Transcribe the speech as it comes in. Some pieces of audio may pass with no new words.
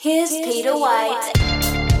Here's Peter White.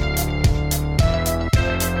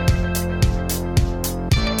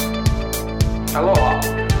 Aloha.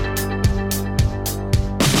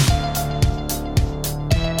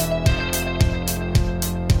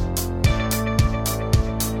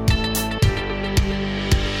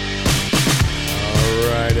 All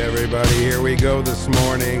right, everybody, here we go this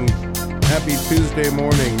morning. Happy Tuesday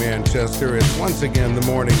morning, Manchester. It's once again the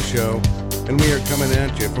morning show, and we are coming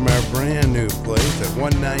at you from our brand new place at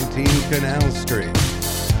 119 Canal Street.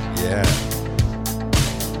 Yeah.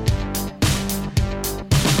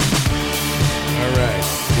 All right,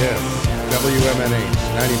 yes, WMNH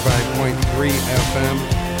 95.3 FM.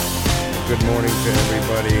 Good morning to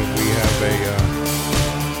everybody. We have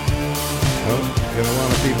got a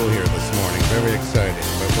lot of people here this morning. Very excited.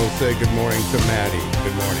 But we'll say good morning to Maddie.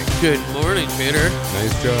 Good morning. Good morning, Peter.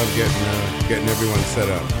 Nice job getting everyone set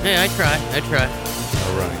up. Hey, I try.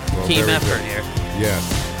 All right. Well, Team very effort good. here. Yes.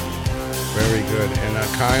 Very good. And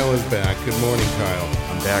Kyle is back. Good morning, Kyle.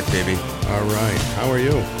 I'm back, baby. All right. How are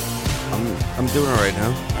you? I'm doing all right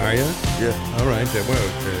now. Are you? Yeah. All right.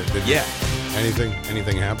 Did Yeah.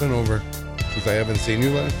 anything happen over since I haven't seen you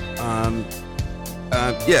last?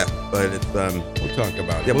 Yeah, but it's We'll talk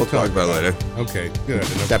about it. Yeah, we'll talk about it later. Okay, good.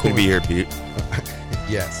 And of happy to be course- here, Pete.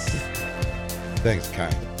 Yes. Thanks,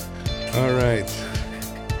 Kyle. All right.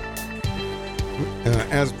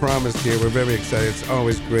 As promised here, we're very excited. It's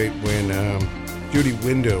always great when Judy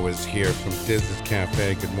Window is here from Diz's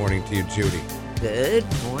Cafe. Good morning to you, Judy. Good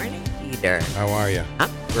morning, Peter. How are you?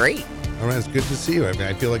 I'm great. All right, it's good to see you.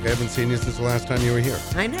 I feel like I haven't seen you since the last time you were here,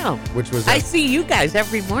 I know. which was... I see you guys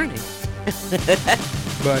every morning.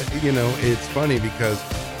 But, it's funny because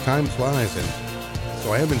time flies, and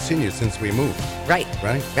so I haven't seen you since we moved, Right.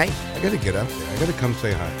 right? Right. I got to get up there. I got to come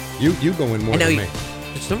say hi. You go in more I know than you- me.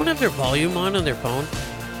 Does someone have their volume on their phone?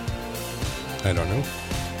 I don't know.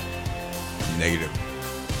 Negative.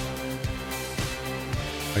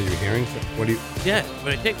 Are you hearing? What do you... Yeah,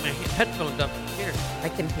 when I take my headphones up here. I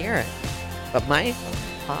can hear it. But my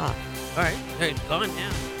off. All right, it's gone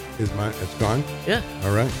now. Is mine... It's gone? Yeah,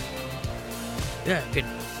 All right. yeah, good.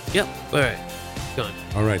 Yep, all right, it's gone.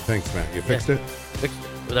 All right, thanks, Matt. You fixed it? Fixed it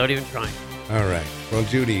without even trying. All right. Well,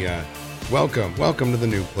 Judy, welcome to the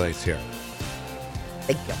new place here.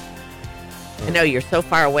 Thank you. I know you're so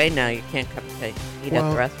far away now you can't come to eat at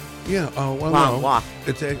the restaurant. Yeah. Oh, well, Long no. walk.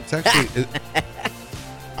 It's actually...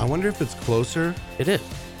 I wonder if it's closer. It is.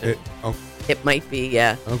 It might be,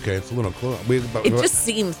 yeah. Okay, it's a little close. It just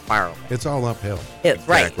seems far away. It's all uphill. It's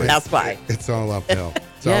right. Exactly. That's why. It's all uphill.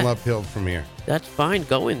 It's Yeah. all uphill from here. That's fine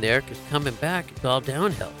going there, because coming back, it's all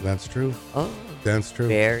downhill. That's true. Oh, That's true.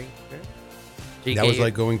 very true. So you That get was your-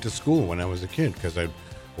 like going to school when I was a kid, because I'd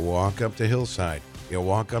walk up the hillside. You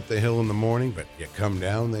walk up the hill in the morning, but you come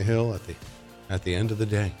down the hill at the end of the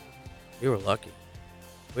day. You were lucky.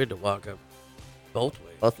 We had to walk up both ways.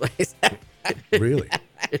 Both ways. Really,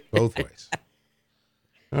 both ways.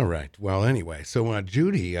 All right. Well, anyway, so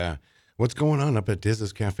Judy, what's going on up at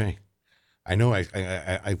Diz's Cafe? I know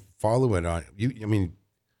I follow it on you. I mean,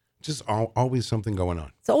 just always something going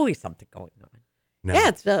on. It's always something going on. No. Yeah,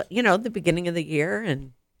 it's the beginning of the year,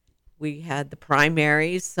 and we had the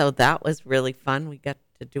primaries, so that was really fun. We got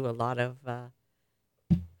to do a lot of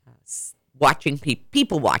watching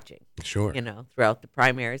people watching, Sure. throughout the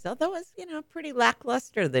primaries. Although it was, pretty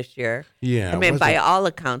lackluster this year. Yeah. I mean, was by it? all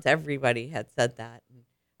accounts, everybody had said that.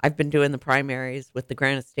 I've been doing the primaries with the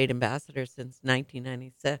Granite State Ambassador since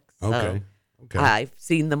 1996. So Okay. Okay. I've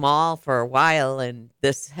seen them all for a while, and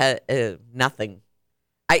this had nothing.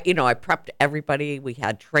 I prepped everybody. We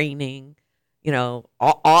had training,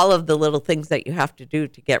 all of the little things that you have to do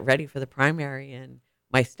to get ready for the primary. And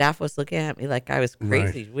my staff was looking at me like I was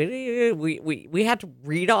crazy. We had to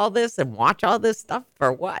read all this and watch all this stuff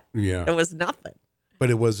for what? Yeah. It was nothing. But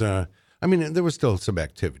it was, I mean, there was still some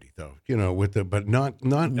activity though, but not,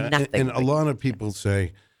 Nothing and a like lot of people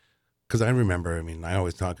say, because I remember, I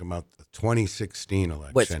always talk about the 2016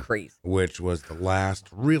 election. Was crazy. Which was the last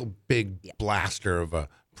real big blaster of a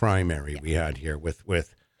primary we had here with,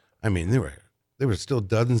 there were still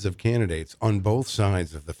dozens of candidates on both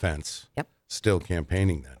sides of the fence. Yep. Still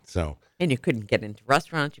campaigning then. So, And you couldn't get into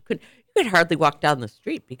restaurants. You could hardly walk down the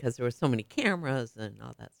street because there were so many cameras and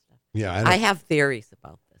all that stuff. yeah. I have theories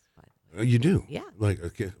about this, by the way. You do? Yeah. Like,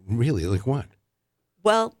 okay, really? Like what?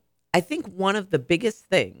 Well, I think one of the biggest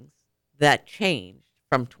things that changed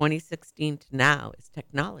from 2016 to now is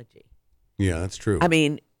technology. Yeah, that's true. I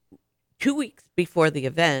mean, 2 weeks before the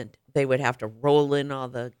event, they would have to roll in all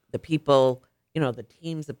the people, the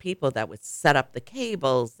teams of people that would set up the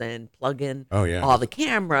cables and plug in Oh, yeah. all the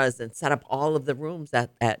cameras and set up all of the rooms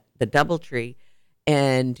at the DoubleTree.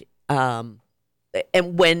 and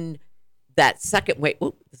when that the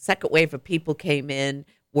second wave of people came in,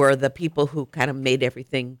 were the people who kind of made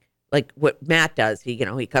everything like what Matt does. He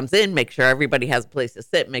comes in, make sure everybody has a place to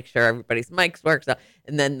sit, make sure everybody's mics works,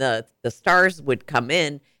 and then the stars would come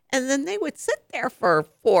in, and then they would sit there for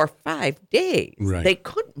 4 or 5 days. Right. They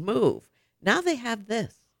couldn't move. Now they have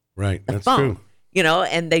this. Right. The That's phone, true.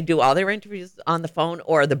 and they do all their interviews on the phone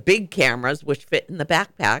or the big cameras, which fit in the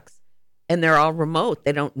backpacks, and they're all remote.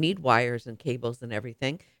 They don't need wires and cables and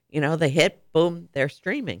everything. They hit, boom, they're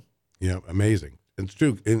streaming. Yeah, amazing. It's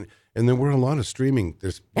true. And there were a lot of streaming.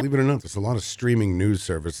 Believe it or not, there's a lot of streaming news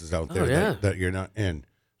services out there that you're not in.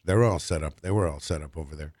 They're all set up. They were all set up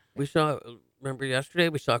over there. Remember yesterday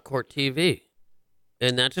we saw Court TV,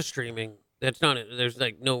 and that's a streaming. That's not. There's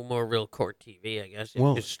like no more real Court TV, I guess.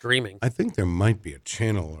 It's just streaming. I think there might be a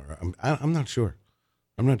channel, or I'm not sure.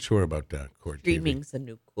 I'm not sure about that. Court Streaming's TV. a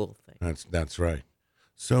new cool thing. That's right.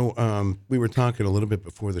 So we were talking a little bit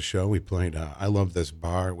before the show. We played I Love This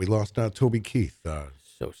Bar. We lost Toby Keith.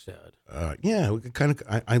 So sad. Yeah, we kind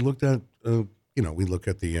of. I looked at. We look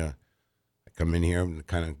at the. I come in here and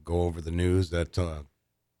kind of go over the news that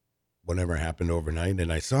whatever happened overnight,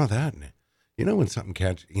 and I saw that, and when something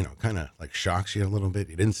kind of like shocks you a little bit.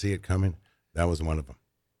 You didn't see it coming. That was one of them.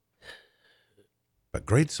 But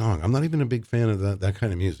great song. I'm not even a big fan of that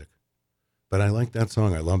kind of music, but I like that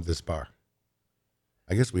song. I Love This Bar.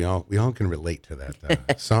 I guess we all can relate to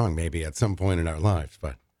that song maybe at some point in our lives.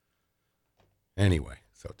 But anyway,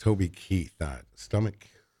 so Toby Keith, stomach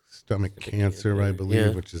cancer, I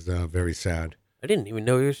believe, which is very sad. I didn't even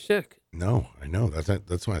know he was sick. No, I know.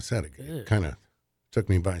 That's why I said it. It kind of took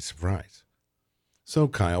me by surprise. So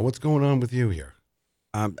Kyle, what's going on with you here?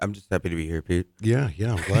 I'm just happy to be here, Pete. Yeah.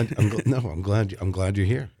 I'm glad. I'm glad you're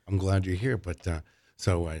here. I'm glad you're here. But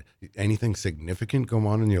so anything significant go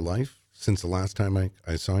on in your life since the last time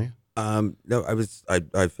I saw you? No,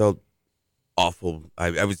 I felt awful.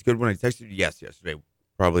 I was good when I texted you yesterday,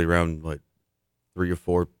 probably around like 3 or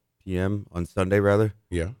 4 p.m. on Sunday, rather.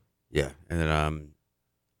 Yeah. Yeah, and then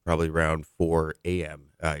probably around 4 a.m.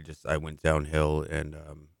 I went downhill and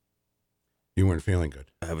You weren't feeling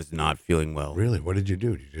good. I was not feeling well. Really? What did you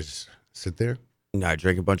do? Did you just sit there? No, I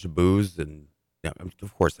drank a bunch of booze and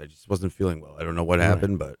of course I just wasn't feeling well. I don't know what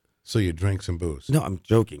happened, but So you drank some booze? no, I'm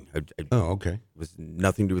joking. Oh, okay. It was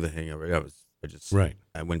nothing to do with the hangover. Right.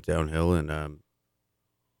 I went downhill and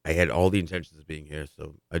I had all the intentions of being here,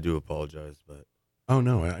 so I do apologize, but Oh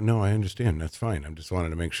no, I understand. That's fine. I just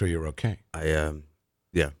wanted to make sure you're okay.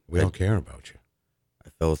 We all care about you. I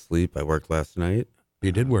fell asleep. I worked last night.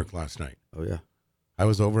 You did work last night. Oh yeah. I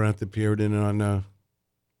was over at the Puritan on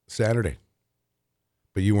Saturday,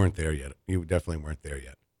 but you weren't there yet. You definitely weren't there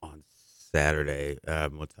yet. On Saturday,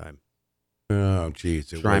 what time? Oh, geez.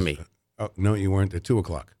 Try me. Oh no, you weren't at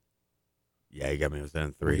 2:00. Yeah, you got me. It was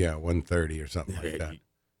at 3. Yeah, 1:30 or something like that.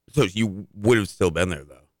 So you would have still been there,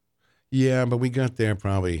 though. Yeah, but we got there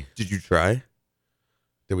probably. Did you try?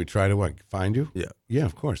 Did we try to find you? Yeah. Yeah,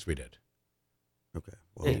 of course we did. Okay.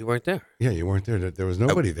 Well, Yeah, you weren't there. Yeah, you weren't there. There was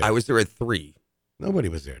nobody there. I was there at 3. Nobody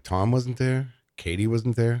was there. Tom wasn't there. Katie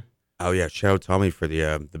wasn't there. Oh yeah, shout out Tommy for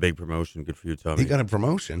the big promotion. Good for you, Tommy. He got a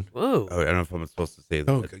promotion. Whoa. Oh, I don't know if I'm supposed to say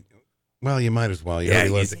that. Oh, okay. Well, you might as well. You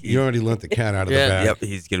Yeah, already let the cat out of the bag. Yep,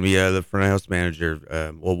 he's gonna be the front of house manager.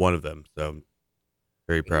 Well, one of them. So I'm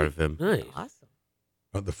very proud of him. Nice. Awesome.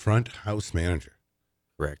 Oh, the front house manager.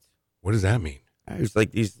 Correct. What does that mean? He's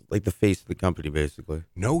like the face of the company, basically.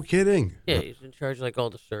 No kidding. Yeah, he's in charge of like all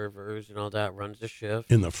the servers and all that. Runs the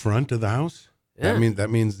shift. In the front of the house? Yeah. That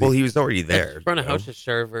means Well, he was already there. That's front of you know? house is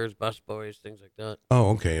servers, busboys, things like that. Oh,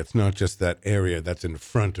 okay. It's not just that area that's in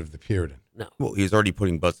front of the Puritan. No. Well, he was already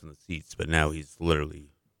putting butts in the seats, but now he's literally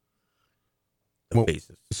the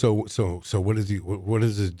faces. So what does he? What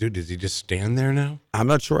does this do? Does he just stand there now? I'm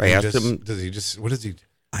not sure. I asked him. Does he just? What does he?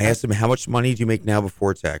 I asked him how much money do you make now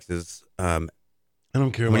before taxes? I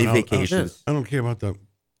don't care How many about vacations? I don't care about the.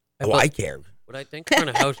 Oh, I care. What I think front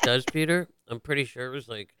of house does, Peter, I'm pretty sure it was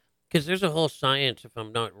like, because there's a whole science, if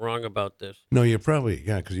I'm not wrong about this. No, you're probably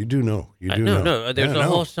because you do know. You do no, know. no. There's Yeah, a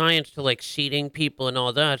whole science to like seating people and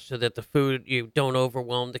all that, so that the food you don't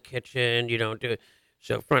overwhelm the kitchen. You don't do.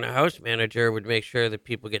 So front of house manager would make sure that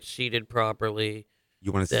people get seated properly.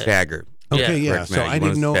 You want to stagger. Okay, yeah. Correct, So Matt, I you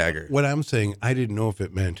wanna didn't know stagger. what I'm saying. I didn't know if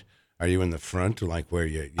it meant. Are you in the front, or like where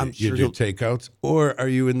you I'm you sure do he'll- takeouts, or are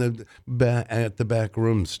you in the at the back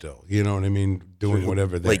room still? You know what I mean, doing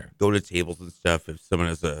whatever there. Like go to tables and stuff. If someone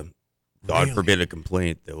has God Really? forbid, a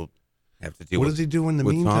complaint, they'll have to deal What with. does he do in the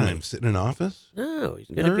with meantime? Tommy. Sit in an office? No, he's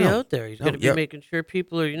No, gonna no, be no. out there. He's No, gonna be yeah. making sure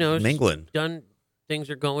people are, Mingling. done. Things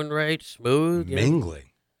are going right, smooth. You know? Mingling.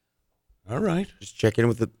 All right. Just check in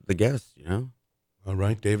with the guests, All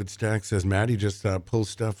right. David Stack says Maddie just pulls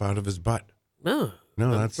stuff out of his butt. No,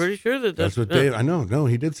 No, I'm that's pretty sure that's what Dave. I know. No,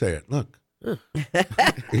 he did say it. Look.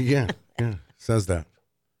 Yeah. Says that.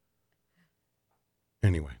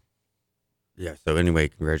 Anyway, Yeah. So anyway,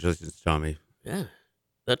 congratulations, Tommy. Yeah,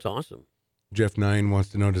 that's awesome. Jeff 9 wants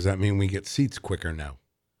to know, does that mean we get seats quicker now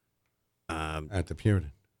at the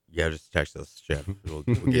Puritan? Yeah, just text us, Jeff. We'll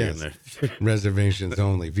get Yes. in there. Reservations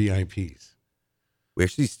only, VIPs. We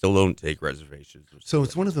actually still don't take reservations. So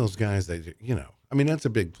it's one of those guys that, I mean, that's a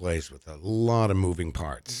big place with a lot of moving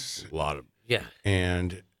parts. a lot of. Yeah,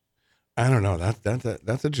 And I don't know,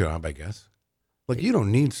 that's a job, I guess. Like, you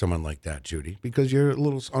don't need someone like that, Judy, because you're a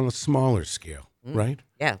little on a smaller scale, right?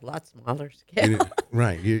 Yeah, a lot smaller scale.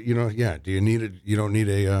 Right. You know, yeah. Do you need you don't need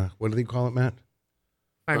a, what do they call it, Matt?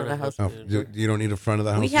 Front of the house. Oh, you don't need a front of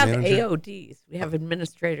the house We have manager? AODs. We have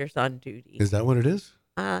administrators on duty. Is that what it is?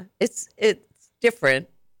 It's different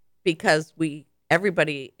because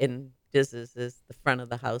everybody in Diz's is the front of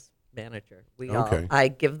the house manager. Okay. I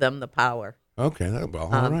give them the power. Okay. Well,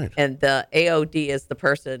 all right. And the AOD is the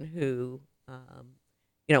person who,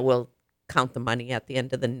 will count the money at the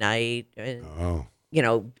end of the night and,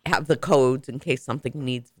 have the codes in case something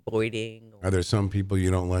needs voiding. Are there some people you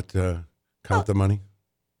don't let count the money?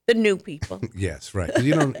 The new people. Yes, right. 'Cause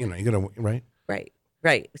you don't, you got to, right?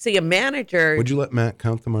 Right. See, a manager. Would you let Matt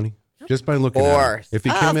count the money? Just by looking Of at course. him.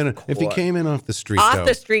 If he came in off the street, Off though.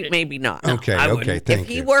 the street, maybe not. Okay, I okay, wouldn't. thank If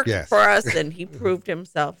he you. worked Yes. for us and he proved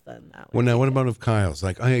himself, then that would Well, now be what good. about if Kyle's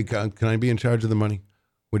like, hey, can I be in charge of the money?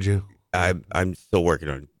 Would you? I'm still working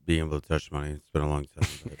on being able to touch money. It's been a long time.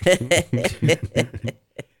 but-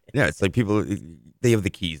 yeah, it's like people. They have the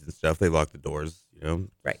keys and stuff. They lock the doors.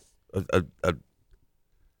 Right. A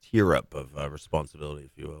tier up of responsibility,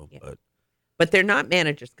 if you will. Yeah. But But they're not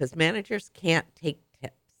managers because managers can't take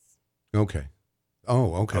tips. Okay.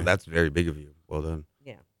 Oh, okay. that's very big of you. Well done.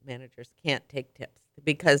 Yeah, managers can't take tips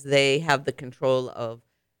because they have the control of,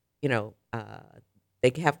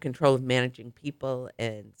 they have control of managing people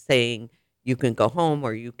and saying you can go home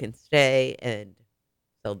or you can stay. And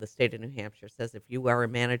so the state of New Hampshire says if you are a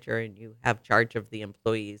manager and you have charge of the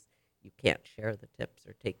employees, you can't share the tips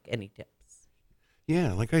or take any tips.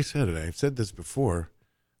 Yeah, like I said, I've said this before.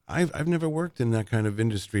 I've never worked in that kind of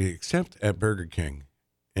industry except at Burger King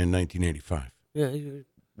in 1985. yeah.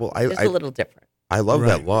 Well, It's a little different. I love Right.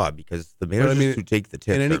 that law because the managers who take the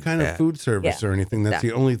tips In any are kind of bad. food service Yeah, or anything, that's the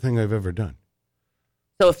exactly. only thing I've ever done.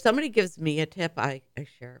 So if somebody gives me a tip, I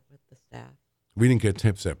share it with the staff. We didn't get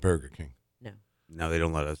tips at Burger King. No. No, they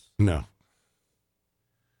don't let us. No.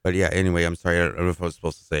 But yeah, anyway, I'm sorry. I don't know if I was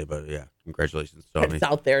supposed to say, but yeah, congratulations, Tommy. It's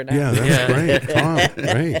out there now. Yeah, that's Yeah. great. Tom,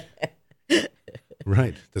 great.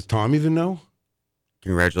 Right. Does Tom even know?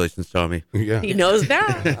 Congratulations, Tommy. Yeah. He knows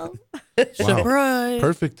now. Surprise!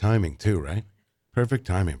 Perfect timing, too, right? Perfect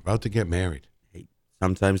timing. About to get married.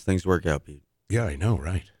 Sometimes things work out, Pete. Yeah, I know,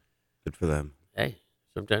 right? Good for them. Hey,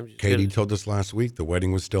 sometimes you Katie gotta- told us last week the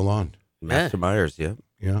wedding was still on. Master Myers, yeah.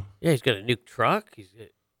 Yeah. Yeah, he's got a new truck. He's got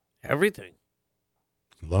everything.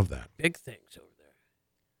 Love that. Big things over there.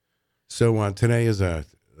 So today is a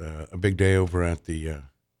big day over at the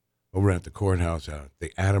courthouse.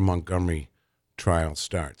 The Adam Montgomery trial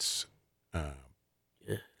starts.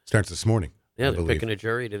 Starts this morning. Yeah, I they're believe. picking a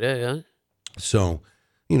jury today, huh? So,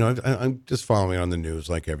 I'm just following on the news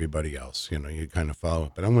like everybody else. You kind of follow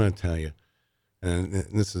it. But I'm going to tell you, and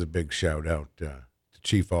this is a big shout out to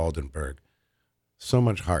Chief Aldenberg. So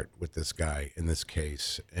much heart with this guy in this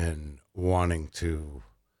case and wanting to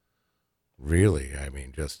really,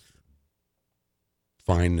 just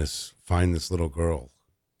find this little girl.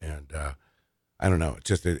 And I don't know. It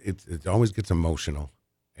just it always gets emotional.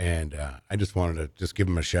 And I just wanted to just give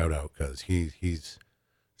him a shout out because he's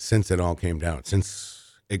since it all came down,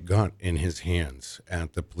 since it got in his hands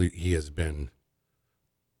at the police, he has been,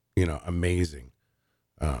 amazing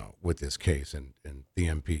with this case and the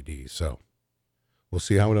MPD. So we'll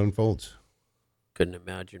see how it unfolds. Couldn't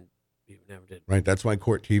imagine. Even never did. Right. That's why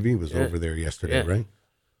Court TV was Yeah. over there yesterday, Yeah. right?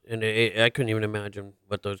 And I couldn't even imagine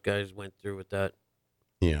what those guys went through with that.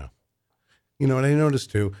 Yeah. You know what I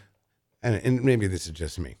noticed too, and maybe this is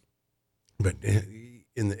just me, but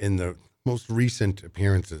in the most recent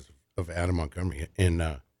appearances of Adam Montgomery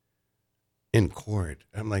in court,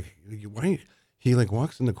 I'm like, why he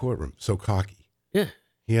walks in the courtroom so cocky. Yeah.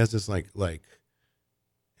 He has this like,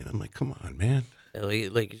 and I'm like, come on, man.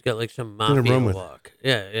 He's got some In a mafia room with- walk.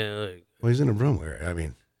 Yeah. Well, he's in a room where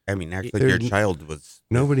Actually, There's your child was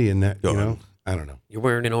nobody in that. Go on. I don't know. You're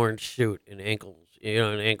wearing an orange suit and ankles,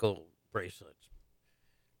 and ankle bracelets.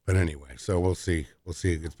 But anyway, so we'll see.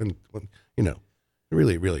 It's been,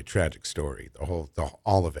 Really, really tragic story.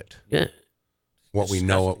 All of it. Yeah. What we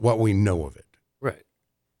know of it. Right.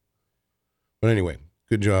 But anyway,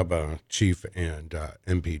 good job, Chief and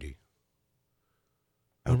MPD.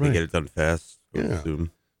 I hope they get it done fast. Yeah.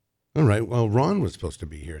 Soon. All right. Well, Ron was supposed to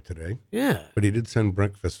be here today, Yeah. but he did send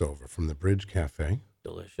breakfast over from the Bridge Cafe.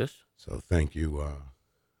 Delicious. So thank you.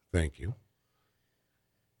 Thank you.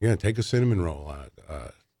 Yeah, take a cinnamon roll.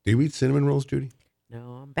 Do you eat cinnamon rolls, Judy?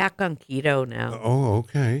 No, I'm back on keto now. Oh,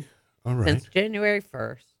 okay. All right. Since January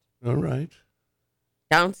 1st. All right.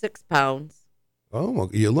 Down 6 pounds. Oh, well,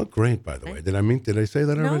 you look great, by the way. Did I say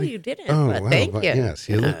that No, already? you didn't. Oh, but wow, thank but you. yes,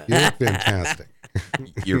 you look fantastic.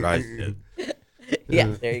 Your eyes did. Yeah,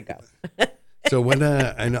 there you go. So what?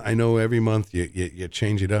 I know every month you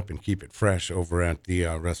change it up and keep it fresh over at the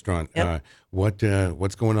restaurant. Yep.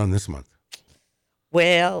 What's going on this month?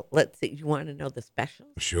 Well, let's see. You want to know the specials?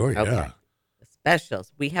 Sure, Okay. yeah. The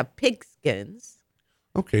specials. We have pig skins.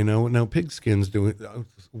 Okay, now pig skins.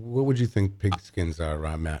 What would you think pig skins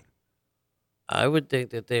are, Matt? I would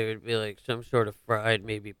think that they would be like some sort of fried,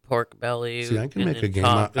 maybe pork belly. See, I can and make then a game.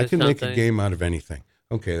 topped I with can make a something game out of anything.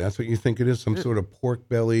 Okay, that's what you think it is. Some sort of pork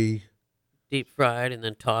belly. deep fried and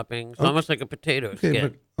then toppings, Okay. almost like a potato Okay,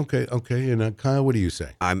 skin. but okay. And Kyle, what do you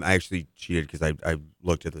say? I'm actually cheated because I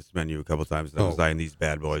looked at this menu a couple times and I was Oh. eyeing these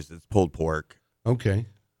bad boys. It's pulled pork, Okay,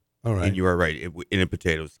 all right. and you are right. In a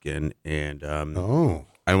potato skin, and Oh,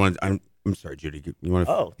 I want. I'm sorry, Judy. You want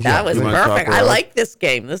to? Oh, that was You wanna talk perfect. her I out? like this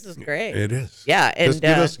game. This is great. it is. Yeah, and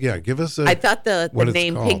Just give us. I thought the what it's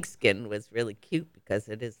name called. Pigskin was really cute because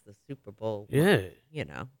it is the Super Bowl. Yeah. You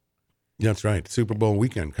know. That's right. Super Bowl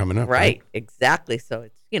weekend coming up. Right, exactly. So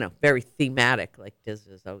it's, very thematic, like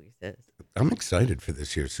Disney's always is. I'm excited for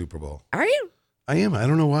this year's Super Bowl. Are you? I am. I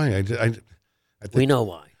don't know why. I think We know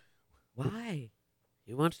why. Why?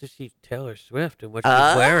 He wants to see Taylor Swift and what she's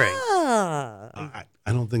wearing. I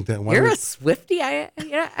don't think that. Why You're would- a Swiftie. I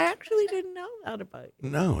actually didn't know that about you.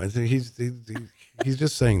 No, I think he's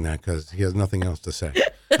just saying that because he has nothing else to say.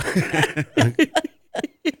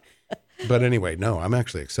 But anyway, no, I'm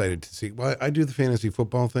actually excited to see. Well, I do the fantasy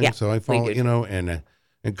football thing, Yeah, so I we follow. do.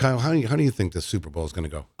 And Kyle, how do you think the Super Bowl is going to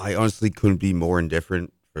go? I honestly couldn't be more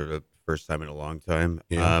indifferent for the first time in a long time.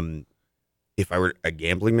 Yeah. If I were a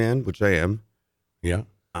gambling man, which I am, Yeah.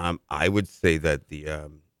 I would say that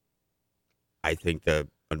I think that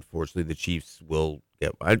unfortunately the Chiefs will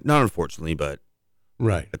get, not unfortunately, but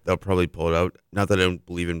Right. they'll probably pull it out. Not that I don't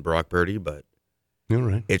believe in Brock Purdy, but All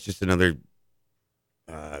right. it's just another,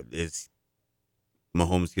 is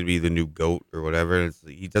Mahomes going to be the new GOAT or whatever?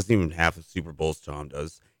 He doesn't even have the Super Bowls Tom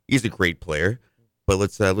does. He's a great player, but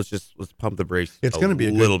let's pump the brakes. It's going to be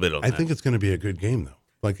a little good, bit on I that. think it's going to be a good game though,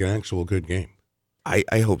 like an actual good game.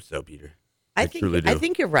 I hope so, Peter. I truly do. I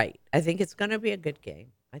think you're right. I think it's going to be a good game.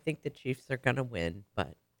 I think the Chiefs are going to win,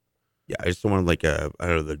 but Yeah, I just don't want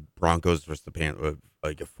the Broncos versus the Panthers,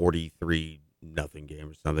 like a 43-0 game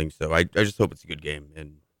or something. So I just hope it's a good game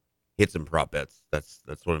and hit some prop bets. That's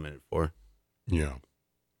what I'm in it for. Yeah.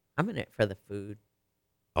 I'm in it for the food.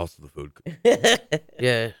 Also the food.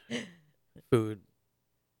 Yeah. Food.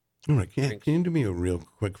 All right. Can Drinks. you do me a real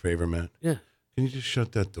quick favor, Matt? Yeah. Can you just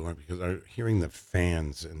shut that door because I'm hearing the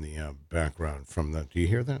fans in the background from the. Do you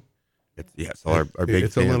hear that? It's all our big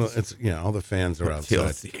It's fans. a little. All the fans are outside.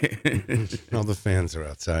 TLC. All the fans are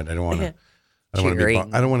outside. I don't want to. I don't want to be.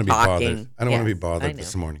 Cheering, I don't want to be bothered. talking. I don't want to be Yes, I bothered know.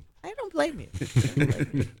 this morning. I don't blame you. I don't blame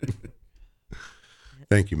you.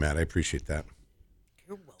 Thank you, Matt. I appreciate that.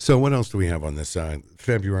 You're welcome. So, what else do we have on this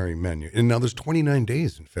February menu? And now there's 29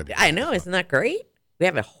 days in February. I know, isn't that great? We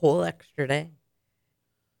have a whole extra day.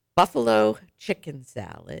 Buffalo chicken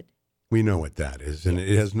salad. We know what that is, and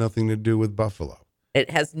it has nothing to do with buffalo, It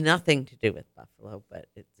has nothing to do with buffalo, but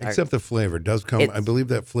it's except the flavor does come. I It's- believe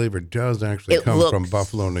that flavor does actually it come from looks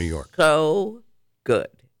Buffalo, New York. So good.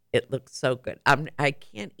 It looks so good. I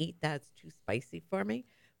can't eat that. It's too spicy for me.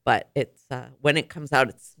 But it's when it comes out,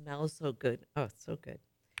 it smells so good. Oh, it's so good.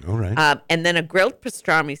 All right. And then a grilled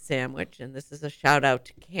pastrami sandwich. And this is a shout out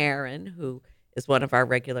to Karen, who is one of our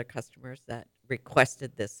regular customers that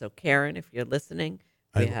requested this. So Karen, if you're listening,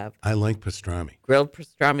 we have I like pastrami. grilled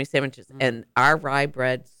pastrami sandwiches, and our rye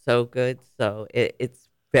bread so good. So it's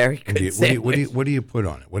very And good. what do you put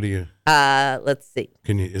on it? What do you? Let's see.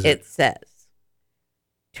 Can you? Is It says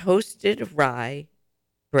toasted rye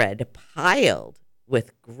bread piled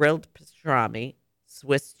with grilled pastrami,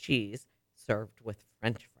 Swiss cheese, served with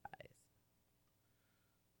French fries.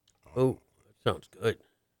 Oh, that sounds good.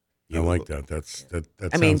 I like that.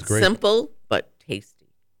 That I mean, sounds great. simple but tasty.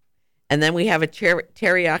 And then we have a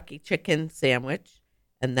teriyaki chicken sandwich,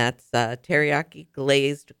 and that's teriyaki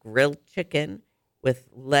glazed grilled chicken with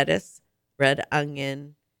lettuce, red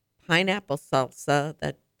onion, pineapple salsa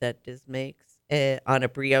that Diz makes on a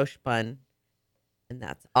brioche bun. And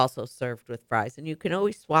that's also served with fries. And you can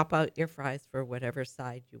always swap out your fries for whatever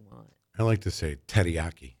side you want. I like to say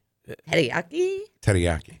teriyaki. Teriyaki?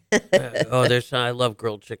 Teriyaki. I love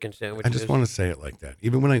grilled chicken I sandwiches. just want to say it like that.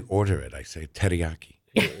 Even when I order it, I say teriyaki.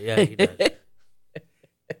 Yeah, he does.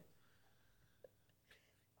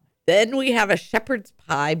 Then we have a shepherd's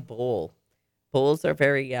pie bowl. Bowls are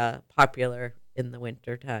very popular in the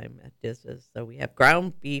wintertime at Diz's. So we have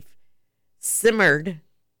ground beef simmered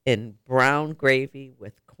in brown gravy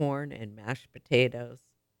with corn and mashed potatoes,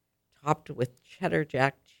 topped with cheddar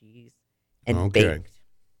jack cheese and Okay. baked.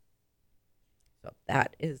 So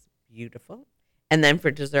that is beautiful. And then for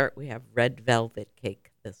dessert, we have red velvet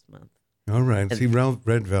cake this month. All right. See,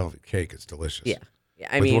 red velvet cake is delicious. Yeah.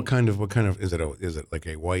 I With mean, what kind of is it like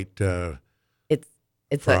a white? it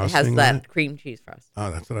has frosting on that it? cream cheese frosting. Oh,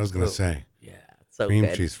 that's what I was going to say. Yeah, it's so Cream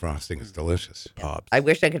good. cheese frosting is delicious. Pops. I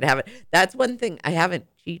wish I could have it. That's one thing I haven't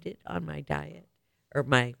cheated on my diet or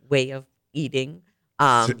my way of eating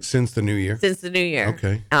Since the new year. since the new year.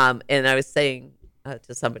 Okay. And I was saying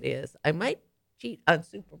to somebody is I might cheat on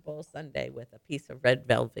Super Bowl Sunday with a piece of red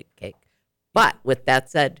velvet cake. But with that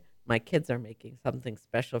said, my kids are making something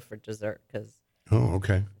special for dessert because Oh,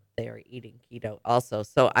 okay. they are eating keto also.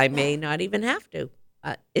 So I may not even have to.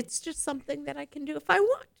 It's just something that I can do if I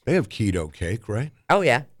want. They have keto cake, right? Oh,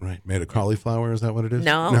 yeah. Right. Made of cauliflower. Is that what it is?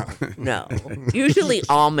 No. Usually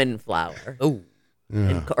almond flour Oh,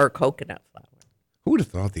 Yeah. or coconut flour. Who would have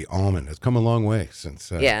thought the almond has come a long way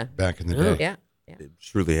since Yeah. back in the Yeah. day? Yeah. It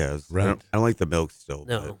truly has. Right. I don't like the milk still.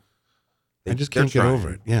 no. but I just they're can't get trying. over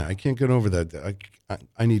it. Yeah, I can't get over that.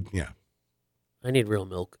 I need, yeah. I need real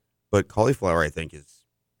milk. But cauliflower, I think, is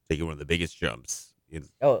taking one of the biggest jumps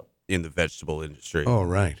Oh, in the vegetable industry. Oh,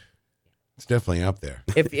 right. It's definitely up there.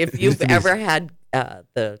 if you've ever had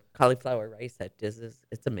the cauliflower rice at Diz's,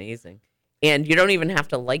 it's amazing. And you don't even have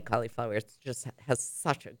to like cauliflower. It just has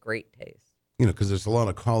such a great taste. You know, because there's a lot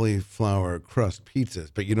of cauliflower crust pizzas,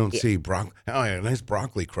 but you don't Yeah. see broccoli. Oh, yeah, nice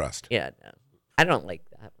broccoli crust. Yeah, no. I don't like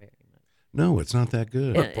that very much. No, it's not that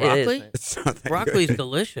good. Yeah, it broccoli? isn't. It's not that Broccoli's good.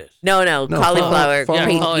 delicious. No, cauliflower follow-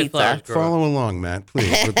 cream cauliflower. pizza. Follow along, Matt, please,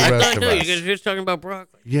 with the I rest thought of no, you us. guys were just talking about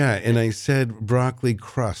broccoli. Yeah, and I said broccoli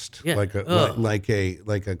crust, Yeah. like Ugh. like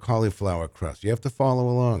a cauliflower crust. You have to follow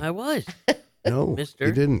along. I was. No, Mister.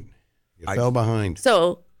 you didn't. You fell behind.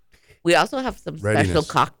 So we also have some special Readiness.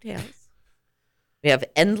 cocktails. We have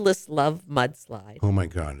Endless Love Mudslide. Oh my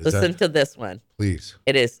God! Is Listen that to this one. please?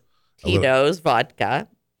 It is A little- Tito's vodka,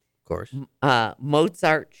 Of course.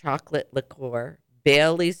 Mozart chocolate liqueur,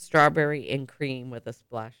 Bailey's strawberry and cream with a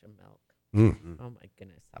splash of milk. Mm. Oh my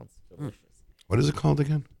goodness, sounds delicious. What is it called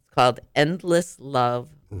again? It's called Endless Love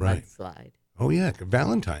Right. Mudslide. Oh yeah,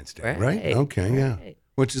 Valentine's Day, right? Right, Okay, yeah. right.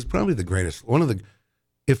 Which is probably the greatest, one of the,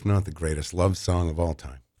 if not the greatest, love song of all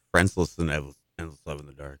time. Friendless and Endless Love in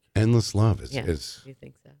the Dark. Endless Love is, Yeah, is you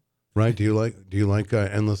think so? right. Do you like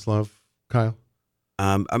Endless Love, Kyle?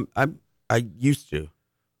 I used to.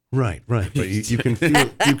 Right. But you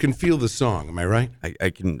can feel the song. Am I right? I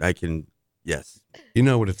can. Yes. You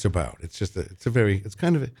know what it's about. It's just it's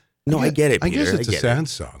kind of a. No, I get it, I guess Peter. it's I a get sad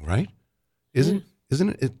song, right? Isn't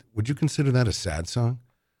it? Would you consider that a sad song?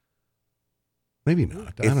 Maybe not. I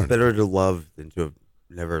It's don't know. better to love than to have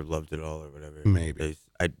never loved at all, or whatever. Maybe.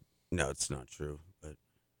 No, it's not true, but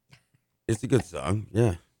it's a good song.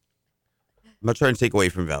 Yeah. I'm not trying to take away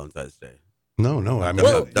from Valentine's Day. No. I mean,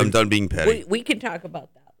 Well, I'm done being petty. We can talk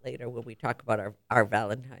about that later when we talk about our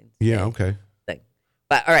Valentine's yeah. Day Okay. thing.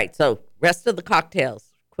 But all right, so rest of the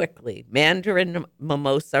cocktails quickly. Mandarin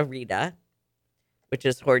Mimosa Rita, which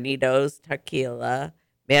is Hornitos tequila,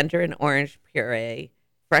 Mandarin orange puree,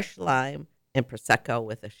 fresh lime, and Prosecco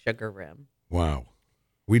with a sugar rim. Wow.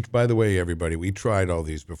 By the way, everybody, we tried all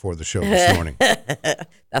these before the show this morning.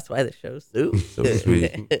 That's why the show's so So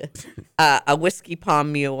sweet. A whiskey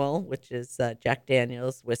palm mule, which is Jack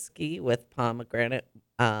Daniel's whiskey with pomegranate,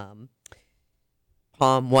 palm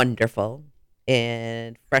wonderful,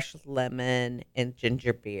 and fresh lemon and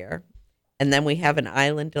ginger beer. And then we have an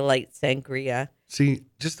Island Delight sangria. See,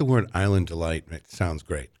 just the word Island Delight it sounds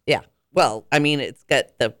great. Yeah. Well, I mean, it's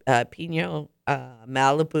got the Pinot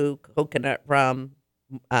Malibu coconut rum,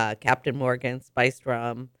 Captain Morgan spiced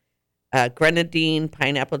rum, grenadine,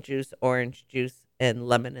 pineapple juice, orange juice, and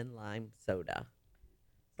lemon and lime soda.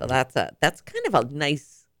 So that's kind of a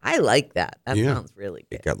nice. I like that. That Yeah. sounds really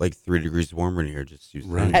It good. got like 3 degrees warmer in here. Just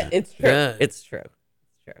using Right. that. It's true. Yeah. It's true.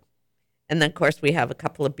 It's true. And then, of course, we have a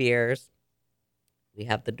couple of beers. We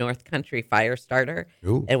have the North Country Fire Starter,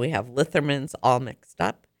 Ooh. and we have Litherman's all mixed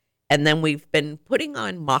up. And then we've been putting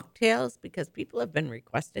on mocktails because people have been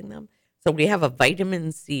requesting them. So we have a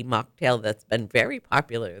vitamin C mocktail that's been very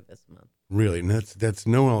popular this month. Really? And that's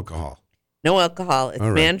no alcohol. No alcohol. It's All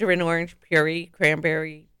right. mandarin orange puree,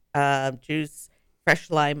 cranberry juice, fresh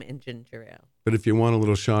lime, and ginger ale. But if you want a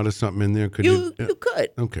little shot of something in there, could you? You could.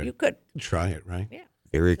 Okay. You could. Try it, right? Yeah.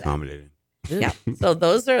 Very accommodating. Yeah. So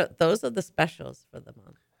those are the specials for the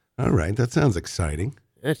month. All right. That sounds exciting.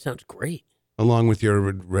 That sounds great. Along with your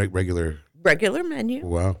regular. Regular menu.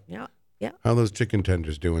 Wow. Yeah. Yeah. How are those chicken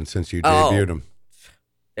tenders doing since you Oh. debuted them?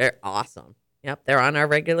 They're awesome. Yep. They're on our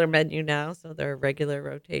regular menu now. So they're a regular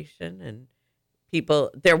rotation and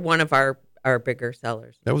they're one of our bigger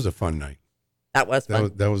sellers. That was a fun night. That was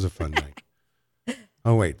fun. That was a fun night.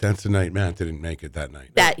 Oh, wait. That's the night Matt didn't make it that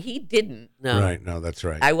night. That he didn't. No. Right. No, that's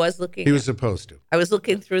right. I was looking. He was supposed to. I was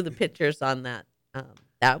looking through the pictures on that.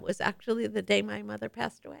 That was actually the day my mother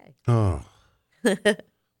passed away. Oh.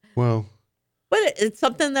 Well. But it's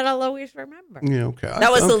something that I'll always remember. Yeah, okay. That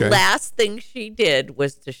was okay. the last thing she did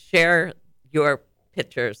was to share your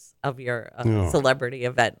pictures of your Oh. celebrity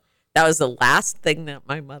event. That was the last thing that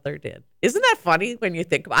my mother did. Isn't that funny when you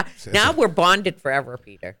think about it? Now we're bonded forever,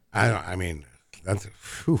 Peter. I mean, that's.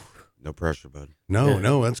 Whew. No pressure, bud.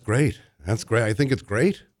 No, that's great. That's great. I think it's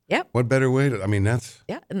great. Yep. What better way to? I mean, that's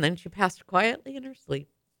Yeah. And then she passed quietly in her sleep.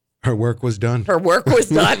 her work was done. Her work was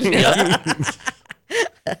done.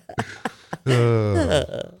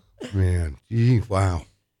 Oh, man, gee, wow.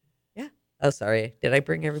 Yeah. Oh, sorry. Did I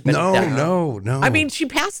bring everybody No, down? no. I mean, she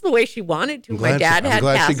passed the way she wanted to. I'm My glad dad I'm had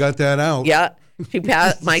glad passed. she got that out. Yeah, she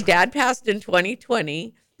passed. My dad passed in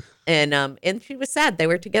 2020, and she was sad. They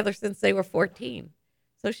were together since they were 14,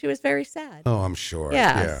 so she was very sad. Oh, I'm sure.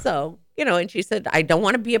 Yeah. So and she said, "I don't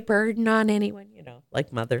want to be a burden on anyone,"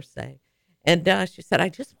 like mothers say. And she said, "I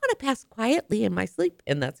just want to pass quietly in my sleep,"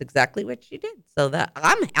 and that's exactly what she did. So that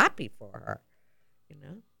I'm happy for her.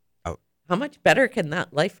 Oh. How much better can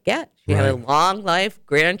that life get? She had a Right. long life,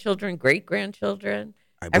 grandchildren, great grandchildren.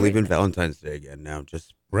 I believe in Everything. Valentine's Day again now,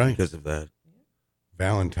 just Right. because of that.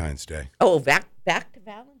 Valentine's Day. Oh, back to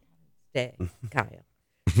Valentine's Day, Kyle.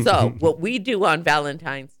 So what we do on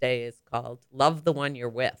Valentine's Day is called "Love the One You're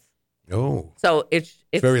With." Oh, So it's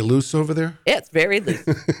very loose over there. it's very loose.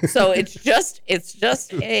 So it's just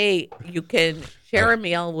you can share a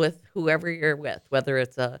meal with whoever you're with, whether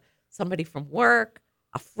it's somebody from work,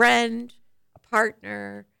 a friend, a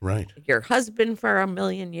partner, Right. your husband for a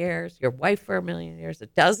million years, your wife for a million years.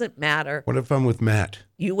 It doesn't matter. What if I'm with Matt?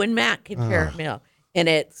 You and Matt can share a meal. And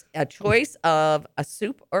it's a choice of a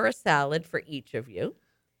soup or a salad for each of you.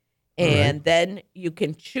 And then you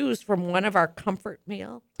can choose from one of our comfort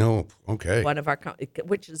meal, No. Okay.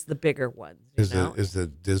 which is the bigger ones. Is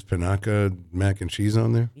the Dispanaca mac and cheese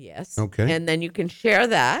on there? Yes. Okay. And then you can share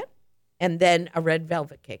that, and then a red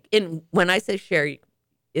velvet cake. And when I say share,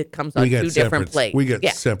 it comes on two different plates. We get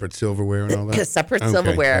separate silverware and all that. Separate Okay,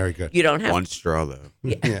 silverware. very good. You don't have One straw, though.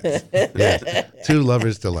 Yes. Yes. Two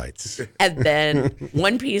lovers' delights. and then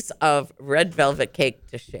one piece of red velvet cake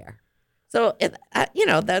to share. So,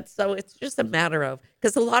 it's just a matter of,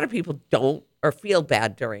 because a lot of people don't or feel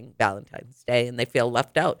bad during Valentine's Day and they feel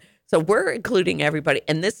left out. So we're including everybody.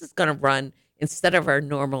 And this is going to run, instead of our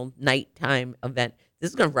normal nighttime event, this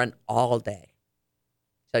is going to run all day.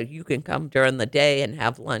 So you can come during the day and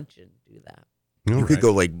have lunch and do that. All You could right.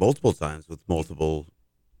 go like multiple times with multiple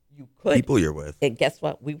You could. people you're with. And guess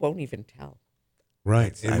what? We won't even tell.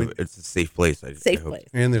 Right. And, It's a safe place. I Safe hope. place.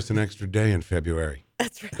 and there's an extra day in February,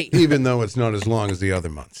 That's right. even though it's not as long as the other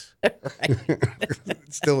months. Right.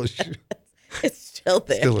 It's still It's still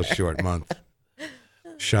there. still a short month,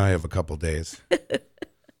 shy of a couple days.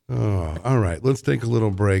 Oh, all right. Let's take a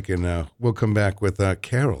little break, and we'll come back with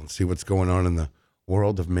Carol and see what's going on in the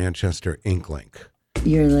world of Manchester Inklink.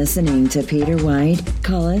 You're listening to Peter White.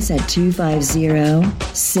 Call us at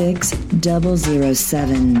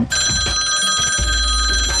 250-6007.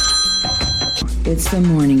 It's the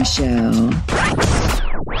morning show.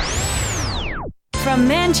 From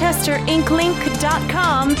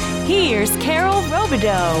ManchesterInkLink.com, here's Carol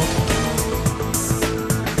Robidoux.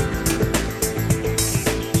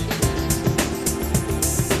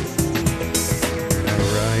 All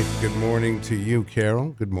right. Good morning to you, Carol.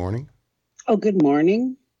 Good morning. Oh, good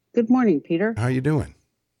morning. Good morning, Peter. How you doing?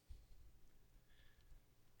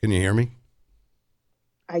 Can you hear me?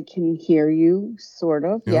 I can hear you, sort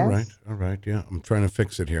of. Yes. All right. All right. Yeah. I'm trying to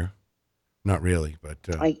fix it here. Not really, but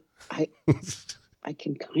I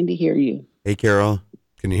can kind of hear you. Hey, Carol.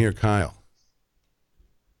 can you hear Kyle?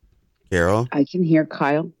 Carol. I can hear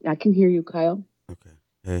Kyle. I can hear you, Kyle. Okay.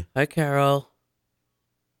 Hey. Hi, Carol.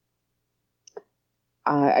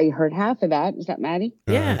 I heard half of that. Is that Maddie?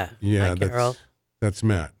 Yeah. Yeah, Hi, Carol. that's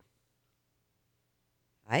Matt.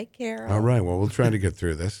 Hi, Carol. All right. Well, we'll try to get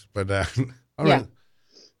through this. But all Yeah. right.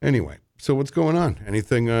 Anyway, so what's going on?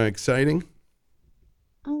 Anything exciting?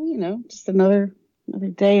 Oh, just another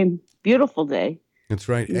day and beautiful day That's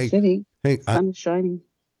right. in the Hey, city. hey, Sun is shining.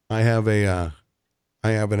 I have an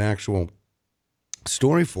actual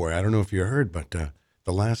story for you. I don't know if you heard, but the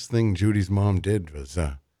last thing Judy's mom did was.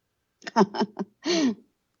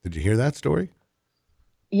 Did you hear that story?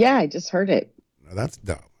 Yeah, I just heard it. No, that's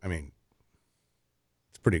dumb. I mean,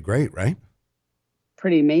 it's pretty great, right?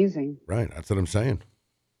 Pretty amazing. Right. That's what I'm saying.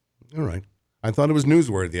 All right. I thought it was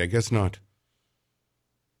newsworthy. I guess not.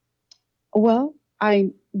 Well,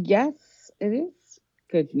 yes, it is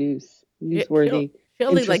good news. Newsworthy. She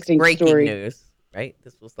only likes interesting breaking story. news, right?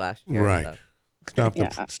 This was last year. Right. So. Stop the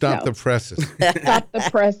Yeah, stop no. the presses. Stop the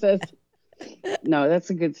presses. No, that's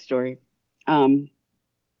a good story. I'm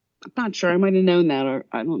not sure. I might have known that, or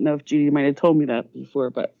I don't know if Judy might have told me that before,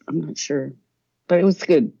 but I'm not sure. But it was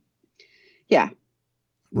good. Yeah.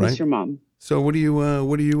 Miss Right. your mom. So what do you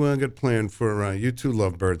got planned for? You two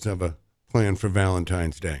lovebirds have a plan for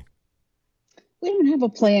Valentine's Day. We don't have a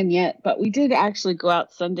plan yet, but we did actually go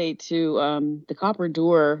out Sunday to the Copper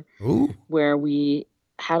Door, Ooh. where we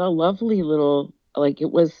had a lovely little, we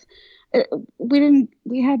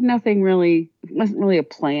had nothing really, it wasn't really a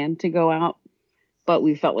plan to go out, but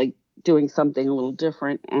we felt like doing something a little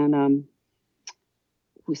different. And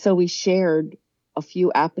so we shared a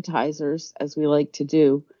few appetizers, as we like to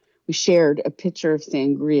do. We shared a pitcher of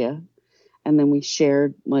sangria, and then we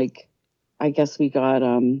shared, I guess we got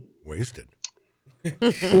Wasted.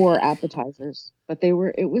 4 appetizers, but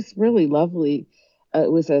it was really lovely.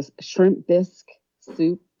 It was a shrimp bisque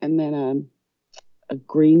soup, and then a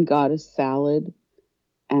green goddess salad,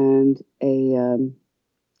 and a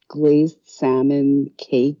glazed salmon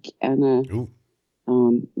cake, and a Ooh.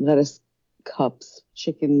 lettuce cups,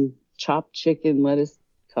 chopped chicken lettuce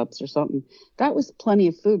cups or something. That was plenty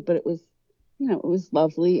of food, but it was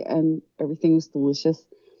lovely, and everything was delicious.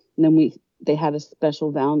 And then they had a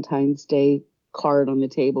special Valentine's Day card on the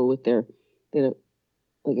table with they had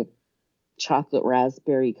a chocolate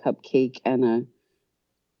raspberry cupcake and a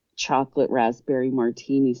chocolate raspberry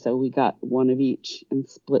martini. So we got one of each and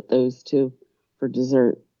split those 2 for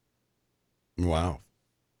dessert. Wow.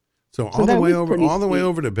 So So all the that way was over, pretty all the way sweet.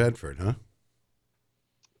 over to Bedford, huh?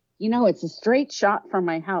 It's a straight shot from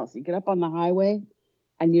my house. You get up on the highway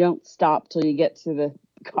and you don't stop till you get to the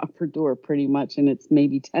Copper Door pretty much. And it's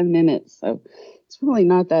maybe 10 minutes. So it's really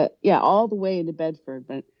not that, all the way into Bedford.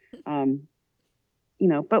 But, so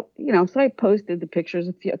I posted the pictures.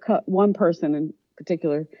 One person in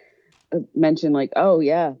particular mentioned oh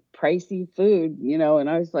yeah, pricey food, and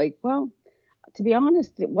I was like, well, to be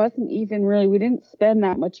honest, it wasn't even really, we didn't spend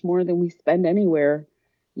that much more than we spend anywhere,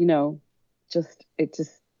 we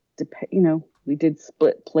did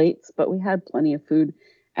split plates, but we had plenty of food,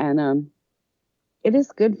 and it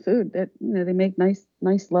is good food that, they make nice,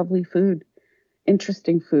 lovely food,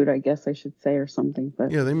 interesting food, I guess I should say, or something.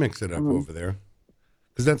 But Yeah, they mix it up over there.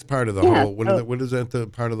 Because that's part of the Yeah, whole. What is that? The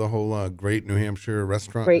part of the whole Great New Hampshire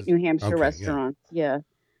restaurant. Great New Hampshire Okay, restaurants. Yeah.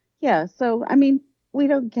 So, I mean, we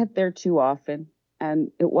don't get there too often.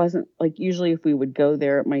 And it wasn't usually if we would go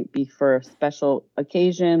there, it might be for a special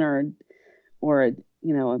occasion or I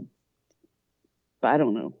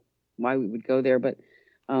don't know why we would go there. But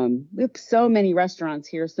we have so many restaurants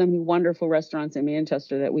here, so many wonderful restaurants in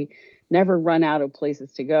Manchester that we never run out of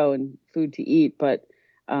places to go and food to eat. But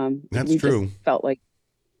That's we true. just felt like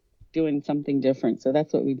doing something different. So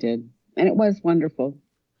that's what we did. And it was wonderful.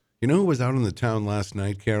 You know who was out in the town last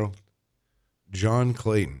night, Carol? John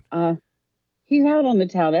Clayton. He's out on the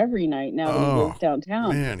town every night now that he lives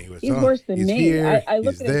downtown. Man, he's worse than he's me. Here, I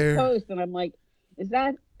look he's at there. his post and I'm like, is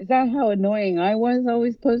that how annoying I was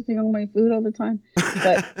always posting on my food all the time?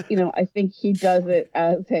 But I think he does it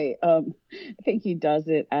as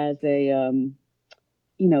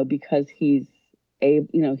because he's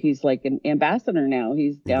he's like an ambassador now.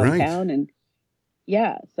 He's downtown, Right. and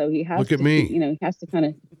so he has Look at to, me. he has to kind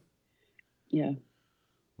of,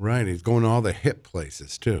 Right, he's going to all the hip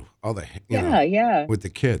places too. All the yeah. with the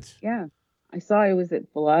kids. Yeah. I saw he was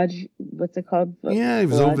at Village. What's it called? Yeah, he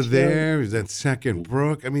was over Bellagio. there. He was at Second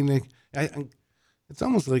Brook. I mean, it's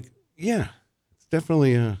almost like, it's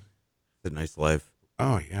definitely It's a nice life.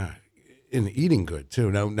 Oh yeah, and eating good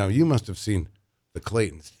too. Now you must have seen the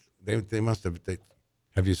Claytons. They must have.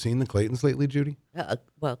 Have you seen the Claytons lately, Judy?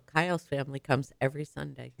 Well, Kyle's family comes every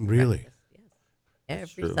Sunday. for Really? breakfast. Yes.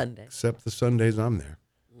 Every true. Sunday. Except the Sundays I'm there.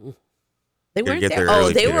 They Gotta weren't get there. there Oh,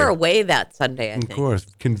 early, they Peter. were away that Sunday, I Of think. course,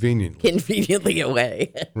 conveniently. Conveniently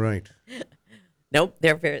away. Right. Nope,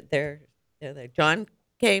 they're there. John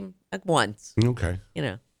came once. Okay. You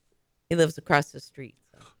know, he lives across the street.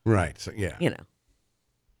 So, Right. So yeah. you know,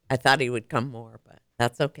 I thought he would come more, but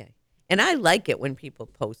that's okay. And I like it when people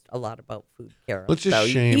post a lot about food, Carol. Let's just so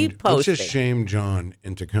shame. keep Let's just posting. shame John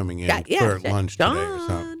into coming in Yeah, for lunch John, today or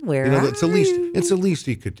something. where you know, are it's the least. you? It's the least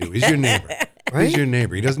he could do. He's your neighbor. He's your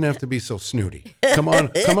neighbor. He doesn't have to be so snooty. Come on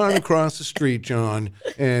across the street, John,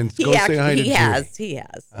 and go say hi to He Judy. has. He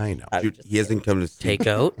has. I know. I'm Dude, just he hasn't come to see Take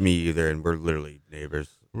out. me either, and we're literally neighbors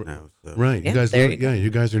now. So Right. Yeah, You guys. there you go. You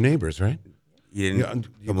guys are neighbors, right? he didn't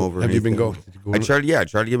Yeah, come over. or Have you been anything. going? I tried. Yeah, I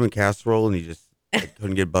tried to give him a casserole, and I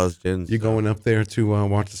couldn't get buzzed in. You so. going up there to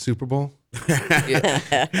watch the Super Bowl?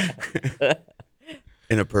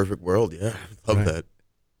 In a perfect world, yeah, I love Right. that.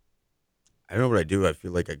 I don't know what I do. I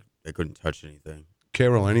feel like I couldn't touch anything.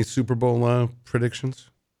 Carol, any Super Bowl predictions?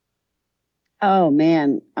 Oh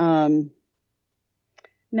man.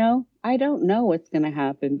 No, I don't know what's going to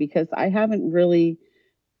happen because I haven't really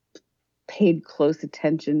paid close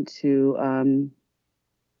attention to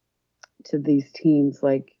these teams.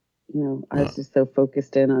 Like, I was just so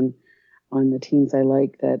focused in on the teams I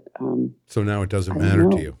like that So now it doesn't I don't matter to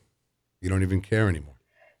know. you. You don't even care anymore.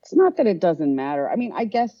 it's not that it doesn't matter. I mean, I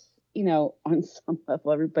guess, on some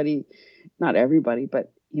level, everybody, not everybody,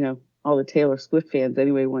 but, all the Taylor Swift fans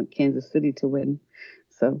anyway want Kansas City to win.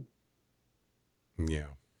 So, Yeah.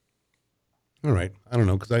 All right. I don't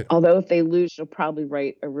know because although if they lose, she'll probably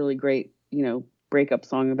write a really great, breakup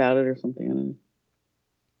song about it or something. I don't know.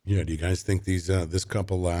 Yeah. Do you guys think this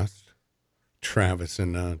couple lasts? Travis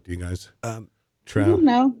and do you guys? I Travis. don't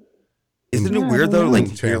know. Isn't Yeah, it I weird don't though? know. Like to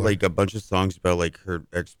hear Taylor. like a bunch of songs about like her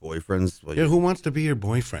ex-boyfriends. Like, Yeah. Who wants to be your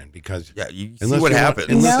boyfriend? Because yeah, you see unless what you want-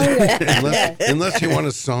 happens. unless you want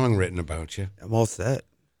a song written about you, I'm all set.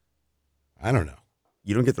 I don't know.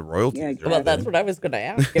 You don't get the royalties. Yeah, or Well, that's anything. what I was going to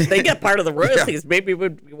ask. If they get part of the royalties, maybe it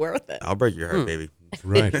would be worth it. I'll break your heart, baby.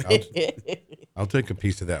 Right. I'll take a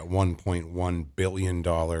piece of that $1.1 billion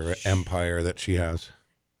empire that she has.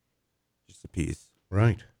 Just a piece.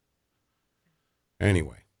 Right.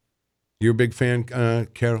 Anyway, you're a big fan,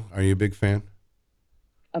 Carol? Are you a big fan?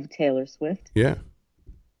 Of Taylor Swift. Yeah.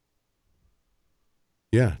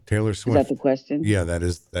 Yeah, Taylor Is Swift. that the question? Yeah, that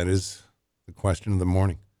is the question of the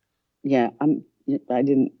morning. Yeah, I'm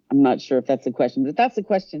not sure if that's the question, but if that's the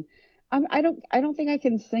question, I don't think I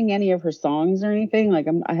can sing any of her songs or anything. Like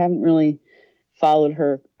I haven't really followed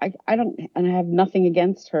her. I don't, and I have nothing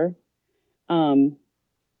against her.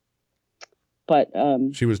 But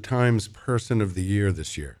She was Time's Person of the Year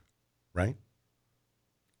this year, right?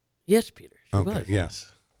 Yes, Peter. She Okay, was.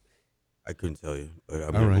 yes. I couldn't tell you, but I'm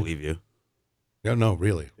All gonna right. believe you. No,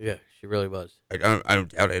 really. Yeah, she really was. I don't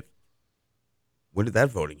doubt it. When did that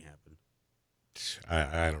voting happen?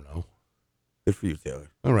 I don't know. Good for you, Taylor.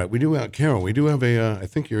 All right, we do have Carol. We do have a. I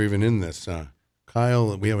think you're even in this.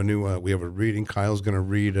 Kyle, we have a new. We have a reading. Kyle's going to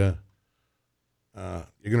read a.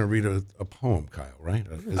 You're going to read a poem, Kyle, right?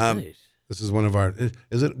 Nice. This is one of our.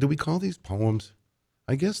 Is it? Do we call these poems?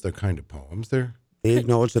 I guess they're kind of poems. They're They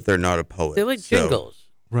acknowledge that they're not a poet. They're like so- jingles.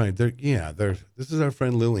 right. They're. This is our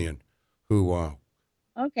friend Lillian, who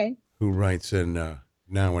okay, writes in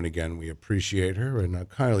now and again. We appreciate her. And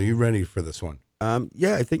Kyle, are you ready for this one?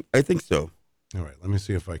 Yeah, I think so. All right. Let me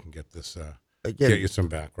see if I can get this. Again, Get you some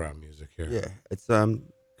background music here. yeah, it's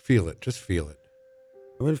Feel it. Just feel it.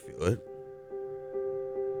 I'm gonna feel it.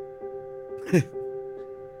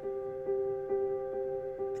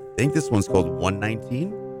 I think this one's called 119.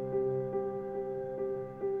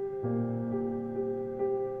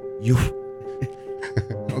 You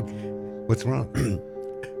Okay. What's wrong?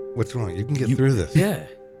 What's wrong? You can get You- through this. Yeah.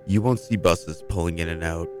 you won't see buses pulling in and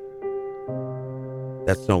out.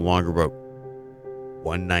 That's no longer what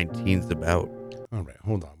 119's about. All right.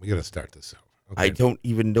 Hold on. We got to start this out. Okay. I don't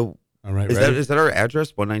even know. All right. Is Ready? that our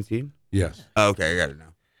address? 119? Yes. Oh, okay, I got it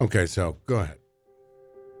now. Okay. So go ahead.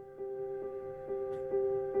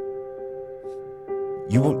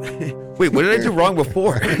 You won't. Wait, what did I do wrong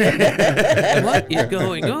before? What is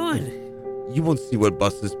going on? You won't see what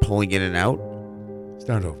buses pulling in and out.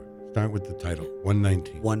 Start over. Start with the title.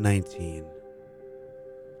 119. 119.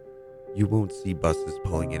 You won't see buses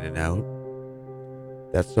pulling in and out.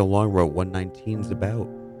 That's no longer what 119's about.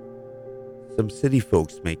 Some city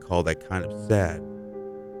folks may call that kind of sad,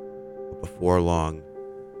 but before long,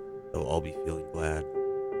 they'll all be feeling glad.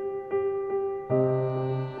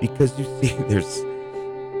 Because you see, there's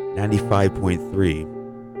 95.3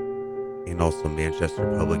 and also Manchester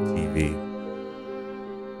Public TV.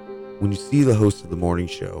 When you see the host of the morning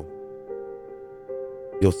show,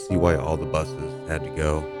 You'll see why all the buses had to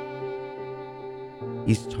go.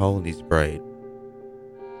 He's tall and he's bright.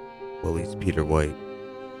 Well, he's Peter White.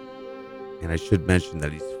 And I should mention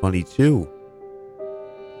that he's funny too.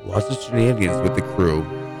 Lots of shenanigans with the crew.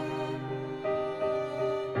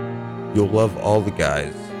 You'll love all the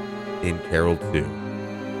guys in Carol too,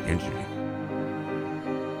 and Judy.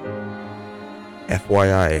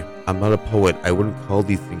 FYI, I'm not a poet. I wouldn't call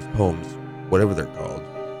these things poems, whatever they're called.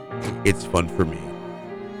 It's fun for me.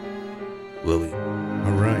 Lily.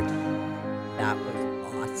 All right. That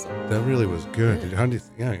was awesome. That really was good. How do you,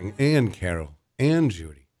 yeah, and Carol and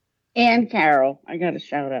Judy. And Carol, I got a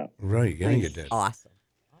shout out. Right. Yeah, you did. Awesome.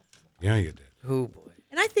 Yeah, you did. Oh boy.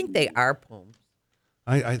 And I think they are poems.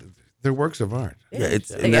 They're works of art. Yeah, it's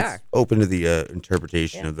They and that's are. open to the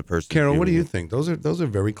interpretation of the person. Carol, what do doing you it. think? Those are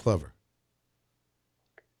very clever.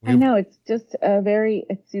 I know it's just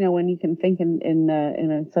it's when you can think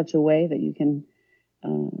in such a way that you can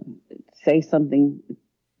say something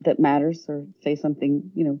that matters or say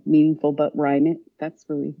something meaningful but rhyme it. It's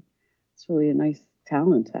really a nice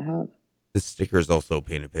talent to have. The stickers also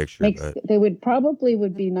paint a picture, but They would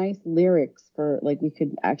be nice lyrics for we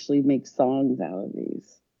could actually make songs out of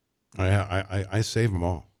these. I save them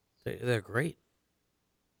all. They're great.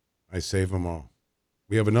 I save them all.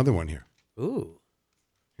 We have another one here. Ooh.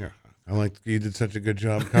 Here, I like you did such a good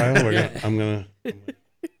job, Kyle. I'm gonna can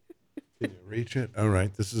you reach it. All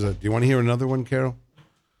right, this is do you want to hear another one, Carol?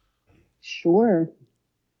 Sure.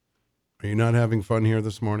 Are you not having fun here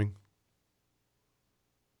this morning?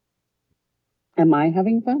 Am I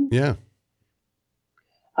having fun? Yeah.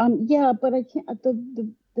 Yeah, but I can't.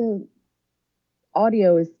 The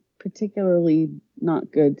audio is particularly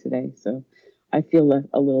not good today, so I feel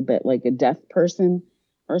a little bit like a deaf person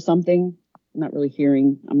or something. I'm not really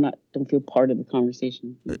hearing. Don't feel part of the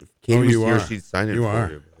conversation. if Katie was you here, are. she'd sign it You for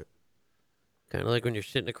are. you. Kind of like when you're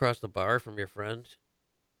sitting across the bar from your friends.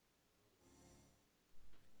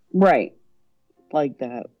 Right, like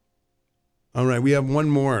that. All right, we have one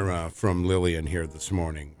more from Lillian here this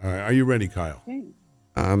morning. Are you ready, Kyle? Okay.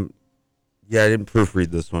 Yeah, I didn't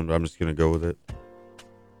proofread this one, but I'm just gonna go with it.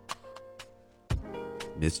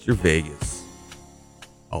 Mr. Vegas,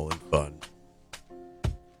 all in fun.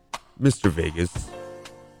 Mr. Vegas,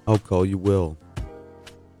 I'll call you Will.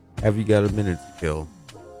 Have you got a minute to kill?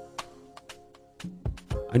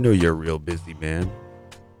 I know you're a real busy man,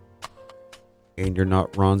 and you're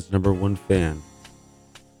not Ron's #1 fan.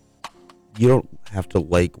 You don't have to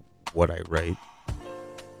like what I write.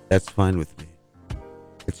 That's fine with me.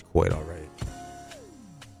 It's quite all right.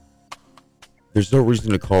 There's no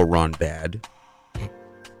reason to call Ron bad.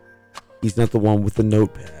 He's not the one with the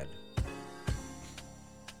notepad.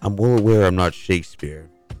 I'm well aware I'm not Shakespeare.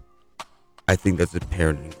 I think that's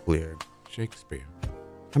apparent and clear. Shakespeare.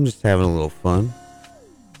 I'm just having a little fun.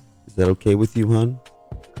 Is that okay with you, hon?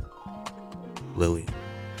 Lily.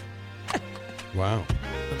 Wow.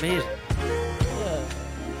 Amazing.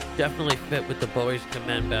 Definitely fit with the Boys to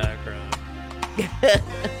Men background.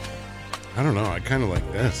 I don't know. I kind of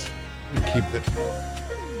like this.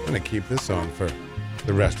 I'm gonna keep this on for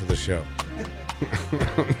the rest of the show.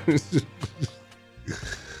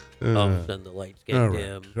 All of a sudden the lights get all right.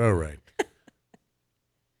 dim. All right.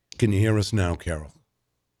 Can you hear us now, Carol?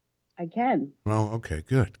 I can. Well, okay,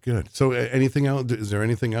 good. So, anything out? Is there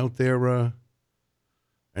anything out there?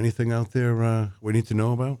 Anything out there we need to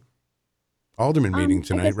know about? Alderman meeting I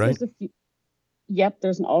tonight, guess right? Yep,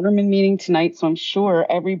 there's an alderman meeting tonight, so I'm sure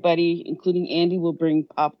everybody, including Andy, will bring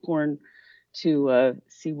popcorn to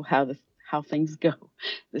see how things go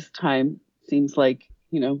this time. Seems like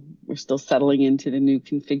we're still settling into the new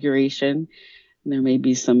configuration. And there may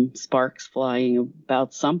be some sparks flying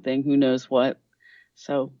about something, who knows what.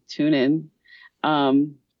 So tune in.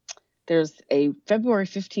 There's a February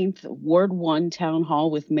 15th Ward 1 Town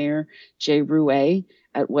Hall with Mayor Jay Rouet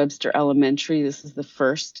at Webster Elementary. This is the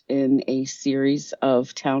first in a series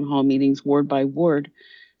of town hall meetings ward by ward.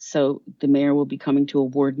 So the mayor will be coming to a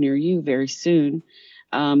ward near you very soon.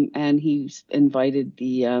 And he's invited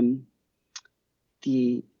the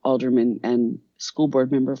alderman and school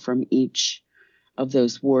board member from each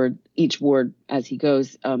ward as he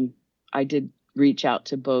goes. I did reach out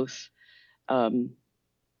to both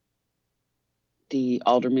the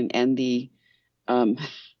alderman and the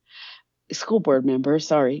school board member.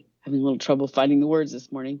 Sorry, having a little trouble finding the words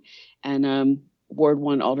this morning. And Ward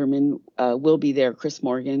 1 alderman will be there, Chris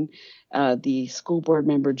Morgan. The school board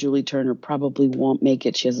member, Julie Turner, probably won't make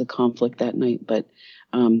it. She has a conflict that night, but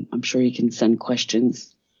I'm sure you can send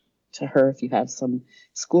questions to her if you have some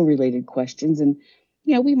school-related questions. And,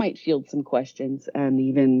 we might field some questions and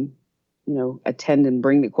even, attend and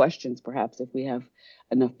bring the questions, perhaps, if we have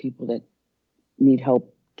enough people that need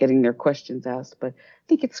help getting their questions asked. But I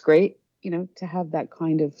think it's great, to have that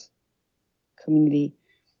kind of community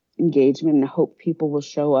engagement, and I hope people will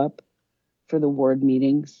show up for the ward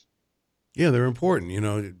meetings. Yeah, they're important.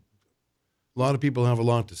 A lot of people have a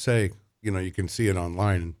lot to say. You can see it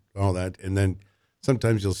online and all that. And then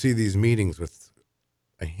sometimes you'll see these meetings with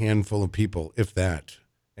a handful of people, if that.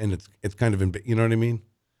 And it's kind of, you know what I mean?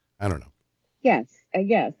 I don't know. Yes, I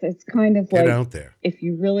guess it's kind of Get like, out there. if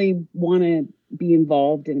you really want to be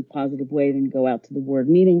involved in a positive way, then go out to the ward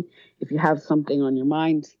meeting. If you have something on your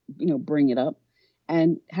mind, bring it up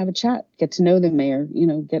and have a chat. Get to know the mayor.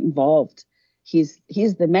 Get involved. He's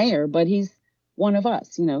the mayor, but he's one of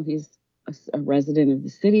us. He's a resident of the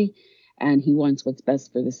city, and he wants what's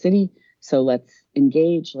best for the city. So let's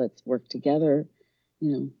engage. Let's work together.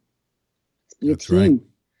 Let's be That's a team.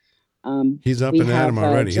 Right. He's up and at him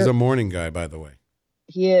already. He's a morning guy, by the way.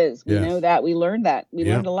 He is. We Yes. know that. We learned that. We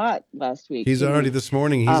learned a lot last week. He's already this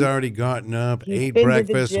morning. He's already gotten up, ate been to the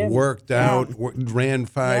breakfast, gym. worked out, ran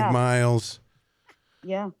 5 miles.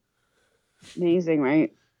 Yeah. Amazing,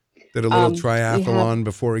 right? Did a little triathlon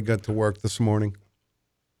before he got to work this morning.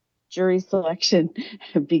 Jury selection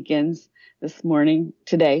begins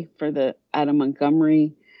today, for the Adam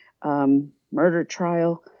Montgomery murder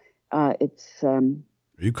trial. It's Are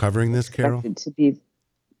you covering this, Carol? expected to be.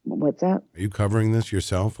 What's that? Are you covering this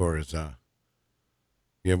yourself, or is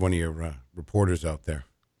you have one of your reporters out there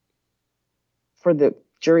For the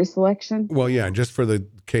jury selection? Well, yeah, just for the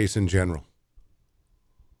case in general.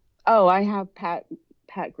 Oh, I have Pat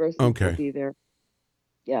Grossman Okay. will be there.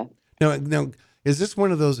 Yeah. Now, is this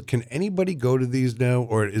one of those? Can anybody go to these now,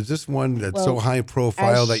 or is this one that's so Well, high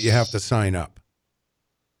profile that you have to sign up?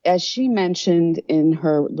 As she mentioned in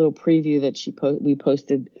her little preview that we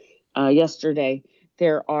posted yesterday,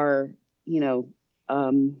 there are,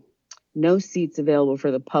 no seats available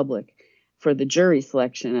for the public for the jury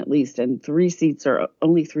selection, at least, and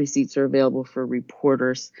only 3 seats are available for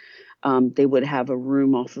reporters. They would have a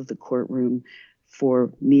room off of the courtroom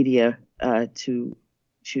for media to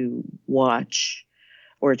watch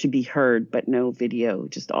or to be heard, but no video,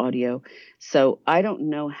 just audio. So I don't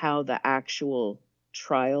know how the actual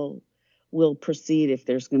trial will proceed, if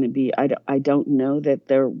there's going to be. I don't know that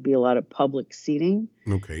there will be a lot of public seating.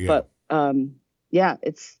 Okay, yeah. But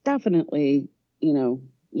it's definitely,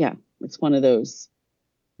 it's one of those.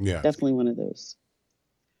 Yeah, Definitely one of those.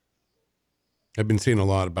 I've been seeing a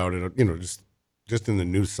lot about it, just in the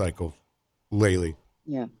news cycle lately.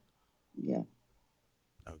 Yeah.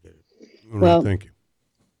 I'll get it. All right, Well, thank you.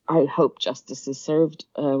 I hope justice is served,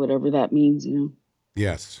 whatever that means,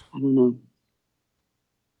 Yes. I don't know.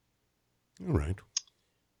 All right.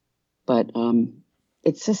 But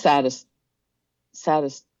it's the saddest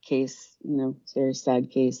case, it's a very sad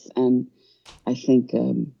case. And I think,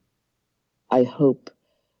 I hope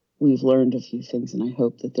we've learned a few things, and I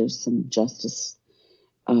hope that there's some justice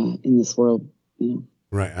in this world,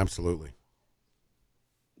 Right, absolutely.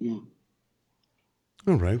 Yeah.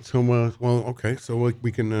 All right. So, okay. So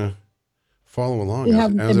we can follow along We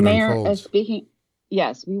have as the it mayor unfolds. speaking.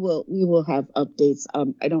 Yes, we will have updates.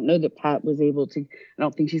 I don't know that Pat was able to. I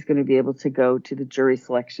don't think she's going to be able to go to the jury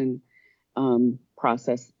selection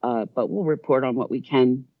process. But we'll report on what we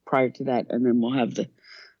can prior to that, and then we'll have the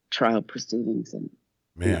trial proceedings and.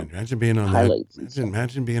 Man, imagine being on highlights that. and stuff.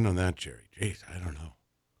 Imagine being on that, Jerry. Jeez, I don't know.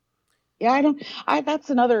 Yeah, that's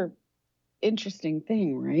another interesting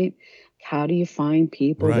thing, right? How do you find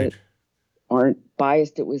people Right. that aren't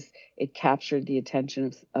biased? It captured the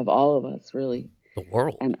attention of all of us, really. The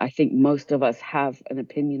world. And I think most of us have an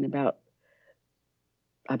opinion about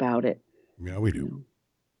it. Yeah, we do.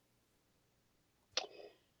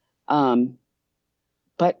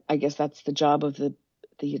 But I guess that's the job of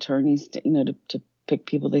the attorneys to pick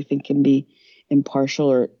people they think can be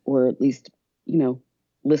impartial or at least,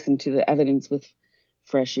 listen to the evidence with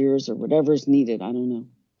fresh ears or whatever's needed. I don't know.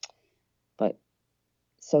 But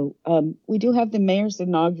so we do have the mayor's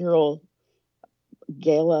inaugural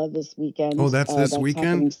gala this weekend. Oh, that's this weekend?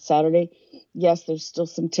 Happening Saturday. Yes, there's still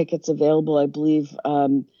some tickets available. I believe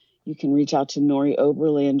you can reach out to Nori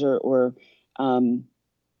Oberlander or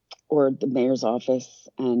the mayor's office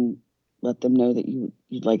and let them know that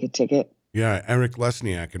you'd like a ticket. Yeah, Eric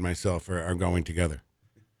Lesniak and myself are going together.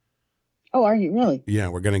 Oh, are you really? Yeah,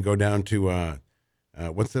 we're going to go down to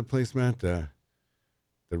what's that place, Matt? The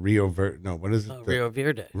Rio Verde. No, what is it? Rio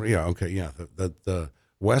Verde. Yeah, okay, yeah. The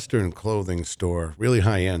Western clothing store, really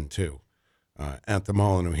high end too, at the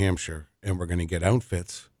mall in New Hampshire. And we're going to get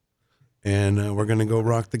outfits, and we're going to go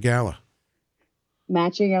rock the gala.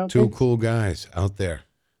 Matching outfits? 2 cool guys out there.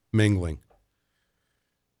 mingling.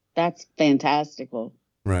 That's fantastical.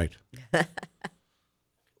 Right.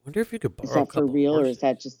 Wonder if you could Is borrow a that for couple real, or horses. is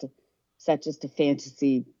that just a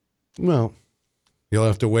fantasy? Well, you'll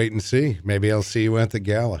have to wait and see. Maybe I'll see you at the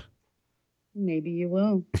gala. Maybe you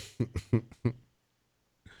will.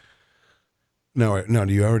 No.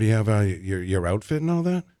 Do you already have your outfit and all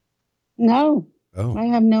that? No, Oh, I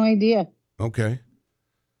have no idea. okay.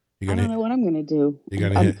 You're I don't gonna know what I'm going to do. You're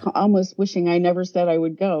gonna I'm hit. almost wishing I never said I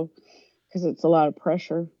would go because it's a lot of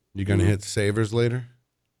pressure. You're gonna hit Savers later.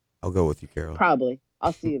 I'll go with you, Carol. Probably.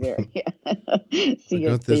 I'll see you there. Yeah. I See you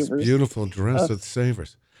got at this Savers. beautiful dress Oh. at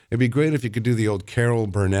Savers. It'd be great if you could do the old Carol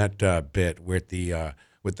Burnett bit with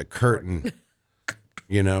the curtain.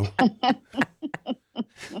 You know,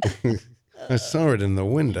 I saw it in the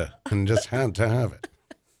window and just had to have it.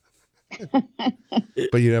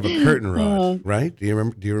 But you'd have a curtain rod, right? Do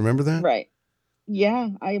you remember that? Right. Yeah,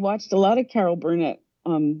 I watched a lot of Carol Burnett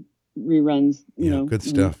reruns. You know, good when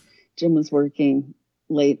stuff. Jim was working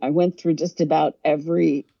late. I went through just about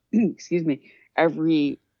every, excuse me,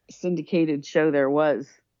 every syndicated show there was.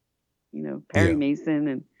 You know, Perry Yeah.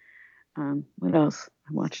 Mason and what else?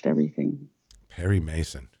 I watched everything. Perry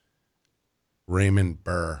Mason, Raymond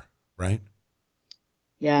Burr, right?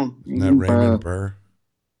 Yeah, Isn't that Raymond Burr?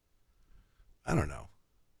 I don't know.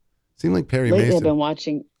 Seemed like Perry Lately, Mason. I've been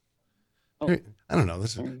watching. I don't know.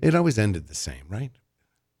 Sorry. It always ended the same, right?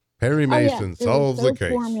 Perry Oh, Mason yeah. It was solves so the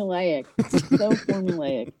case. formulaic. It's so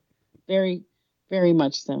formulaic. Very, very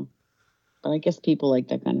much so. But I guess people like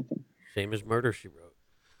that kind of thing. Same as Murder, She Wrote.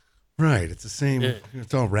 Right. It's the same. Yeah.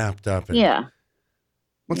 It's all wrapped up. And Yeah.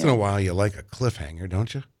 Once in a while, you like a cliffhanger,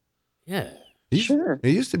 don't you? Yeah. Sure.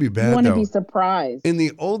 It used to be You bad, want to though. be surprised. In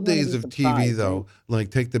the old You wanna days be of TV, surprised, though, right?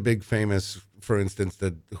 like take the big famous, for instance,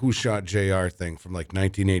 the Who Shot JR thing from like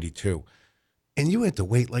 1982. And you had to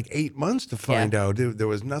wait like 8 months to find out. There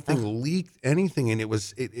was nothing leaked, anything. And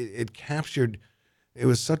it captured, it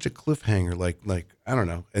was such a cliffhanger. Like I don't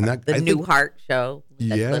know. And that The I New think, Heart show. With the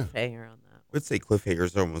Yeah. cliffhanger on that. I would say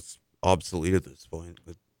cliffhangers are almost obsolete at this point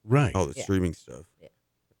with right. all the streaming stuff.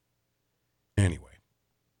 Anyway,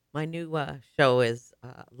 My new show is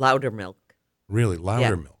Louder Milk. really,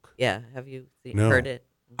 Louder Milk. Yeah, have you No. heard it?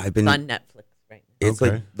 I've been- It's on Netflix right now. It's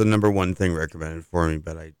Okay. like the number one thing recommended for me,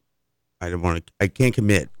 but I don't want to. I can't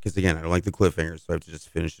commit because again, I don't like the cliffhangers, so I have to just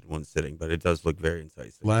finish it in one sitting. But it does look very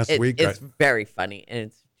enticing. Last It's week, very funny and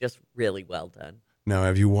it's just really well done. now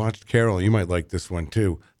have you watched, Carol? You might like this one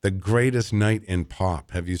too. The Greatest Night in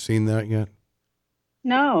Pop. Have you seen that yet?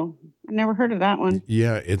 No, I never heard of that one.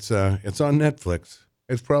 Yeah, it's on Netflix.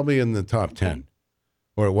 It's probably in the top 10,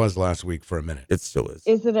 or it was last week for a minute. It still is.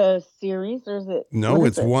 Is it a series or is it? No, what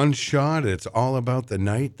it's is it? one shot. It's all about the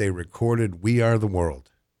night they recorded "We Are the World."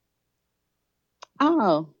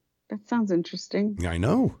 Oh, that sounds interesting. I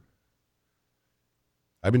know.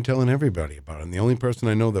 I've been telling everybody about it, and the only person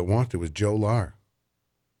I know that watched it was Joe Lar,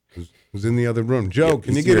 who's in the other room. Joe, Yeah, can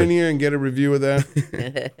you he's get here. in here and get a review of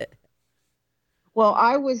that? Well,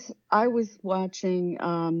 I was watching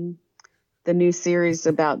the new series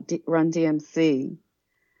about Run DMC.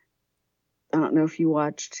 I don't know if you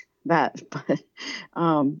watched that, but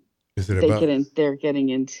Is it about? they're getting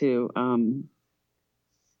into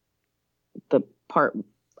the part.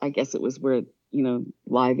 I guess it was where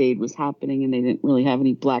Live Aid was happening, and they didn't really have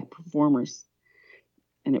any black performers,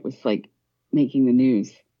 and it was like making the news.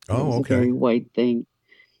 It Oh, was okay. a very white thing.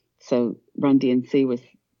 So Run DMC was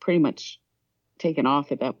pretty much taken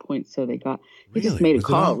off at that point. So he just Really? made a Was it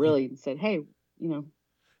call all- really and said, hey, Now,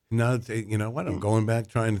 you know what? I'm going back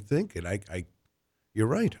trying to think, and I, you're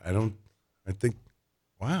right. I think,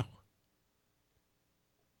 wow.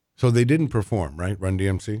 So they didn't perform, right? Run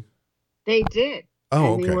DMC. they did.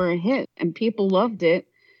 Oh, and okay. they were a hit and people loved it.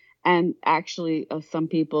 And actually some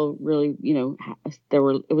people really,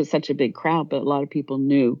 it was such a big crowd, but a lot of people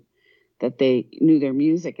knew that they knew their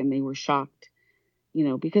music and they were shocked,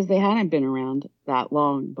 because they hadn't been around that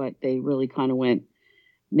long, but they really kind of went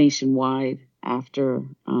nationwide after,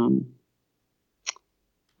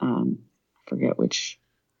 forget which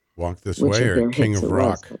Walk This of Way or their King hits of it was,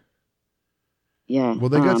 Rock. but yeah. Well,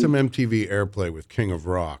 they got some MTV airplay with King of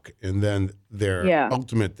Rock, and then their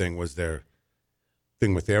ultimate thing was their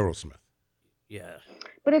thing with Aerosmith. Yeah.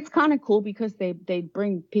 But it's kind of cool because they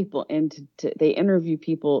bring people they interview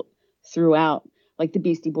people throughout, like the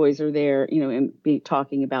Beastie Boys are there, and be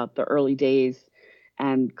talking about the early days,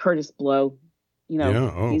 and Curtis Blow,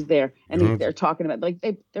 he's there, and they're talking about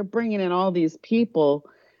they're bringing in all these people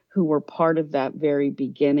who were part of that very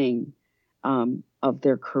beginning of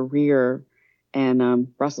their career, and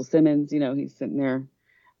Russell Simmons, he's sitting there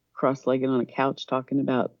cross-legged on a couch talking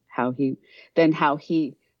about how he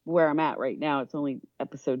where I'm at right now. It's only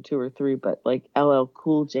episode 2 or 3, but like LL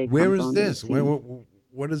Cool J. Where comes is onto the this? scene.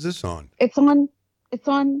 What is this on? It's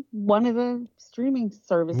on one of the streaming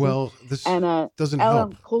services. Well, this and doesn't LL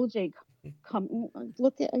help. Cool J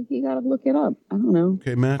you gotta look it up. I don't know.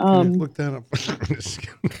 Okay, Matt, can you look that up?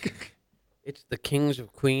 It's the Kings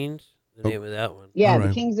of Queens, the name of that one. Yeah, All the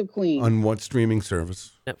right. Kings of Queens. On what streaming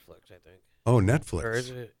service? Netflix, I think. Oh, Or Netflix. is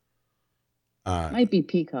it? Might be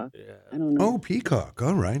Peacock. Yeah. I don't know. Oh, Peacock.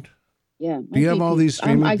 All right. Yeah. Do you have all these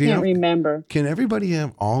streaming? I do you can't have- remember. Can everybody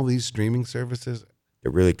have all these streaming services?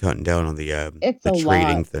 They're really cutting down on the It's a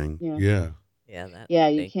trading lot. thing. Yeah. Yeah. Yeah, that. Yeah,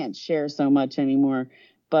 you can't share so much anymore.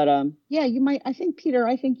 But yeah, you might. I think Peter.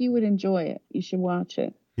 I think you would enjoy it. You should watch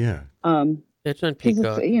it. Yeah. It's on 'Cause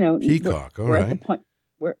Peacock. it's, Peacock. All we're right. at the point.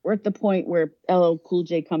 We're at the point where LL Cool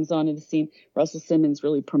J comes onto the scene. Russell Simmons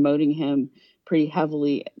really promoting him pretty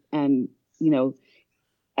heavily, and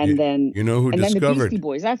and then You know who and then the discovered? Beastie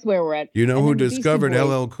Boys. That's where we're at. You know And who then the Beastie discovered Boys.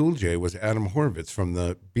 LL Cool J was Adam Horvitz from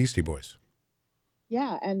the Beastie Boys.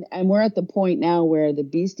 Yeah, and we're at the point now where the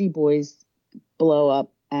Beastie Boys blow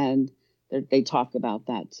up, and they talk about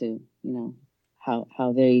that too.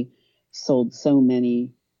 How they sold so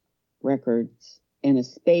many records in a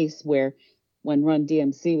space where, when Run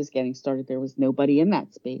DMC was getting started, there was nobody in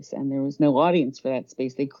that space, and there was no audience for that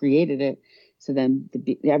space. They created it, so then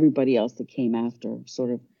everybody else that came after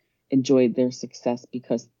sort of enjoyed their success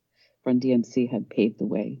because Run DMC had paved the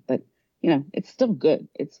way. But it's still good.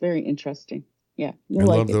 It's very interesting. Yeah, I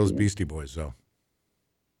love those Beastie Boys, though.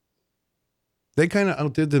 They kind of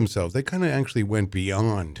outdid themselves. They kind of actually went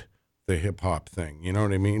beyond the hip hop thing. You know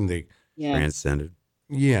what I mean? They Transcended.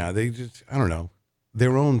 they just, I don't know,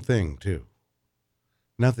 their own thing too.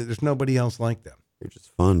 Nothing. There's nobody else like them. They're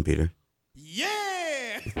just fun, Peter.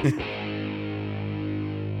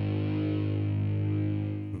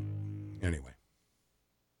 Anyway.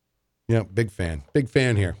 Yeah, big fan. Big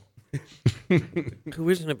fan here. Who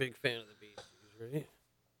isn't a big fan of the Beasties, right?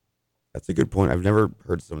 That's a good point. I've never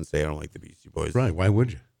heard someone say I don't like the Beastie Boys. Right. Why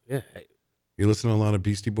would you? Yeah. You listen to a lot of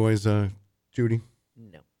Beastie Boys, Judy?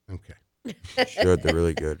 No. Okay. You should. They're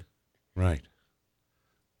really good. Right.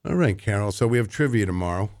 All right, Carol. So we have trivia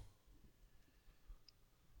tomorrow.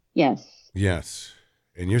 Yes. Yes.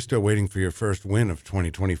 And you're still waiting for your first win of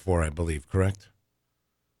 2024, I believe, correct?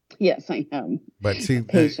 Yes, I am. But see,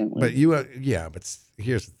 Patiently. but you,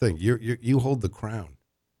 here's the thing: you hold the crown.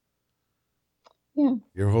 Yeah.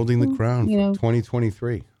 You're holding the crown for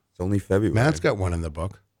 2023. It's only February. Matt's got one in the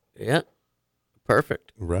book, Yeah.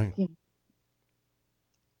 Perfect. right?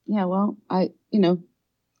 Yeah, well,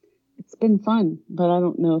 it's been fun, but I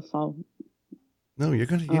don't know if I'll. No, you're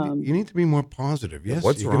gonna. You need to be more positive. Yes,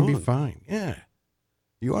 what's you're gonna be wrong? fine. Yeah,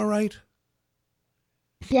 you all right?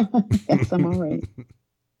 Yeah, yes, I'm all right.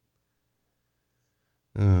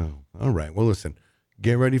 Oh, all right. Well, listen,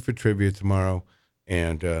 get ready for trivia tomorrow,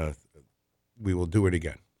 and we will do it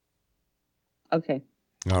again. Okay,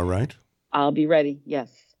 All right. I'll be ready.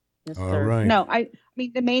 Yes. Yes, All sir. right. No, I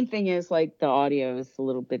mean, the main thing is like the audio is a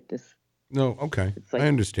little bit No, okay. It's like- I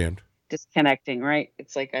understand. disconnecting, right?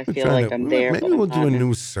 It's like I We're feel trying like to- I'm there. Maybe but we'll I'm do a not.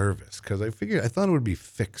 new service because I thought it would be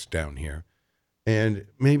fixed down here, and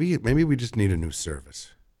maybe we just need a new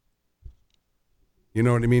service. You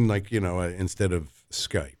know what I mean? Like instead of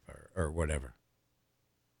Skype or whatever.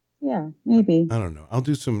 Yeah, maybe. I don't know. I'll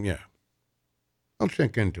do some. Yeah, I'll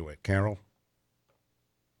check into it, Carol.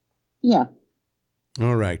 Yeah.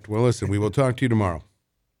 All right. Well, listen, we will talk to you tomorrow.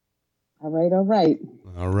 All right. All right.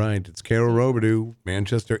 All right. It's Carol Robidoux,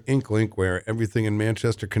 Manchester Inklink, where everything in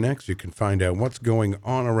Manchester connects. You can find out what's going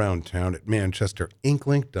on around town at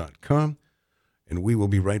manchesterinklink.com. And we will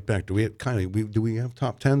be right back. Do we have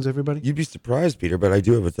top tens, everybody? You'd be surprised, Peter, but I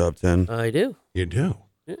do have a top 10. I do. You do?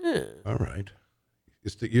 Yeah. All right.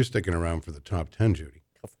 You're sticking around for the top 10, Judy.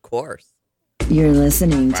 Of course. You're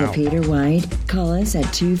listening to Wow. Peter White. Call us at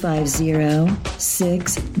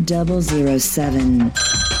 250-6007.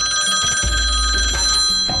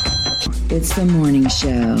 It's the morning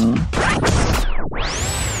show.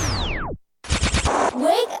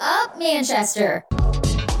 Wake up, Manchester.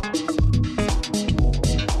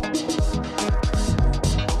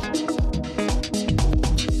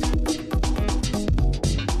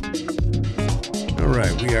 All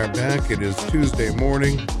right. We are back. It is Tuesday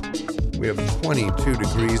morning. We have 22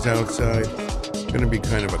 degrees outside. Going to be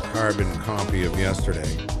kind of a carbon copy of yesterday.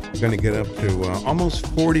 Going to get up to almost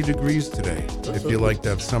 40 degrees today, if you like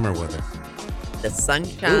that summer weather. The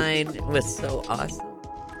sunshine was so awesome.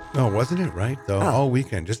 No, wasn't it right? Though all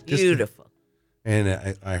weekend, just Beautiful.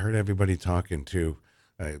 And I heard everybody talking to,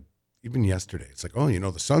 even yesterday. It's like,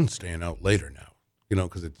 the sun's staying out later now,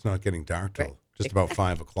 because it's not getting dark till just about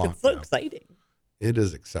 5 o'clock. It's so now. exciting. It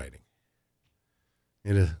is exciting.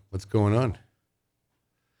 It is. What's going on?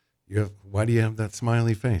 Why do you have that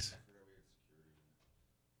smiley face?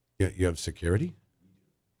 You have security?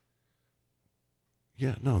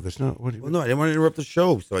 Yeah, no, there's not. What? Well, no, I didn't want to interrupt the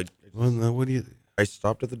show, so What do you? I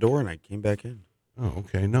stopped at the door and I came back in. Oh,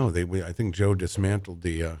 okay. No, I think Joe dismantled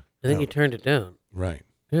the. I think he turned it down. Right.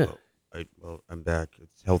 Yeah. I'm back.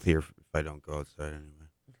 It's healthier if I don't go outside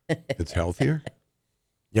anyway. It's healthier.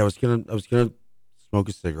 Yeah, I was gonna smoke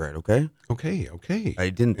a cigarette. Okay. Okay. I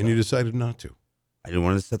didn't. And you decided not to. I didn't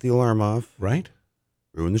want to set the alarm off. Right.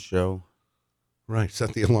 Ruin the show. Right.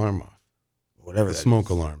 Set the alarm off. Whatever. The that smoke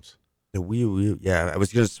is. alarms. The wee. Yeah, I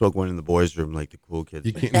was gonna smoke one in the boys' room like the cool kids.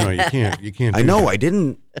 You can't. No, you can't. You can't. I do know. that. I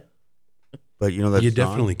didn't. But you know that You song?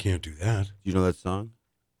 definitely can't do that. Do you know that song?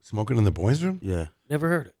 Smoking in the boys' room. Yeah, Never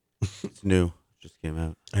heard it. it's new. It just came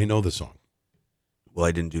out. I know the song, Well,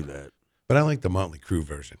 I didn't do that. but I like the Motley Crue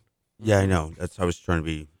version. Yeah, I know. I was trying to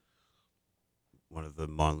be one of the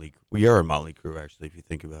Motley. We are a Motley Crew, actually, if you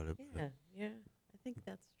think about it. Yeah, I think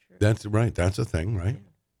that's true. That's right. That's a thing, right?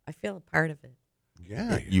 I feel a part of it.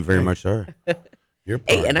 Yeah. You very much are. You're part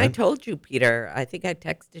Hey, and of I it. told you, Peter, I think I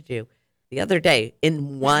texted you the other day,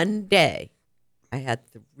 in one day, I had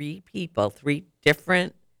three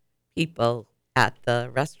different people at the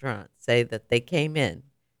restaurant say that they came in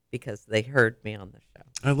because they heard me on the show.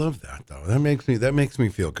 I love that though. That makes me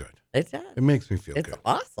feel good. It does. It makes me feel It's good.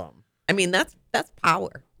 awesome. I mean, that's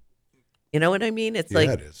power. You know what I mean? It's Yeah, like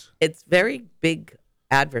it is. it's very big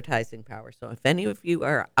advertising power. So if any of you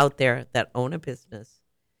are out there that own a business,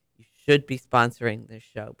 you should be sponsoring this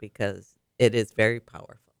show because it is very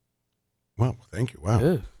powerful. Well, thank you. Wow.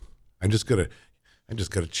 Yeah. I just gotta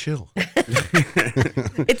chill.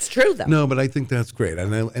 It's true though. No, but I think that's great,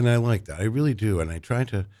 and I like that. I really do, and I try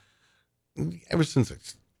to. Ever since I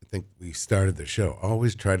think we started the show,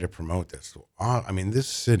 always try to promote this. I mean, this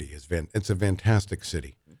city it's a fantastic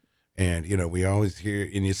city, and we always hear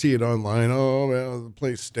and you see it online. Oh, well, the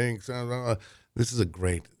place stinks. This is a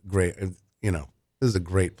great. This is a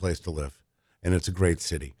great place to live, and it's a great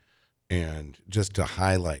city. And just to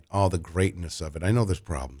highlight all the greatness of it, I know there's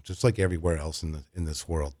problems, just like everywhere else in this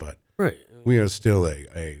world, but Right. we are still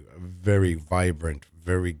a very vibrant,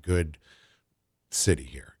 very good city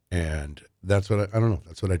here, and that's what I don't know.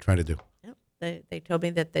 That's what I try to do. Yep. They told me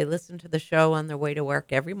that they listen to the show on their way to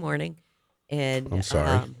work every morning, and I'm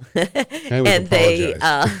sorry. and would they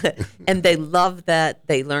apologize. and they love that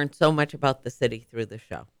they learned so much about the city through the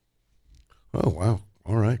show. Oh wow!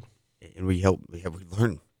 All right. And we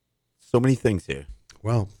learned so many things here.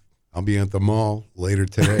 Well, I'll be at the mall later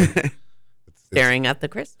today. Staring at the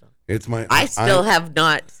crystal. It's my. I still have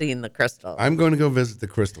not seen the crystal. I'm going to go visit the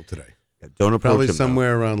crystal today. Yeah, don't approach Probably him, though.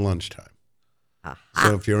 somewhere around lunchtime. Aha.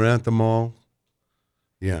 So if you're at the mall,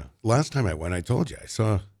 yeah. Last time I went, I told you I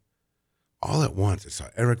saw all at once. I saw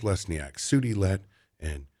Eric Lesniak, Sudi Lett,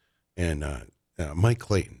 and Mike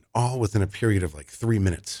Clayton, all within a period of like 3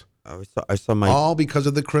 minutes. I saw my. All because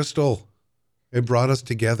of the crystal. It brought us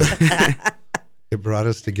together. It brought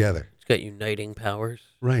us together. It's got uniting powers.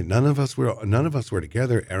 Right. None of us were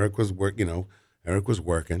together. Eric was Eric was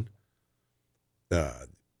working. I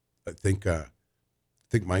think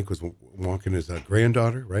Mike was walking his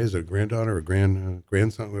granddaughter. Right? Is it a granddaughter or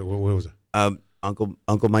grandson? What was it?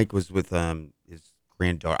 Uncle Mike was with his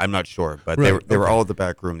granddaughter. I'm not sure, but Right, they were okay. all at the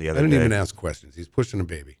back room the I other didn't day. even ask questions. He's pushing a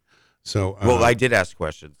baby. So Well, I did ask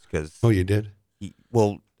questions because. Oh, you did? He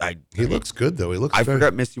Looks good though. He looks. I very,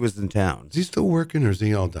 forgot Missy was in town. Is he still working, or is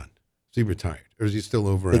he all done? Is he retired, or is he still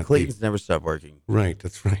over The at Claytons never stopped working, Right.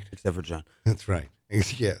 That's right. except for John. That's right.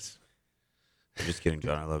 Yes, I'm just kidding,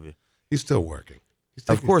 John. I love you. he's still working. He's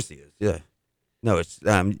Of taking- course he is. Yeah. No, it's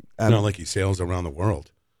not like he sails around the world.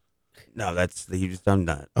 no. He just done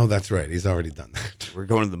that. Oh, that's right. He's already done that. We're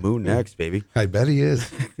going to the moon next, baby. I bet he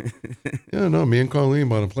is. Yeah, no, me and Colleen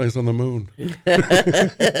bought a place on the moon.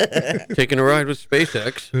 Taking a ride with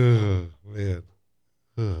SpaceX. Oh, man.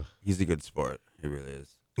 Oh. He's a good sport. He really is.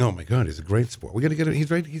 Oh my God, he's a great sport. We got to get him. He's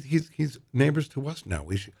right. He's neighbors to us now.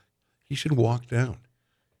 He should walk down.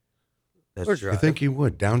 That's Or true. I think he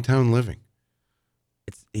would. Downtown living.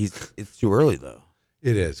 It's too early though.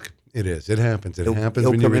 It is. It is. It happens. It He'll- happens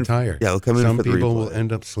he'll when you come in- retire. yeah, he'll come in Some for the people will replay.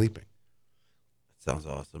 end up sleeping. Sounds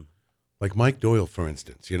awesome. Like Mike Doyle, for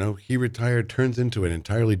instance. He retired, turns into an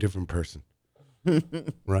entirely different person.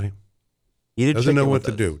 Right? He did Doesn't check know in what with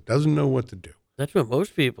to us. do. Doesn't know what to do. That's what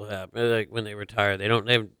most people have. Like when they retire, they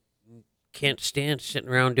can't stand sitting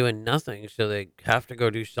around doing nothing, so they have to go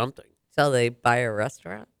do something. So they buy a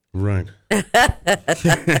restaurant. Right.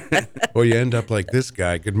 Or you end up like this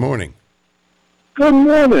guy. Good morning. Good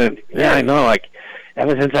morning. Yeah, I know. Like,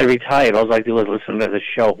 ever since I retired, all I do is listen to the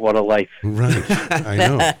show. What a life. Right. I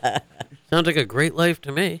know. Sounds like a great life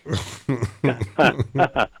to me.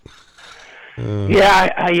 Yeah,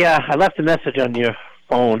 I left a message on your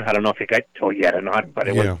phone. I don't know if you got told yet or not, but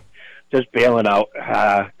it was just bailing out.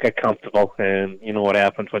 Get comfortable, and you know what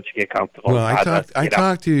happens once you get comfortable. Well, I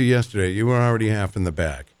talked to you yesterday. You were already half in the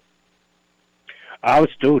bag. I was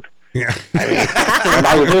stewed. Yeah. I mean,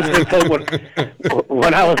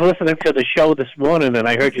 when I was listening to the show this morning, and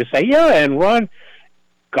I heard you say, "Yeah," and Ron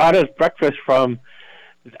got us breakfast from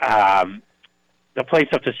the place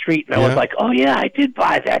up the street, and I was like, "Oh yeah, I did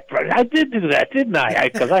buy that. I did do that, didn't I?"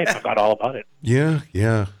 Because I forgot all about it.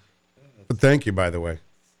 Yeah. But thank you, by the way.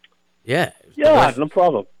 Yeah. Yeah, no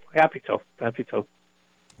problem. Happy to.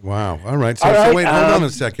 Wow. All right. So, wait, hold on a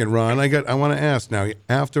second, Ron. I want to ask now.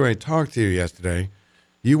 After I talked to you yesterday,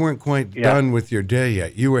 you weren't quite done with your day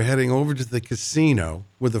yet. You were heading over to the casino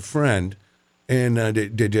with a friend, and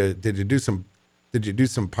did you do some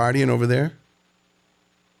partying over there?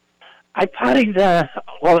 I partied.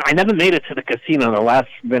 Well, I never made it to the casino. The last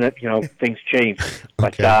minute, things changed.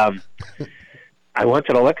 But I went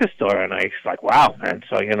to the liquor store, and I was like, "Wow, man!"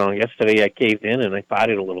 So yesterday I caved in and I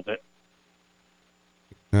partied a little bit.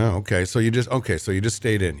 Oh, okay. So you just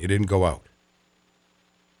stayed in. You didn't go out.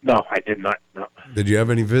 No, I did not. No. Did you have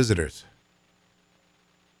any visitors?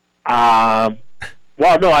 Well,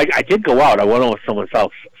 no, I did go out. I went over to someone's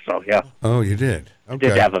house. So yeah. Oh, you did. Okay. I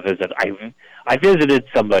did have a visit. I visited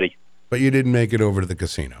somebody. But you didn't make it over to the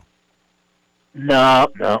casino. No.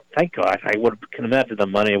 Thank God. Can imagine the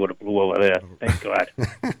money I would have blew over there. Thank God.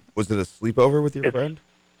 Was it a sleepover with your friend?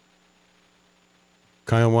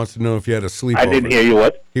 Kyle wants to know if you had a sleepover. I didn't hear you.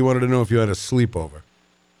 What? He wanted to know if you had a sleepover.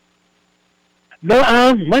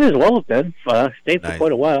 No, might as well have been. Stayed for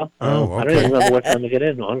quite a while. Okay. I don't even remember what time to get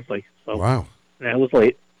in, honestly. So, wow. Yeah, it was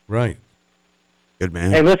late. Right. Good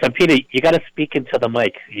man. Hey, listen, Peter, you got to speak into the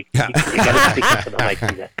mic. You got to speak into the mic,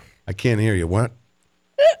 Peter. I can't hear you. What?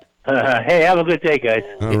 Hey, have a good day, guys.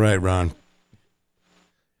 All right, Ron.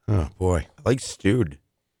 Oh boy, I like stewed.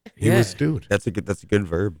 He was stewed. That's a good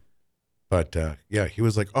verb. But he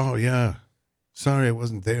was like, "Oh yeah, sorry I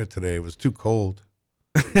wasn't there today. It was too cold."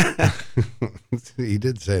 He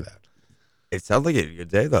did say that. It sounds like a good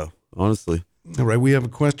day, though. Honestly. All right, we have a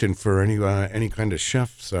question for any kind of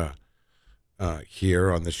chefs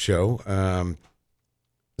here on the show.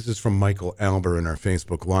 This is from Michael Alber in our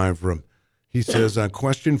Facebook Live room. He says,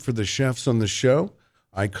 question for the chefs on the show.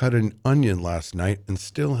 I cut an onion last night and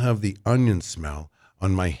still have the onion smell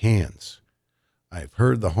on my hands. I've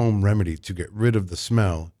heard the home remedy to get rid of the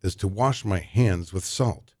smell is to wash my hands with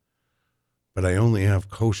salt. But I only have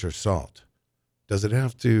kosher salt. Does it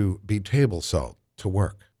have to be table salt to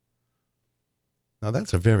work? Now,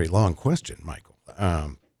 that's a very long question, Michael.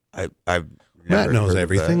 I've Matt never knows heard of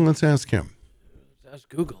everything. that. Let's ask him. That's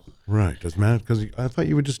Google. Right. Does Matt? Because I thought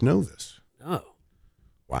you would just know this. No.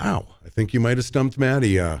 Wow. I think you might have stumped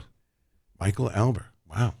Matty. Michael Alber.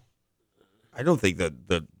 Wow. I don't think that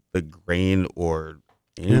the grain or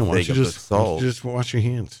anything Yeah, why don't you of the just, salt. just wash your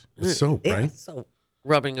hands with soap, Yeah, right? so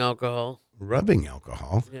Rubbing alcohol. Rubbing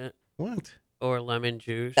alcohol. Yeah. What? Or lemon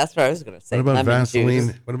juice. that's what I was going to say. What about lemon Vaseline?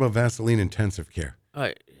 juice. What about Vaseline intensive care? Oh,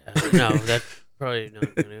 yeah. No, that's probably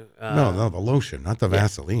not going to. No, the lotion, not the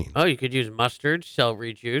Vaseline. Oh, you could use mustard,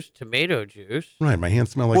 celery juice, tomato juice. Right, my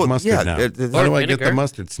hands smell like Well, mustard yeah, now. it's- How Or do I get the vinegar.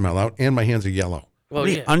 mustard smell out? And my hands are yellow. How Well,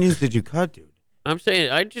 many yeah. onions did you cut, dude? I'm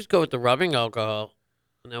saying I'd just go with the rubbing alcohol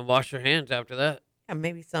and then wash your hands after that. Yeah,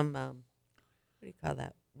 maybe some, what do you call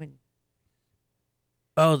that? When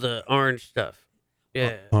Oh, the orange stuff.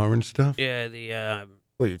 Yeah. Orange stuff? Yeah, the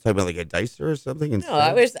What, you're talking about like a dicer or something? No,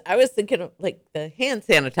 I was thinking of like the hand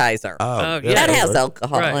sanitizer. Oh, yeah. that yeah. has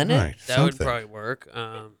alcohol Right. in it. Right, that would something. probably work.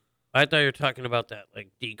 I thought you were talking about that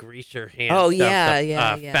like degreaser hand. Oh, stuff, yeah, the,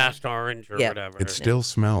 yeah. Fast orange or Yeah. whatever. It still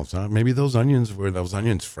smells. Huh? Maybe those onions, were those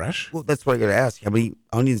onions fresh? Well, that's what I got to ask. How many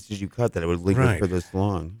onions did you cut that it would linger Right. for this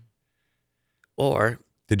long? Or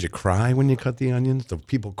Did you cry when you cut the onions? Do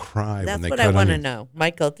people cry That's when they what cut I want to onions? know.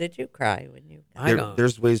 Michael, did you cry when you? I don't.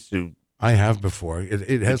 There's ways to. I have before.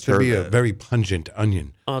 It has to Deter be a that. very pungent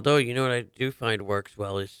onion. Although you know what I do find works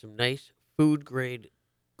well is some nice food grade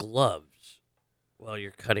gloves while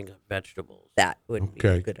you're cutting up vegetables. That would be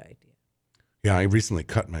a Okay. good idea. Yeah, I recently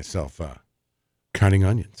cut myself cutting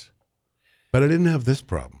onions, but I didn't have this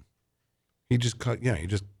problem. He just cut. Yeah, he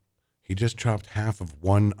just chopped half of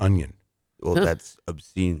one onion. Well, Huh. that's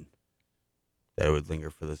obscene. That it would linger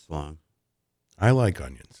for this long. I like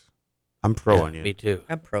onions. I'm pro Yeah, onion. Me too.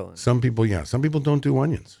 I'm pro. Some people don't do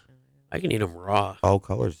onions. I can eat them raw. All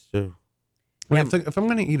colors too. Well, if I'm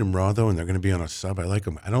going to eat them raw though, and they're going to be on a sub, I like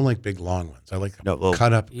them. I don't like big long ones. I like them No,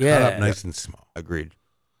 cut up nice and small. Agreed.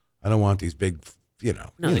 I don't want these big, No,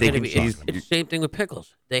 they they're can be. use- It's the same thing with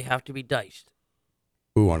pickles. They have to be diced.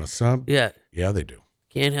 Ooh, on a sub? Yeah, Yeah, they do.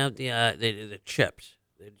 can't have the chips.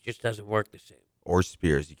 It just doesn't work the same. Or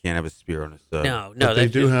spears. You can't have a spear on a sub. No, But they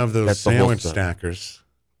that's do just- have those that's the whole sandwich sub. stackers.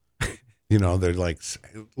 They're like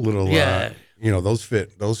little. Yeah. Those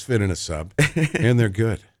fit in a sub, and they're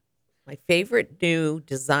good. My favorite new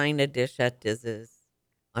designer dish at Diz's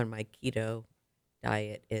on my keto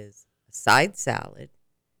diet is a side salad,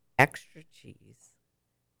 extra cheese,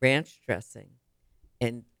 ranch dressing,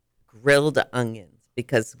 and grilled onions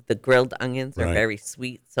because the grilled onions are Right. very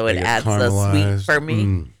sweet, so They it get adds the sweet caramelized. for me.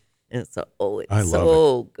 Mm, And so, it's I love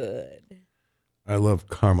so good. I love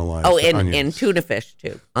caramelized. Oh, and onions. tuna fish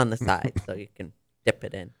too on the side, so you can dip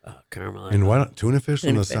it in. Caramel. And what tuna fish on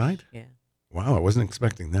Tuna the fish, side? Yeah. Wow, I wasn't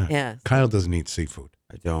expecting that. Yeah. Kyle doesn't eat seafood.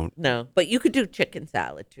 I don't. No, but you could do chicken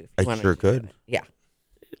salad too. If you I wanted sure to do could. it. Yeah.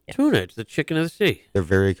 Tuna. It's the chicken of the sea. They're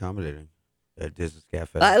very accommodating at Diz's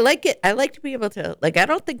Cafe. I like it. I like to be able to I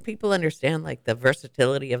don't think people understand the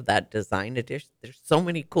versatility of that design dish. There's so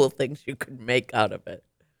many cool things you could make out of it.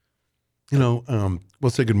 We'll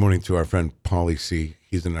say good morning to our friend Paulie C.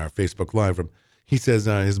 He's in our Facebook Live room. He says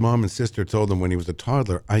his mom and sister told him when he was a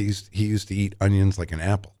toddler, he used to eat onions like an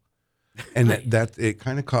apple. And that it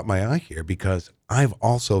kind of caught my eye here because I've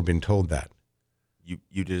also been told that. You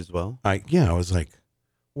did as well? I was like,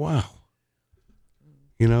 wow.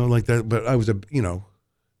 Like that, but I was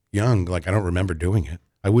young, like I don't remember doing it.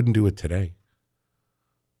 I wouldn't do it today.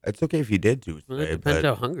 It's okay if you did do it Well, it today, depends but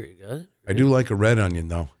how hungry you got. I do like a red onion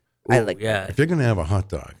though. I Ooh, like yeah. If you're going to have a hot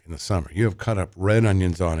dog in the summer, you have cut up red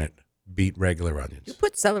onions on it, beat regular You onions.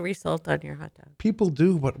 put celery salt on your hot dog. People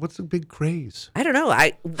do, but what's the big craze? I don't know.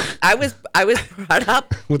 I was brought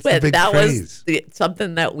up What's the with big that craze? was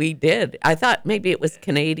something that we did. I thought maybe it was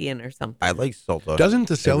Canadian or something. I like salt on Doesn't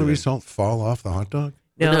the celery everything. salt fall off the hot dog?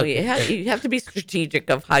 No, No. you have to be strategic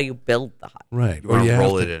of how you build the hot. Right. You want to have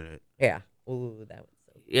roll to- it in it. Yeah. Ooh, that was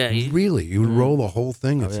so. Yeah, Really? You roll the whole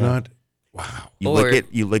thing? Oh, It's yeah. not. Wow.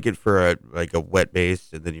 You lick it for a wet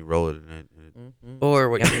base, and then you roll it in it. or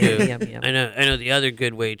what you Yum, do. yum, yum. I know the other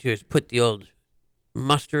good way too is put the old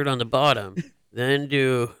mustard on the bottom, then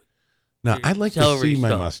do. Now I like to Celery see my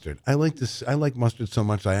salt. mustard. I like mustard so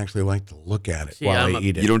much. I actually like to look at it See, while I'm I a-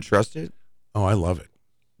 eat it. You don't trust it, Oh, I love it.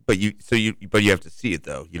 but you have to see it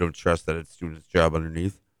though. You don't trust that it's doing its job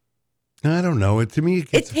underneath. I don't know. To me,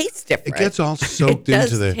 It tastes different. It gets all soaked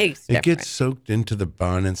does into the. taste It gets different. soaked into the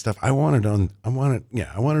bun and stuff. I want it on. I want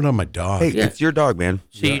it on my dog. Hey, Yeah. it's your dog, man.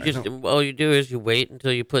 So Yeah, you I just all you do is you wait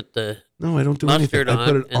until you put the. No, I don't do anything. Mustard I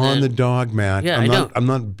put on, it and on the then- dog, Matt. Yeah, I'm I not. know. I'm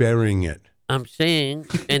not burying it. I'm saying,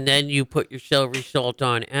 and then you put your celery salt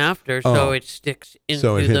on after, Oh. so it sticks into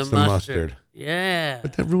So it hits the the mustard. mustard. Yeah,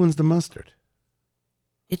 But that ruins the mustard.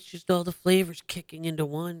 it's just all the flavors kicking into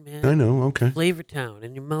one, man. I know. Okay. Flavor Town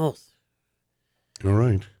in your mouth. All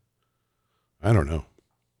right. I don't know.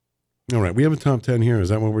 All right. We have a top 10 here. Is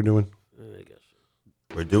that what we're doing? I guess.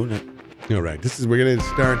 We're doing it. All right. We're going to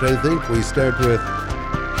start. I think we start with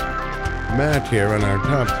Matt here on our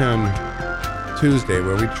top 10 Tuesday,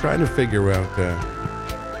 where we try to figure out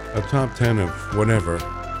a top 10 of whatever.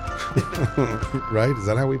 Right? Is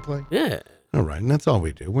that how we play? Yeah. All right. And that's all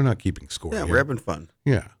we do. We're not keeping score. Yeah, here. we're having fun.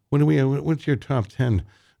 Yeah. What's your top 10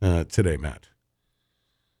 today, Matt?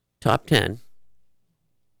 Top 10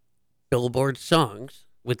 Billboard songs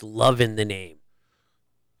with love in the name.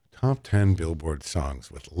 Top 10 Billboard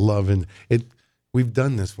songs with love in it. We've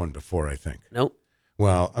done this one before, I think. Nope.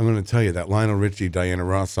 Well, I'm going to tell you that Lionel Richie, Diana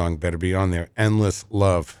Ross song better be on there. Endless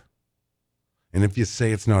Love. And if you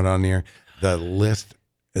say it's not on there, the list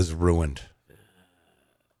is ruined.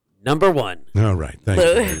 Number 1. All right. Thank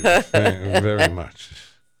you very much.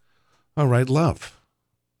 All right. Love.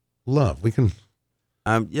 Love. We can.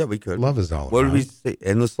 Yeah, we could. Love is all What did around. we say?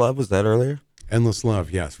 Endless Love, was that earlier? Endless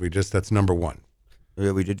Love. Yes. That's number 1.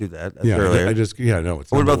 Yeah, we did do that. That's Yeah. earlier. I just, yeah, no,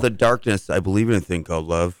 it's What number about the darkness? I believe in a thing called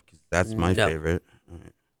love, 'cause that's my No. favorite.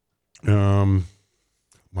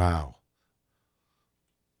 Wow.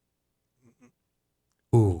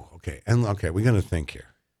 Ooh, okay. And okay, we got to think here.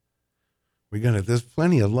 There's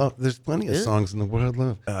plenty of love. There's plenty of Yeah. songs in the world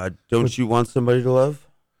love. Don't you want somebody to love?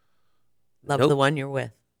 Love Nope. the one you're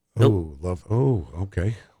with. Oh, love. Oh,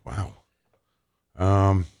 okay. Wow.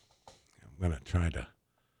 I'm going to try to.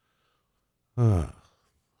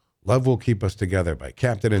 Love Will Keep Us Together by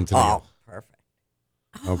Captain and Tennille. Oh, perfect.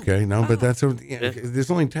 Okay, no, but that's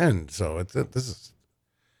there's only 10, so it's this is.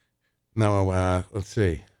 Now, let's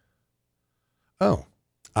see. Oh,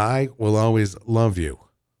 I Will Always Love You.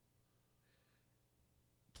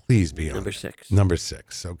 Please be on Number it. 6. Number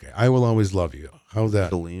 6. Okay. I Will Always Love You. How's that?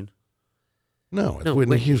 Celine. No, it's No,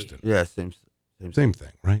 Whitney Whitney. Houston. Yeah, same Same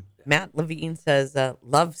thing, right? Matt Levine says,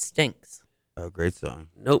 "Love stinks." Oh, great song.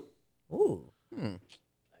 Nope. Ooh. I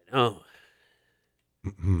know.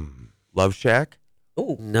 Love Shack.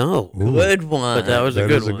 Ooh. No. Ooh. Good one. But that was a That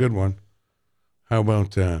good is one. a good one. How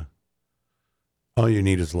about All You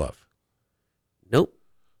Need Is Love? Nope.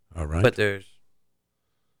 All right. But there's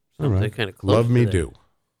All something right. kind of close. Love to Me that. Do.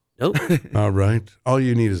 Nope. All right. All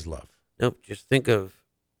You Need Is Love. Nope. Just think of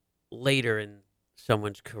later in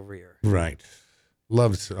someone's career. Right.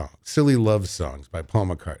 Love song. Silly Love Songs by Paul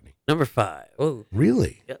McCartney. Number 5. Ooh.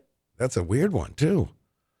 Really? Yep. That's a weird one, too.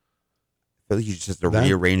 I feel like you just have to That-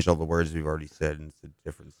 rearrange all the words we've already said, and it's a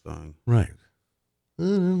different song. Right.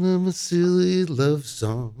 Silly Love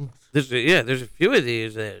Songs. There's a few of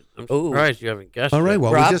these that I'm Ooh. surprised you haven't guessed. All right. yet.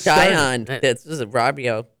 Well, Rob we just started. Dion. This is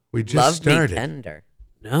Robbio. We just Love started. Me Tender.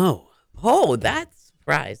 No. Oh, that's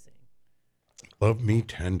surprising. Love Me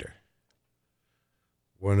Tender.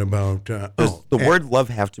 What about Does the word love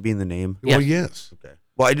have to be in the name? Well, yes. Okay.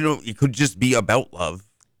 Well, I didn't know. It could just be about love.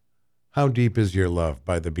 How Deep Is Your Love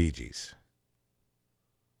by the Bee Gees?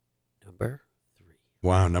 Number 3.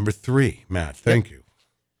 Wow, number 3, Matt. Thank you.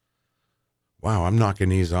 Wow, I'm knocking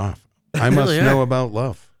these off. I must really know are. about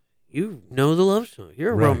love. You know the love song.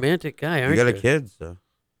 You're a Right. romantic guy, aren't You you? got a kid, so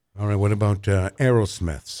All right, what about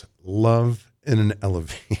Aerosmith's Love in an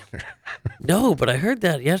Elevator? No, but I heard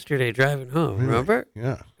that yesterday driving home. Really? Remember?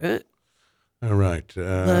 Yeah. Eh? All right.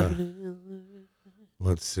 Love it.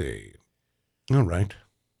 Let's see. All right.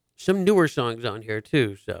 Some newer songs on here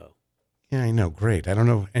too. So Yeah, I know. Great. I don't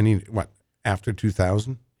know any, after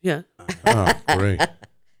 2000? yeah, Oh, great.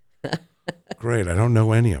 Great. I don't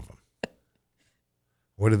know any of them.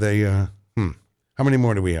 What are they? How many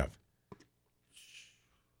more do we have?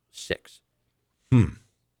 6.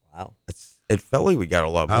 Wow. it felt like we got a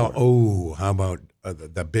lot more. How about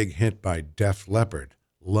the big hit by Def Leppard,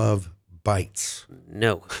 Love Bites?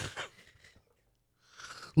 No.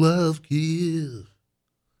 Love Kills.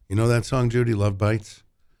 You know that song, Judy, Love Bites?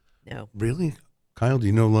 No. Really? Kyle, do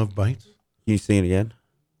you know Love Bites? Can you sing it again?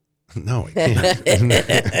 No, I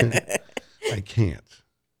can't. I can't.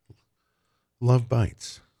 Love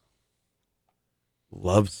Bites.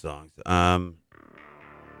 Love songs.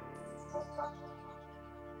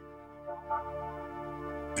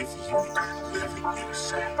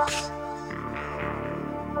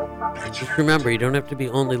 Just remember, you don't have to be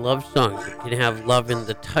only love songs. You can have love in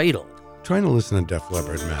the title. Trying to listen to Def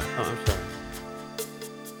Leppard, Matt. Oh, I'm sorry.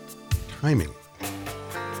 Timing.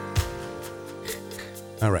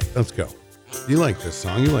 All right, let's go. You like this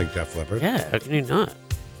song. You like Def Leppard. Yeah, how can you not?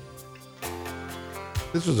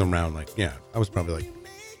 This was around I was probably like,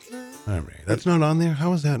 all right. That's not on there?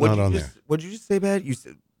 How is that not on there? What did you just say, Matt? You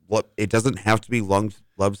said it doesn't have to be long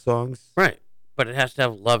love songs. Right, but it has to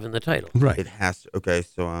have love in the title. Right. It has to. Okay,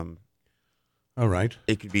 so All right.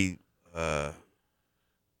 it could be.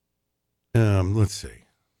 Let's see.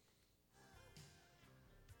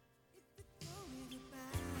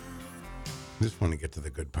 Just want to get to the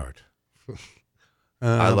good part.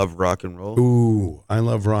 I love rock and roll. Ooh, I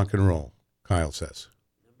love rock and roll, Kyle says.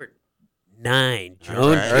 Number 9, Joan All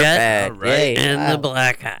right. Jett All right. and the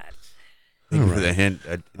Black Eyes. Thank you All for the right. hint.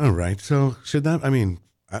 All right. So should that,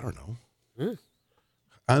 I don't know. Hmm.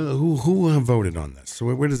 Who voted on this?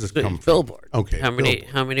 So where does this come from? Billboard. Okay. How many?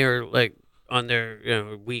 Billboard. How many are like on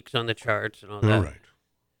their weeks on the charts and all that? All right.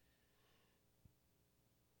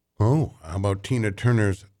 Oh, how about Tina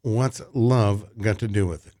Turner's What's Love Got to Do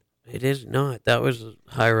with It? It is not. That was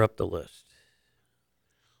higher up the list.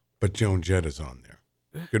 But Joan Jett is on there.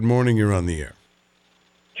 Good morning, you're on the air.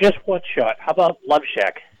 Just one shot. How about Love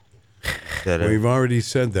Shack? We've already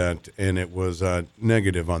said that, and it was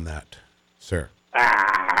negative on that, sir. All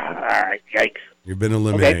right, yikes. You've been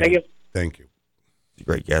eliminated. Okay, thank you. Thank you. It's a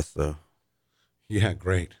great guess, though. Yeah,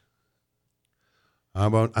 great. How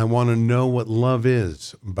about I Want to Know What Love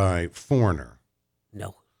Is by Foreigner?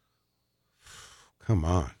 No. Come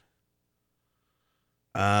on.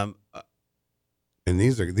 Um, And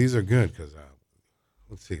these are good because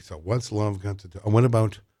let's see. So what's love got to do? What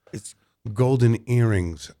about it's Golden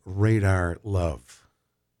Earrings, Radar Love?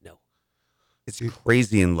 No. it's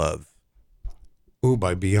Crazy in Love. Ooh,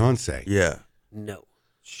 by Beyonce. Yeah. No.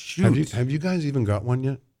 Shoot. Have you guys even got one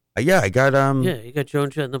yet? Yeah, I got Yeah, you got Joan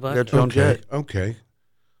Jett in the Black got Eyes. Joan Okay. Jett. Okay.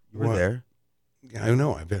 You were What? there. Yeah, I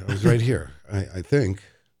know. I was right here. I think.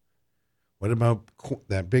 What about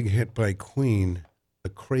that big hit by Queen, The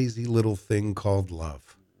Crazy Little Thing Called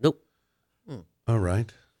Love? Nope. All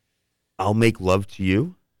right. I'll Make Love to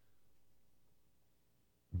You.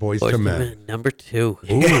 Boys Boys to to Men. Men, number 2.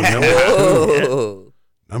 Ooh, number 2. Oh,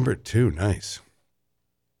 Number 2, nice.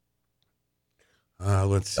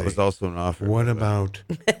 Let's see. That was also an offer. What about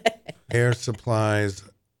Air Supply's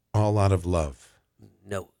All Out of Love?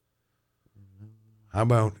 No. How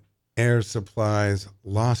about Air Supply's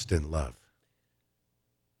Lost in Love?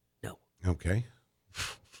 No. Okay.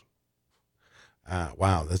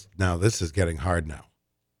 Wow. This is getting hard now.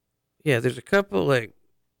 Yeah, there's a couple, like,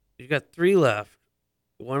 you got 3 left.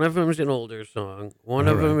 One of them is an older song. One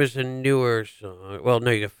All of them right. is a newer song. Well,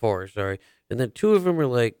 no, you got 4, sorry. And then 2 of them are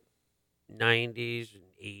like 90s and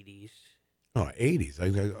 80s. Oh, 80s.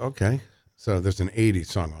 Okay. So there's an 80s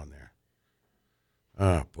song on there.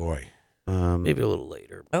 Oh, boy. Maybe a little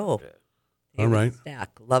later. oh. Yeah. All right.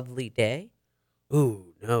 Stack. Lovely Day.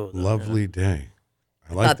 Ooh, no. Lovely Day.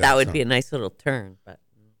 I I like thought that would song. be a nice little turn, but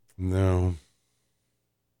No.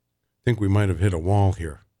 I think we might have hit a wall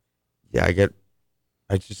here. Yeah, I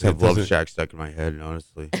just It have Love doesn't- Shack stuck in my head,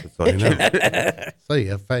 honestly. That's all I I know. know. See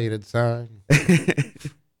a faded sign.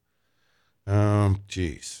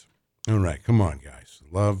 Jeez. All right, come on, guys.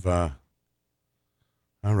 Love. All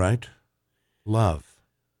right. Love.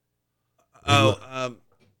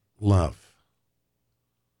 Love.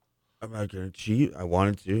 I'm not gonna cheat. I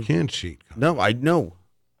wanted to. Can't cheat. No, I know.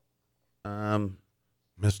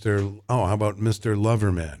 Mr. Oh, how about Mr.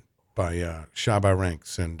 Loverman by Shabba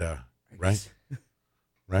Ranks and right?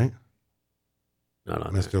 Right? Not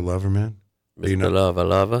on there. Mr. Loverman? Do you Mr. know-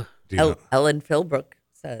 Lava. Do you know- Ellen Philbrook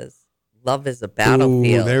says, "Love is a Ooh,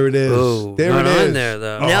 battlefield." there it is. Ooh, there not it is. on there,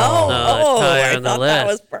 though. No, No, it's higher I on the thought that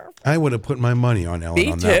was list. perfect. I would have put my money on Ellen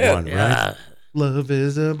Me on that too. one, right? Yeah. Love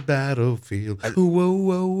is a battlefield. Whoa,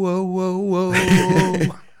 whoa, whoa, whoa,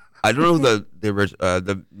 whoa. I don't know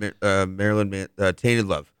the Maryland Tainted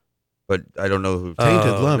Love, but I don't know who. Tainted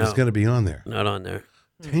Oh, Love no. is going to be on there. Not on there.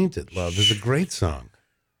 Tainted Love is a great song.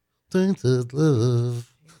 Tainted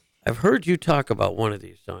Love. I've heard you talk about one of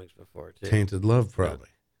these songs before, too. Tainted Love, probably.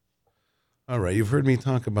 All right, you've heard me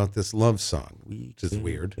talk about this love song, which is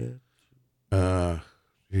weird.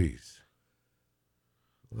 Jeez.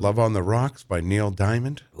 Love on the Rocks by Neil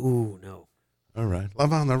Diamond. Ooh, no. All right.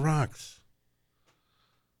 Love on the Rocks.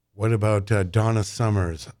 What about Donna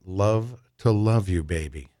Summer's Love to Love You,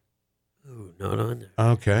 Baby? Ooh, not on there.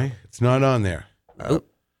 Okay. It's not on there. Nope.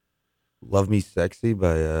 Love Me Sexy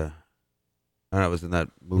by I don't know, it was in that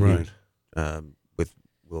movie with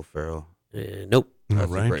Will Ferrell. Nope. All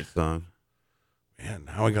That's a right. great song. Man,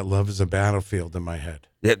 now I got Love is a Battlefield in my head.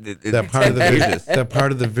 Yeah, That part of the video, contagious. that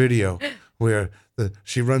part of the video where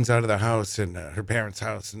she runs out of the house and her parents'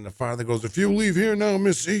 house, and the father goes, "If you leave here now,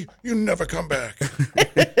 Missy, you never come back."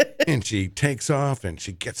 And she takes off and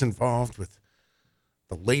she gets involved with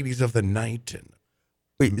the ladies of the night and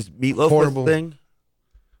Wait, is Meatloaf Horrible. was the thing?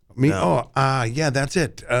 No. yeah, that's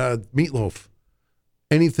it. Meatloaf.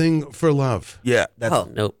 Anything for love. Yeah, that's Oh.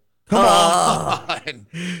 Nope. Come on.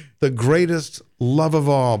 The Greatest Love of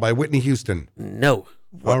All by Whitney Houston. No.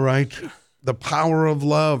 All right. The Power of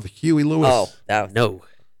Love, Huey Lewis. Oh, that was No.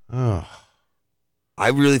 Oh, I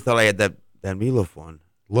really thought I had that Meatloaf one.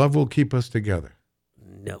 Love Will Keep Us Together.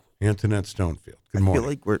 No. Antoinette Stonefield. Good I feel morning.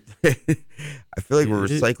 like we're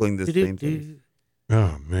recycling this same thing.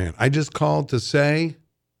 Oh, man. I just called to say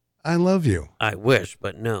I love you. I wish,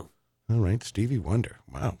 but no. All right. Stevie Wonder.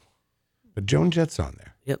 Wow. But Joan Jett's on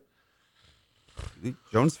there. Yep.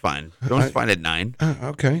 Joan's fine. Joan's fine at 9.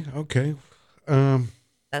 Okay.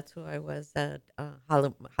 that's who I was at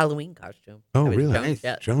Halloween costume. Oh, I was really? Joan Nice.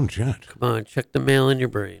 Jett. Joan Jett. Come on, check the mail in your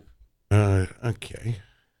brain. Okay.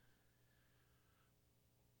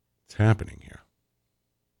 What's happening here?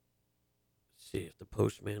 See if the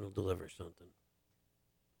postman will deliver something.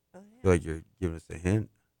 I feel like you're giving us a hint.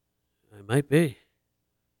 I might be.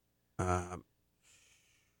 Um,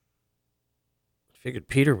 I figured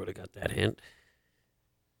Peter would have got that hint.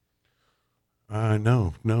 No,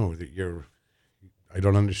 that I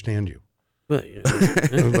don't understand you. But you I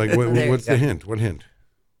was know, like, There you what's the go. hint? What hint?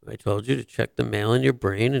 I told you to check the mail in your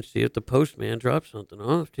brain and see if the postman drops something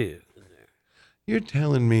off to you in there. You're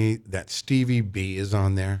telling me that Stevie B is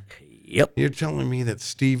on there? Yep, You're telling me that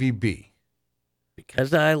Stevie B,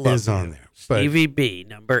 because I love Is you. on there, but- Stevie B,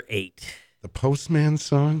 number 8. the Postman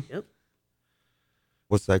song? Yep,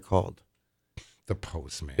 what's that called? The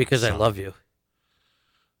Postman because I song. love you.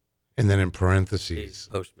 And then in The parentheses,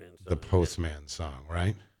 postman. the Postman song,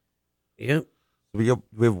 right? Yep, We have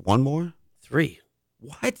one more? 3.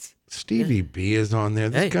 What? Stevie B is on there.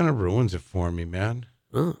 This Hey. kind of ruins it for me, man.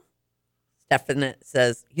 Oh, Stephanie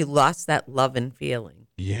says, "You lost that love and feeling."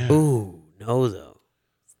 Yeah. ooh, no though.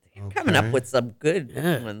 You're coming up Okay. with some good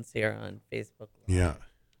Yeah. ones here on Facebook. Yeah.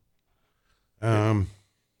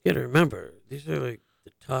 You gotta remember, these are like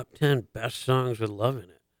the top 10 best songs with love in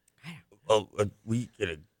it. Well,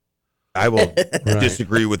 I will Right.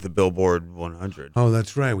 disagree with the Billboard 100. Oh,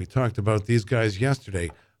 that's right. We talked about these guys yesterday.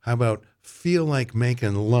 How about Feel Like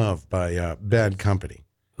Making Love by Bad Company?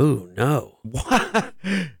 Ooh, no. What?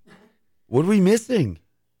 What are we missing?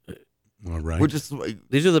 All right. We're just like,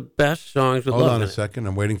 These are the best songs with Hold love on in a it. second.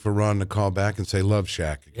 I'm waiting for Ron to call back and say Love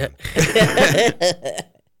Shack Yeah. again.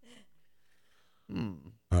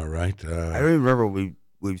 All right. I don't even remember what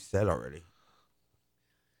we've said already.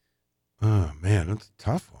 Oh, man, that's a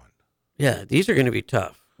tough one. Yeah, these are going to be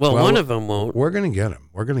tough. Well, one of them won't. We're going to get him.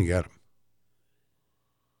 We're going to get him.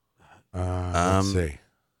 Let's see.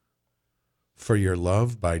 For Your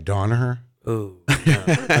Love by Donaher. Ooh,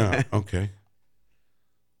 Oh, okay.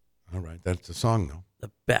 All right. That's a song, though.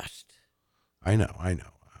 the best. I know.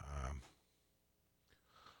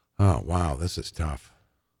 Oh, wow. This is tough.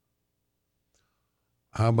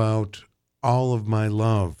 How about All of My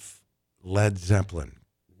Love, Led Zeppelin?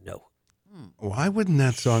 No, Why wouldn't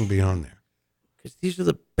that song be on there? because these are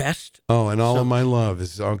the best. Oh, and All of songs. My Love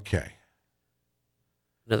is okay.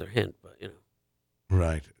 Another hint, but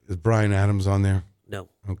Right. Is Brian Adams on there? no.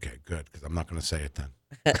 Okay, good, because I'm not going to say it then.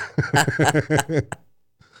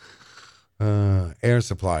 Air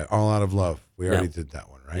Supply, All Out of Love. We already did that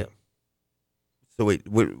one, right? Yep. So wait,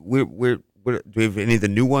 do we have any of the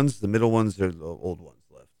new ones, the middle ones, or the old ones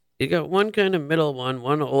left? You got one kind of middle one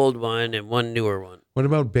old one, and one newer one. What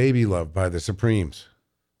about Baby Love by the Supremes?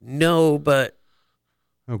 No, but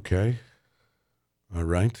Okay. All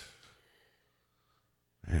right.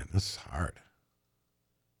 Man, this is hard.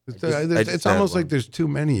 It's, I just it's had almost one. like there's too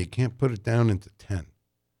many. You can't put it down into 10.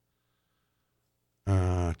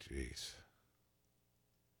 Jeez.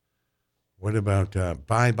 What about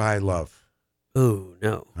Bye Bye Love? ooh,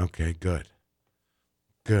 no. Okay, good.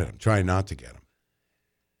 Good. I'm trying not to get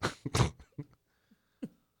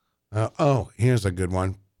them. Here's a good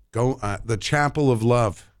one. Go The Chapel of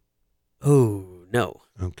Love. Ooh, no.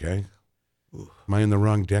 Okay. Am I in the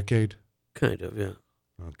wrong decade? Kind of, yeah.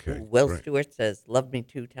 Okay. Will great. Stewart says, "Love me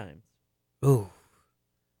 2 times." Ooh,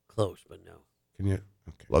 close, but no. Can you?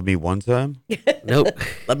 Okay. Love Me One Time? Nope.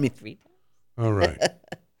 Love me 3 times. All right.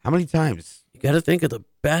 How many times? You got to think of the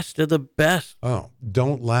best of the best. Oh,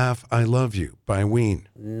 Don't Laugh, I Love You by Ween.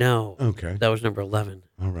 No. Okay. That was number 11.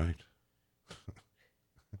 All right.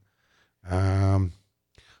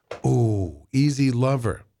 Easy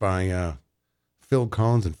Lover by Phil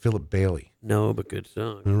Collins and Philip Bailey. No, but good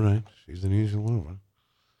song. All right. She's an easy lover.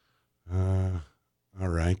 All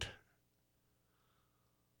right.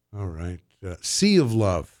 All right. Sea of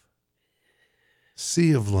Love.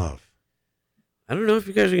 Sea of Love. I don't know if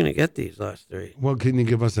you guys are going to get these last 3. Well, can you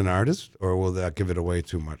give us an artist, or will that give it away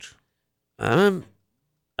too much? I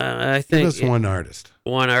Give think us one artist.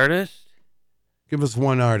 one artist, Give us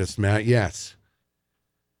one artist, Matt. Yes.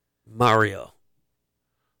 Mario.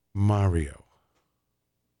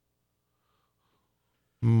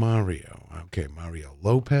 Mario. Okay, Mario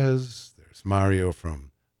Lopez. There's Mario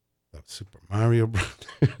from the Super Mario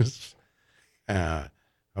Brothers.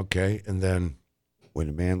 Okay, and then When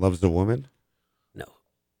a Man Loves a Woman? No.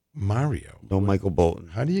 Mario. No Michael Bolton.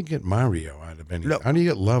 How do you get Mario out of any? No. How do you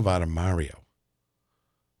get love out of Mario?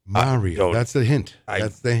 Mario. don't- That's the hint.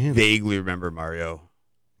 That's the hint. Vaguely remember Mario.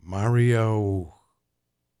 Mario.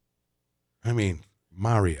 I mean,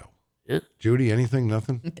 Mario. Yeah. Judy, anything?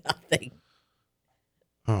 Nothing? Nothing.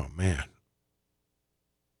 Oh, man.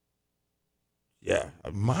 Yeah.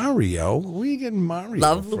 Mario? Where are you getting Mario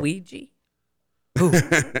Love from? Luigi.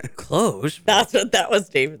 Close. That's what that was,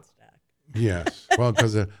 David Stack. Yes. Well,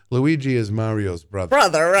 because Luigi is Mario's brother.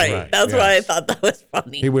 Brother, right. Right, That's why I yes. thought that was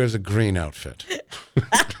funny. He wears a green outfit.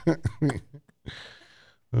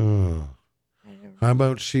 Oh. How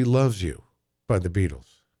about She Loves You by the Beatles?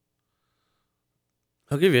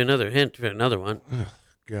 I'll give you another hint for another one. Oh,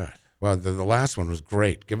 God. Well, the last one was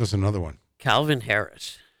great. Give us another one. Calvin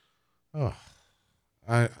Harris Oh,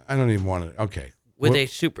 I don't even want to. Okay. with What- a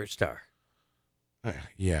superstar.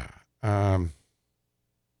 Yeah. Kyle,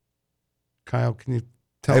 can you I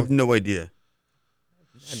tell? have no idea.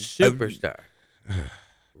 Superstar.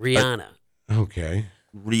 Rihanna Okay.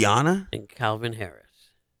 Rihanna? and Calvin Harris.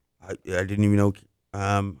 I didn't even know.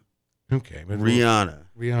 Okay. But Rihanna.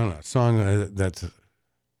 Rihanna. A song that's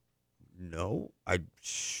No.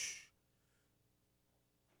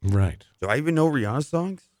 right. Do I even know Rihanna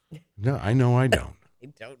songs? No, I know I don't. I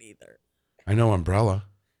don't either. I know Umbrella.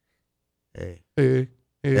 Hey. Hey.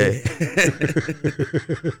 Hey.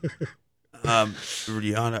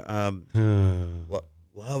 Rihanna.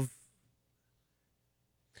 Love.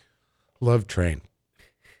 Love Train.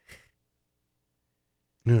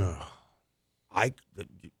 Yeah.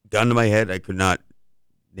 Gun to my head, I could not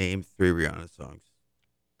name 3 Rihanna songs.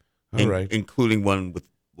 All right. Including one with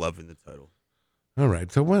love in the title. All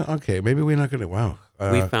right. So, okay, maybe we're not going to. Wow.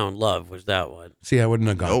 We Found Love was that one. See, I wouldn't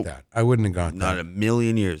have got Nope. that. I wouldn't have got Not that. a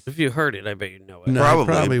million years. If you heard it, I bet you know it. No, Probably,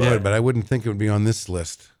 I probably yeah. would, but I wouldn't think it would be on this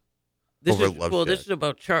list. This Over is Love well. This Shack. is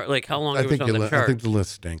about chart. Like how long I it was think, on the I chart. think the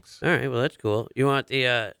list stinks. All right. Well, that's cool. You want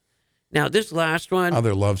the now this last one?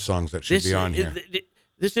 Other love songs that should This be on here.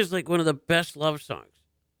 This is like one of the best love songs.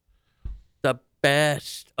 The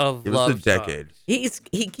best of Give love us a decade. songs.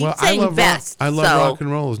 He keeps Well, saying best. I love so rock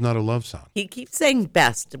and roll is not a love song. he keeps saying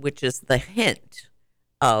best, which is the hint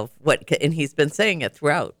of what, and he's been saying it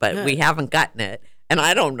throughout, but we haven't gotten it. And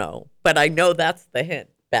I don't know, but I know that's the hint.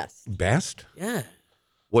 Best. Best? Yeah.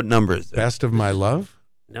 What number is it? Best of My Love?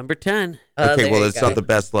 Number 10. Okay, there well, you it's go. not the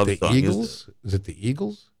best love The song. Eagles? Is it the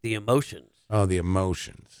Eagles? The Emotions. Oh, the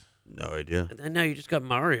Emotions. No idea. And then now you just got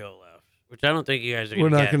Mario left, which I don't think you guys are We're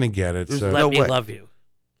going to not get. going to get it. So. Let no Me way. Love You.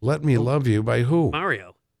 Let Me Love You by who?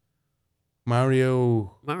 Mario.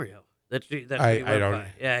 Mario. That's what he I went don't- by.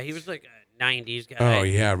 Yeah, he was like a 90s guy. Oh,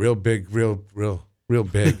 yeah. Real big. Real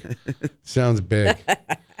big. Sounds big.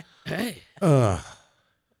 Hey, Ugh.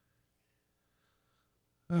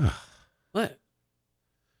 what?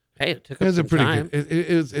 Hey, it took up It's a some pretty time. good.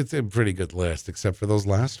 It's a pretty good list, except for those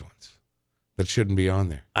last ones that shouldn't be on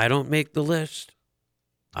there. I don't make the list.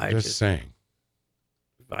 I Just just saying.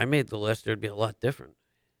 if I made the list, it'd be a lot different.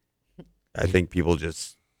 I think people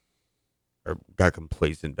just got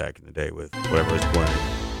complacent back in the day with whatever was playing.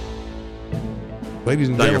 Ladies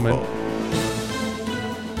and Not your gentlemen, fault.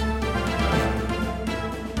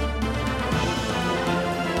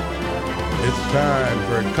 it's time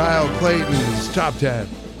for Kyle Clayton's Top 10.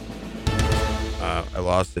 I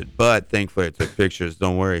lost it, but thankfully I took pictures.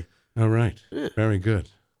 Don't worry. All right. Very good.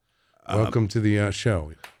 Welcome to the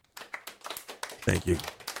show. Thank you.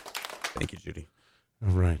 Thank you, Judy.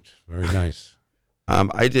 All right. Very nice.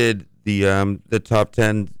 I did the top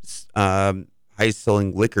 10 highest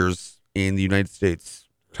selling liquors in the United States.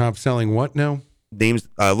 Top selling what now? Names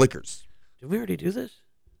liquors. Did we already do this?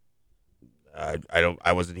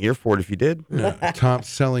 I wasn't here for it if you did. No, top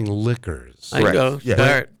selling liquors. I go Yeah.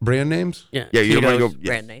 start. Brand names? Yeah, Yeah, you don't want to Tito's, go.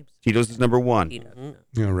 Brand names. Tito's is number 1. Tito's.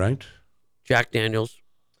 All right. Jack Daniels.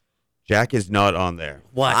 Jack is not on there.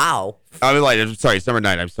 What? Wow. I lied. I'm sorry. It's number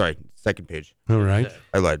 9. I'm sorry. Second page. All right.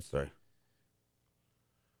 I lied. Sorry.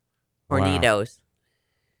 Hornitos.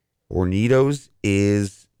 Hornitos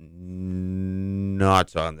is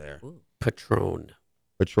not on there. Patron.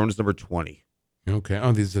 Patron is number 20. Okay.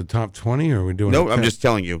 Oh, these are the top 20, or are we doing No, a I'm 10? just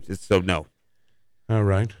telling you. So no. All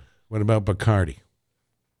right. What about Bacardi?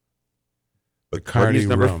 Bacardi is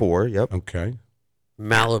number rum. 4. Yep. Okay.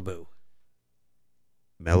 Malibu.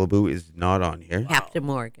 Malibu is not on here. Captain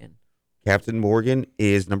Morgan. Captain Morgan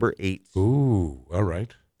is number 8. Ooh. All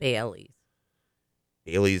right. Bailey's.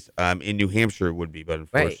 Bailey's in New Hampshire would be, but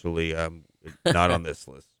unfortunately not on this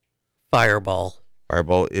list. Fireball.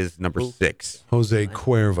 Fireball is number 6. Jose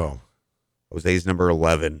Cuervo. Jose's number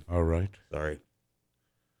 11. All right. Sorry.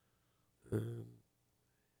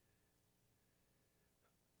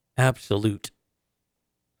 Absolute.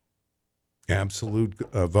 Absolute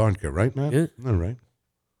vodka, right, Matt? Yeah. All right.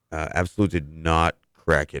 Absolute did not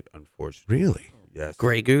crack it, unfortunately. Really? Yes.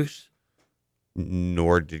 Grey Goose.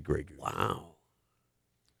 Nor did Grey Goose. Wow.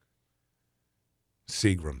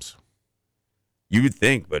 Seagram's. You would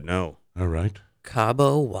think, but no. All right.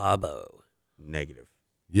 Cabo Wabo. Negative.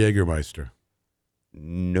 Jägermeister.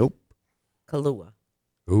 Nope. Kahlua.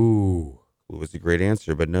 Ooh. It was a great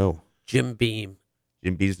answer, but no. Jim Beam.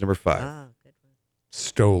 Jim Beam's number 5. Ah, good one.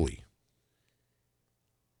 Stoli.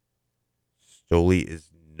 Stoli is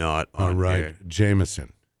not on All right. here.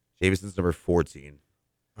 Jameson. Jameson's number 14.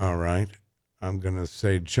 All right. I'm going to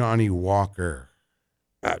say Johnny Walker.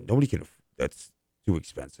 Nobody can. That's too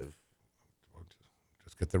expensive.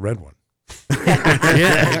 Just get the red one.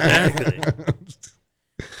 Yeah, exactly.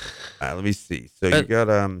 Let me see. So you got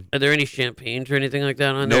Are there any champagnes or anything like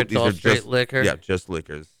that on there? nope, It's these all are straight just liquor. Yeah, just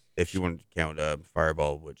liquors. If you want to count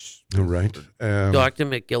Fireball, which All right. Dr.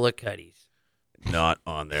 McGillicuddy's. not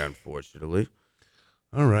on there, unfortunately.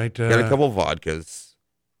 All right. You got a couple vodkas.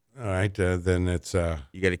 All right. Then it's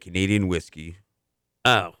You got a Canadian whiskey.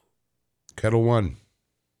 Oh, Kettle One.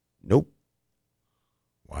 Nope.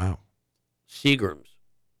 Wow. Seagram's.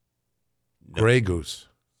 No. Grey Goose.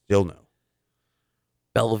 Still no.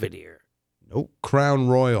 Belvedere. Nope. Crown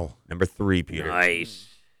Royal. Number 3, Peter. Nice.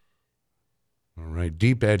 All right.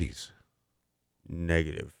 Deep Eddies.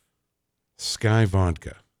 Negative. Sky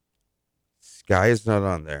Vodka. Sky is not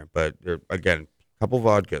on there, but there again, a couple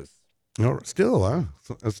vodkas. No, still,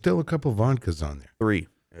 huh? Still a couple vodkas on there. 3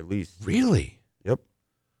 at least. Really? Yep.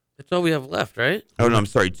 That's all we have left, right? Oh no, I'm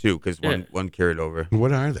sorry, 2 because Yeah. one carried over.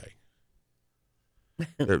 What are they?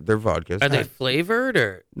 They're vodkas. Are they flavored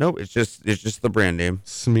or? Nope, it's just the brand name.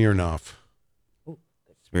 Smirnoff.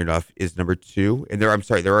 Smirnoff is number 2, and there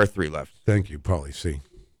are 3 left. Thank you, Polly C.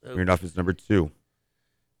 Smirnoff is number 2.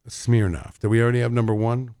 Smirnoff. Do we already have number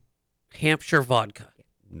 1? Hampshire vodka.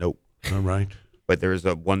 Nope. All right. But there is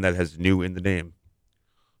a one that has new in the name.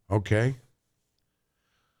 Okay.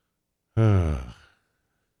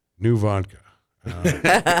 New vodka.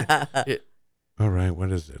 All right.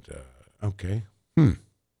 What is it? Okay. You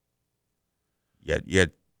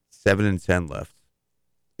had 7 and 10 left.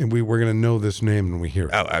 And we're going to know this name when we hear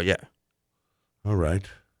it. Oh, yeah. All right.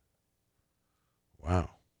 Wow.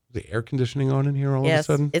 The air conditioning on in here all of a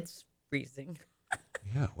sudden? It's freezing.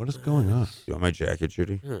 Yeah. What is going on? You want my jacket,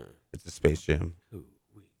 Judy? It's a Space Jam. Oh,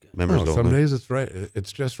 Members some only. days it's right.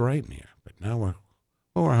 It's just right in here. But now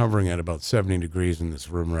we're hovering at about 70 degrees in this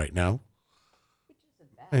room right now.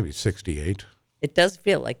 Maybe 68. It does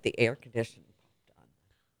feel like the air conditioning popped on.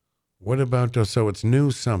 What about, so it's new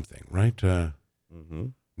something, right? Mm-hmm.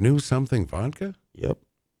 New something vodka? Yep.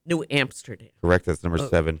 New Amsterdam. Correct. That's number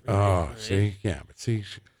 7. Oh, see? Yeah, but see,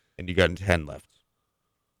 And you got 10 left.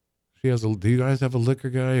 she has do you guys have a liquor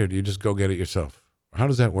guy or do you just go get it yourself? How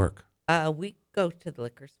does that work? We go to the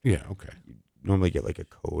liquor store. Yeah, okay. You normally get like a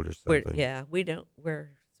code or something. We don't.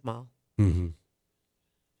 We're small.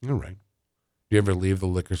 Mm-hmm. All right. Do you ever leave the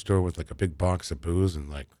liquor store with like a big box of booze and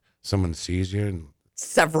like someone sees you? And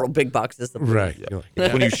Several big boxes of booze. right. Yeah. You're like,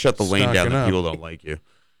 It's when you shut the lane down, Stocking the up. people don't like you.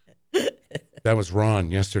 That was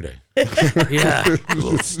Ron yesterday. Yeah. A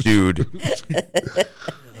little stewed.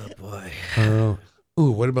 Oh boy.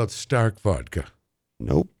 Ooh, what about Stark vodka?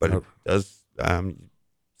 Nope, but it does.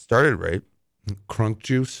 Started right. Crunk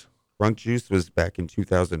juice? Crunk Juice was back in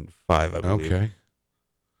 2005, I believe. Okay.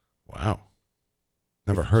 Wow.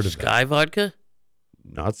 Never heard of that. Sky vodka?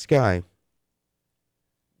 Not Sky.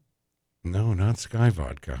 No, not Sky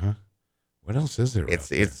vodka, huh? What else is there? out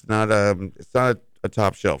there? It's not a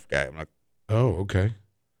top shelf guy. I'm not Oh, okay.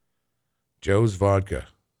 Joe's vodka.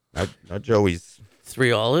 not Joey's.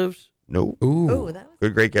 3 Olives? Nope. Ooh. Oh, that was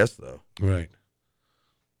Good, great guess though. Right.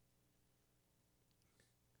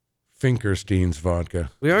 Finkerstein's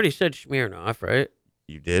vodka. We already said Smirnoff, right?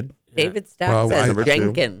 You did. David Stack Well, says Number 2.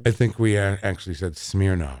 Jenkins. I think we actually said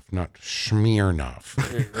Smirnoff, not Schmiernoff.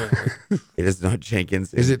 It is not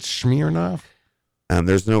Jenkins. Is it Schmiernoff?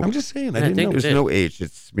 There's no. I'm just saying. I I didn't think know. There's it no H.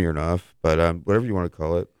 It's Smirnoff, but whatever you want to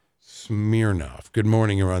call it. Smirnoff. Good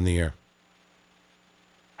morning. You're on the air.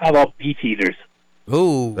 How about beef eaters?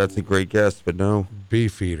 Ooh. That's a great guess, but no.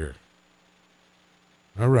 Beef eater.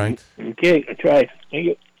 All right. Okay, I tried. Thank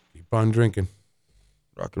you. Keep on drinking.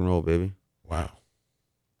 Rock and roll, baby. Wow.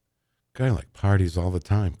 Guy like parties all the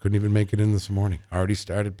time. Couldn't even make it in this morning. Already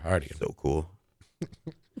started partying. So cool.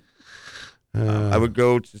 I would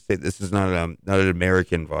go to say this is not an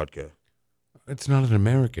American vodka. It's not an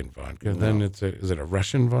American vodka. No. Then is it a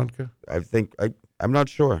Russian vodka? I'm not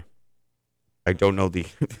sure. I don't know the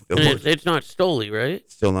And word. it's not Stoli, right?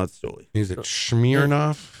 Still not Stoli. Is it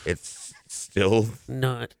Smirnoff? It's still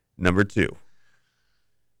Not. number 2.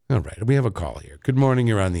 All right. We have a call here. Good morning.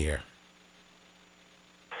 You're on the air.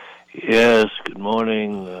 Yes, good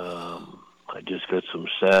morning. I just got some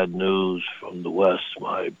sad news from the West.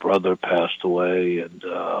 My brother passed away, and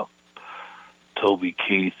Toby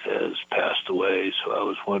Keith has passed away. So I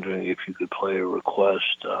was wondering if you could play a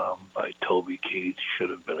request by Toby Keith, Should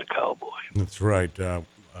Have Been a Cowboy. That's right.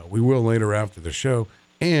 We will later after the show.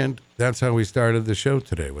 And that's how we started the show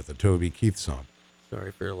today with the Toby Keith song.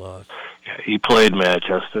 Sorry for your loss. Yeah, he played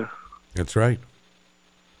Manchester. That's right.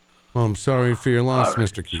 Well, I'm sorry for your loss, All right,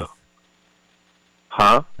 Mr. Keith.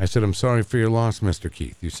 Huh? I said, I'm sorry for your loss, Mr.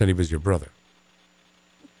 Keith. You said he was your brother.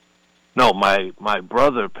 No, my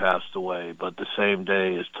brother passed away, but the same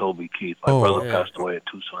day as Toby Keith. My brother yeah. passed away in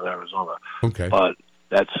Tucson, Arizona. Okay. But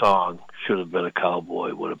that song, Should Have Been a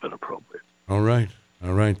Cowboy, would have been appropriate. All right.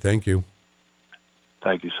 All right. Thank you.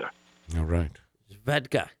 Thank you, sir. All right.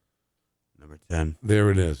 Svedka. Number 10. There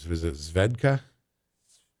it is. Is it Svedka?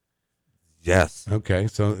 Yes. Okay.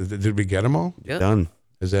 So did we get them all? Yep. Done.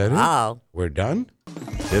 Is that it? Wow. We're done?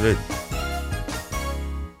 Did it.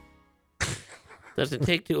 Doesn't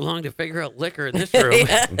take too long to figure out liquor in this room.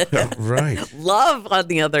 Right. Love, on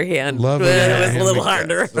the other hand, Love, on was the other a hand, little we-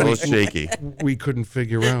 harder. It's a little shaky. We couldn't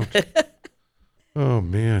figure out. Oh,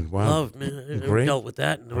 man. Wow. Love, man. I haven't Great. dealt with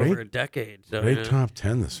that in Great. over a decade. So, Great you know, top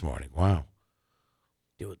 10 this morning. Wow.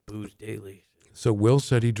 deal with booze daily. So Will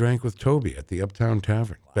said he drank with Toby at the Uptown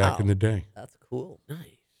Tavern back Wow. in the day. That's cool.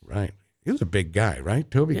 Nice. Right. He was a big guy, right?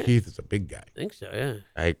 Toby Yeah. Keith is a big guy. I think so, yeah.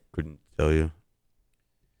 I couldn't tell you.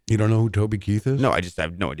 You don't know who Toby Keith is? No, I just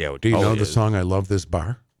have no idea what. Do you know Tully the is. song "I Love This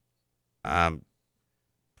Bar"?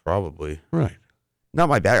 Probably. Right. Not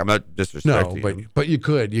my bag. I'm not disrespecting. No, him. but you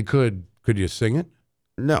could. Could you sing it?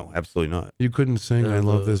 No, absolutely not. You couldn't sing "I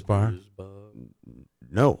Love This Bar"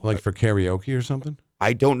 No, like for karaoke or something?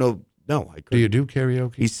 I don't know. No, I couldn't. Do you do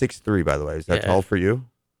karaoke? He's 6'3", by the way. Is that Yeah. tall for you?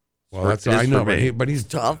 Well, that's I know, but he's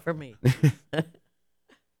Tall for me.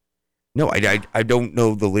 No, I don't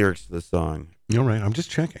know the lyrics to the song. All right. I'm just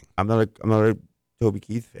checking. I'm not a Toby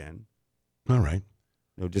Keith fan. All right.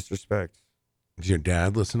 No disrespect. Does your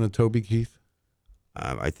dad listen to Toby Keith?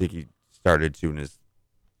 I think he started to in his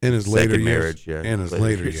Later second years, marriage. Yeah, in his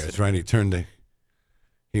later years, right?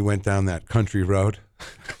 He went down that country road.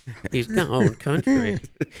 He's down country.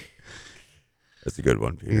 That's a good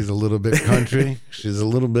one, Peter. He's a little bit country. She's a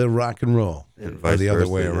little bit rock and roll. And Or vice the other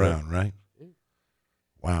versa, way yeah. around, right?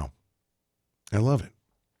 Wow. I love it.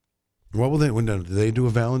 What will they? Do they do a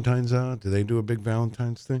Valentine's? Do they do a big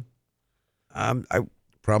Valentine's thing? I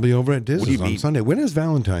Probably over at do you Disney's on mean? Sunday. When is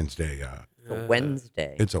Valentine's Day? A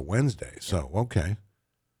Wednesday. It's a Wednesday. So okay,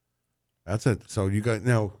 that's it. So you got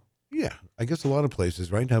now. Yeah, I guess a lot of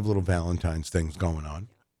places, right, have little Valentine's things going on.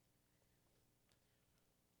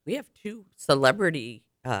 We have 2 celebrity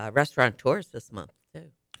restaurateurs this month,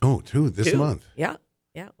 too. Oh, this 2. month. Yeah.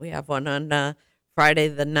 Yeah. We have one on Friday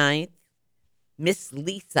the 9th. Miss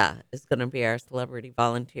Lisa is going to be our celebrity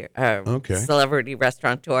volunteer, Okay. celebrity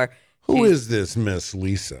restaurateur. Who is this Miss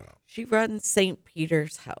Lisa? She runs St.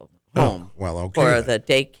 Peter's Oh, home well, okay. for then. the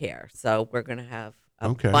daycare. So we're going to have a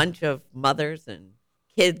Okay. bunch of mothers and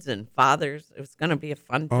kids and fathers. It was going to be a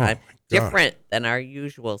fun Oh, time, my God. different than our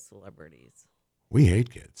usual celebrities. We hate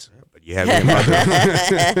kids. but you have your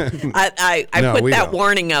mother. I No, put we that don't.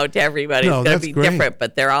 warning out to everybody. No, it's going that's to be great. different,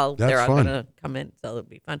 but they're all That's going fun. to come in, so it'll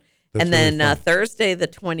be fun. That's and then really fun. Thursday the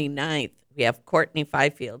 29th, we have Courtney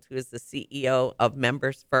Fifield, who is the CEO of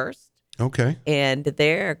Members First, Okay. and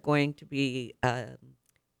they're going to be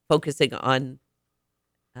focusing on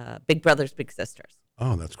Big Brothers Big Sisters.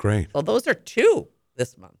 Oh, that's great. So those are 2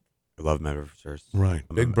 this month. I love Members. Right.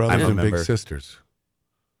 I'm Big a- Brothers I'm a and Big member. Sisters.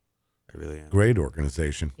 I really am. Great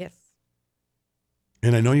organization. Yes.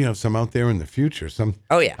 And I know you have some out there in the future.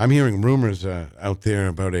 Oh yeah. I'm hearing rumors out there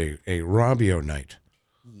about a Robidoux night.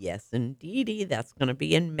 Yes, indeedy. That's going to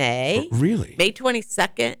be in May. Really? May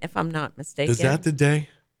 22nd, if I'm not mistaken. Is that the day?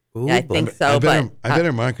 Yeah, I think so. I better, but I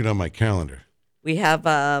better mark it on my calendar. we have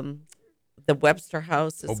the Webster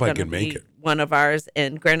House is Hope I going to can make be it. one of ours,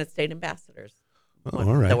 and Granite State Ambassadors. Oh,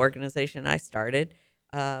 all right. The organization I started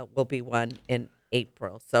will be one in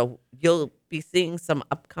April. So you'll be seeing some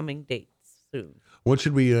upcoming dates soon. What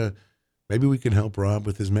should we? Maybe we can help Rob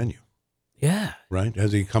with his menu. Yeah. Right?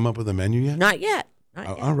 Has he come up with a menu yet? Not yet. Not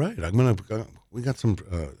yet. All right. I'm gonna. We got some.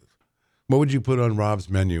 What would you put on Rob's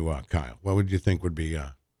menu, Kyle? What would you think would be?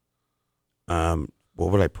 What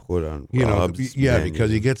would I put on? You know, Rob's yeah, menu?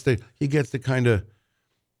 because he gets to kind of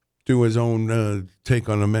do his own take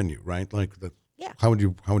on a menu, right? Like the. Yeah. How would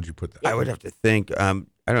you put that? I would have to think. I don't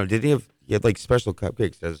know. Did he had like special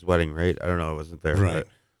cupcakes at his wedding, right? I don't know. I wasn't there. Right.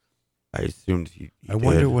 but I assumed he I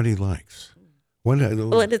wonder did. what he likes. What?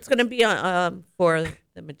 Well, and it's going to be for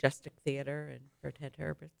the Majestic Theater and for Ted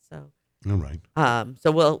Herbert. So, all right.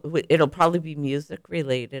 so it'll probably be music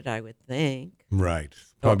related, I would think. Right.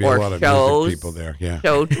 Probably or a lot of shows, music people there. Yeah.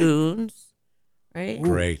 Show tunes, right?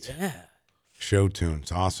 Great. Yeah. Show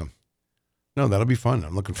tunes. Awesome. No, that'll be fun.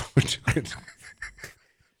 I'm looking forward to it.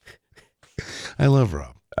 I love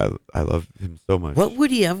Rob. I love him so much. What would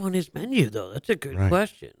he have on his menu, though? That's a good Right.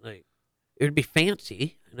 question. Like, it would be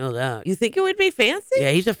fancy. I know that. You think it would be fancy? Yeah,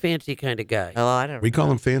 he's a fancy kind of guy. Oh, I don't. We call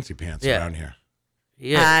him Fancy Pants Yeah. around here.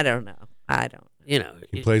 Yeah. I don't know. I don't. You know.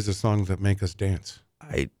 He plays the songs that make us dance.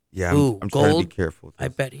 I'm Ooh, trying to be gold? careful. with I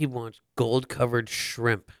this. bet he wants gold-covered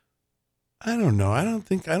shrimp. I don't know. I don't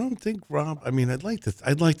think Rob. I mean, I'd like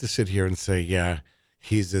to sit here and say, yeah,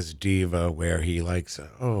 he's this diva where he likes.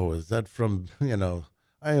 Oh, is that from?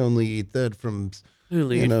 I only eat that from.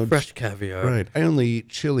 Really, fresh caviar. Right. I only eat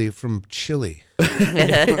chili from Chile.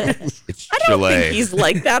 It's I don't Chile. think he's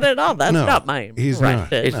like that at all. That's No, not my he's not.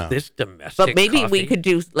 impression. Is No. this domestic But maybe we coffee? could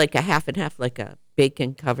do like a half and half, like a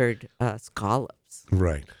bacon covered scallops.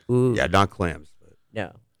 Right. Ooh, Yeah, not clams. But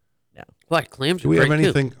no. What, clams Do are we have great, too.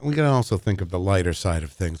 anything? We can also think of the lighter side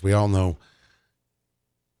of things. We all know.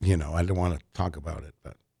 I don't want to talk about it,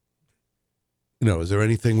 but. Is there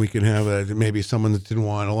anything we can have? Maybe someone that didn't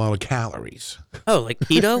want a lot of calories. Oh, like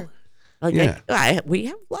keto? Like Yeah. we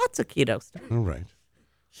have lots of keto stuff. All right.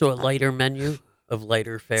 So a lighter menu of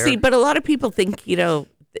lighter fare? See, but a lot of people think keto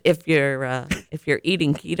if you're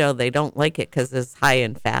eating keto, they don't like it because it's high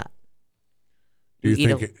in fat. Do you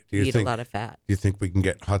eat think? eat a lot of fat. Do you think we can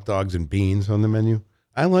get hot dogs and beans on the menu?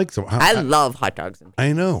 I like some. I love hot dogs and beans.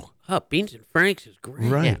 I know. Oh, beans and Franks is great.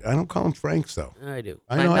 Right. I don't call them Franks though. I do.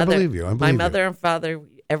 I know. I believe you. My mother and father,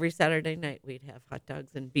 every Saturday night, we'd have hot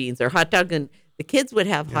dogs and beans, or hot dog and the kids would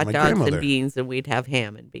have hot my dogs grandmother. and beans, and we'd have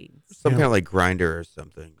ham and beans. Some kind of like grinder or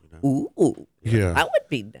something. Ooh, Yeah. that would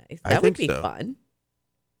be nice. I That would think be so. fun.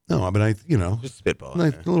 No, but Just spitball.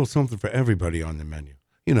 like a little something for everybody on the menu.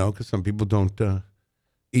 Because some people don't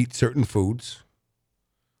eat certain foods.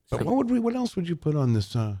 But what else would you put on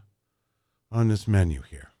this menu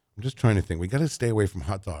here? I'm just trying to think. We got to stay away from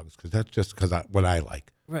hot dogs because that's just what I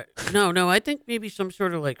like. Right. No, I think maybe some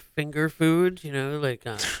sort of like finger foods, like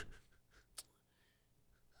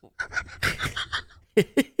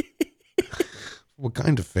What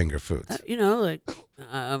kind of finger foods? like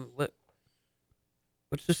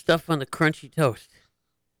what's the stuff on the crunchy toast?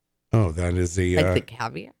 Oh, that is the Like the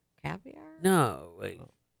caviar? Caviar? No, like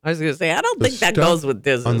I was going to say, I don't the think that stuff goes with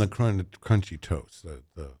Disney. on the crunchy toast.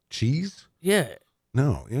 The cheese? yeah.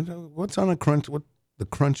 No, what's on a crunch? What the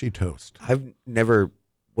crunchy toast? I've never.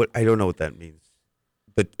 I don't know what that means.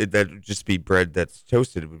 But that would just be bread that's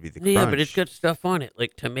toasted. It would be the crunch. Yeah, but it's got stuff on it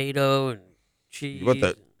like tomato and cheese. What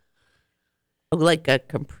the- Like a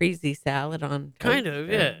caprese salad on Kind toast, of,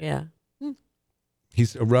 or- yeah. Yeah.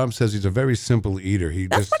 Rob says he's a very simple eater.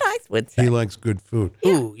 That's what I would say. He likes good food.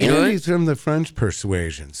 Ooh, you and know what? he's from the French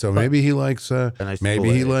persuasion, so maybe he likes. nice Maybe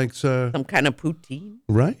he filet. likes. Some kind of poutine.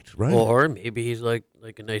 Right. Or maybe he's like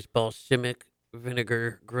a nice balsamic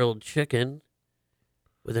vinegar grilled chicken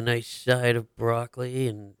with a nice side of broccoli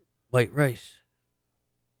and white rice.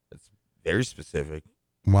 That's very specific.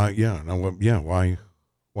 Why? Yeah. No. Yeah. Why?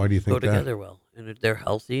 Why do you think Go that? together well, and they're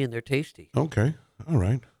healthy and they're tasty. Okay. All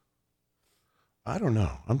right. I don't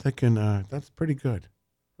know. I'm thinking that's pretty good.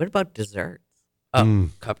 What about desserts? Oh,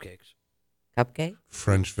 cupcakes. Cupcake?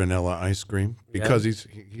 French vanilla ice cream because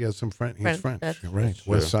he has some French. He's French, French, that's right?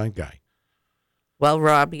 true. West Side guy. Well,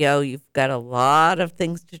 Robbio, you've got a lot of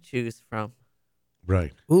things to choose from.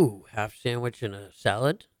 Right. Ooh, half sandwich and a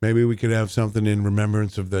salad. Maybe we could have something in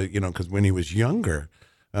remembrance of the, because when he was younger,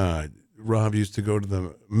 Rob used to go to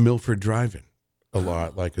the Milford Drive-In a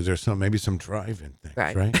lot. Like, is there maybe some drive-in things,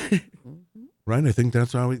 right? Right. I think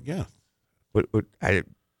that's how yeah. What You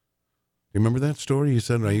remember that story? You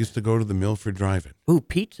said I used to go to the Milford Drive-In. Ooh,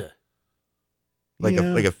 pizza. like a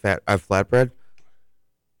flatbread?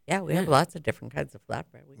 Yeah, we have lots of different kinds of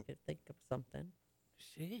flatbread. We could think of something.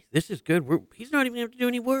 See, this is good. He's not even going to have to do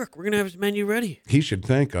any work. We're going to have his menu ready. He should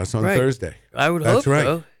thank us on Right. Thursday. I would That's hope right.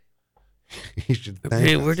 so. He should thank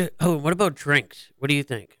Hey, us. what about drinks? What do you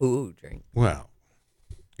think? Ooh, drink. Well,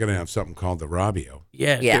 gonna have something called the Robbio.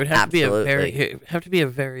 Yes, Yeah, it would have absolutely. to be a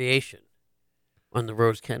variation on the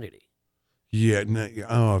Rose Kennedy. Yeah.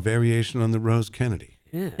 A variation on the Rose Kennedy.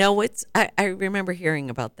 Yeah. No, I remember hearing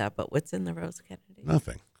about that, but what's in the Rose Kennedy?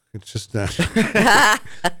 Nothing. It's just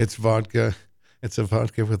it's vodka. It's a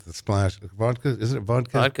vodka with a splash. Vodka? Is it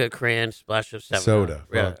vodka? Vodka, cran, splash of 7-Up. Soda.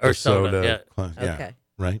 Yeah. Vodka, Or soda. Yeah. Yeah. Okay.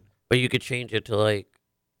 Right. But you could change it to like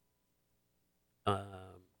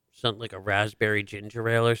something like a raspberry ginger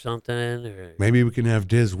ale or something. Or Maybe we can have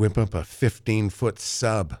Diz whip up a 15-foot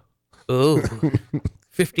sub. ooh,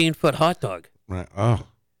 15-foot hot dog. Right. Oh.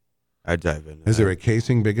 I'd dive in. Is there a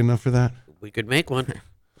casing big enough for that? We could make one.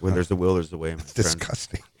 When there's a will, there's a way. My It's friend.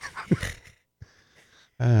 disgusting.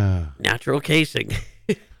 Natural casing.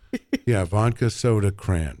 Yeah, vodka, soda,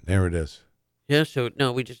 cran. There it is. Yeah, so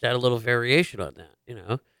no, we just add a little variation on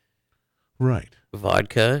that, Right.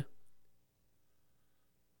 Vodka.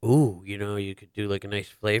 Ooh, you could do like a nice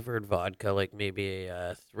flavored vodka, like maybe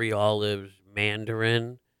a 3 olives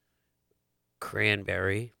mandarin,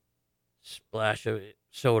 cranberry, splash of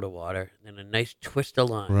soda water, and a nice twist of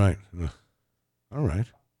lime. Right. All right.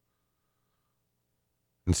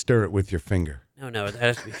 And stir it with your finger. No, it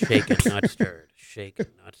has to be shaken, not stirred. Shaken,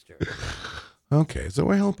 not stirred. Okay, so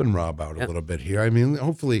we're helping Rob out a little bit here. I mean,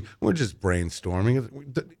 hopefully, we're just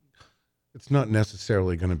brainstorming. It's not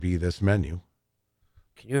necessarily going to be this menu.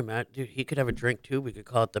 Can you imagine? Dude, he could have a drink too. We could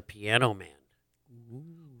call it the Piano Man.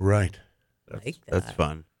 Right, That's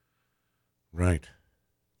fun. right.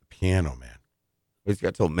 The Piano Man. He's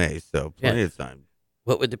got till May, so plenty of time.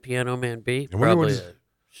 What would the Piano Man be? I wonder what Probably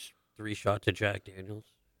his- 3 shots of Jack Daniels.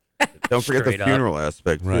 Don't forget the Straight up. funeral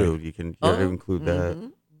aspect Right. too. You gotta Oh, include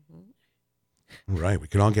that. Right, we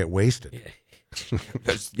can all get wasted.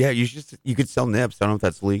 Yeah, you could sell nips. I don't know if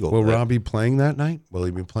that's legal. Will but- Rob be playing that night? Will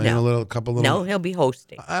he be playing No. a couple of? No, he'll be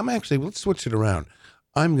hosting. I'm actually. Let's switch it around.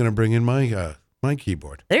 I'm going to bring in my My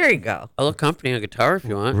keyboard. There you go. I'll accompany a guitar if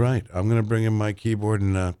you want. Right. I'm going to bring in my keyboard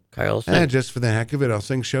and Kyle said. just for the heck of it, I'll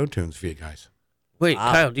sing show tunes for you guys. Wait,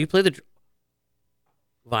 Kyle, do you play the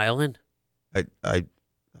violin? I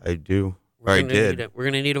do. We're I gonna did. We're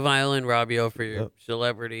going to need a violin, Robbio, for your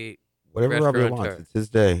celebrity. Whatever Robbie restaurateur. wants. It's his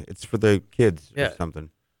day. It's for the kids Yeah. or something.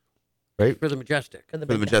 Right? For the Majestic. For the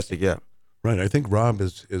For the Majestic, yeah. Right. I think Rob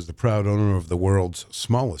is the proud owner of the world's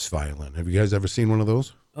smallest violin. Have you guys ever seen one of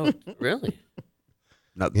those? Oh, really?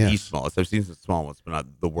 Not Yes. the smallest. I've seen some small ones, but not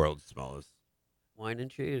the world's smallest. Wine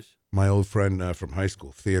and cheese. My old friend from high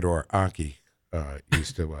school, Theodore Aki,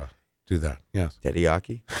 used to do that. Yes.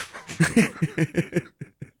 Teriyaki?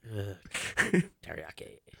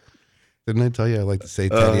 Teriyaki. Didn't I tell you I like to say I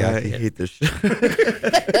teriyaki? hate this shit.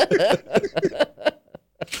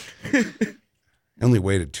 I only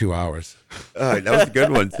waited 2 hours. That was a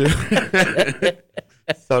good one, too.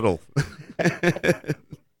 Subtle.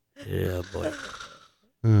 Yeah, boy.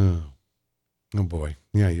 Oh boy.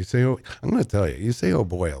 Yeah, you say I'm going to tell you. You say oh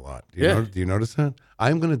boy a lot. Do you notice that?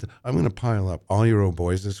 I'm going to pile up all your oh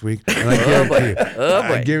boys this week, and I guarantee you.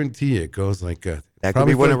 I guarantee you it goes like That could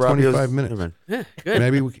probably be one for of 25 Robbio's. minutes. Yeah, good.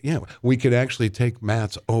 Maybe we could actually take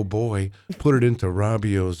Matt's oh boy, put it into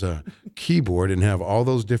Robbio's keyboard and have all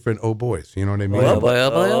those different oh boys. You know what I mean? Oh boy, oh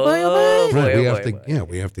boy, oh boy, oh boy. Right,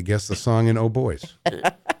 we have to guess the song in oh boys.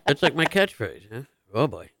 That's like my catchphrase, huh? Oh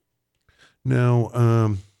boy.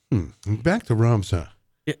 Now, back to Rob's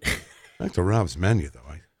Yeah. back to Rob's menu though.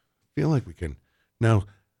 I feel like we can now.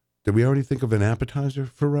 Did we already think of an appetizer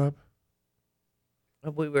for Rob?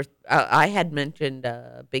 We were. I had mentioned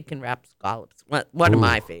bacon wrapped scallops. One of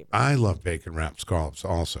my favorites. I love bacon wrapped scallops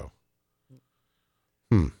also.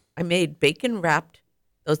 I made bacon wrapped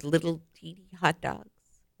those little teeny hot dogs.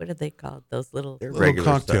 What are they called? Those little. They're Little regular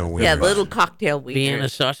cocktail size. wieners. Yeah, little cocktail wieners Vienna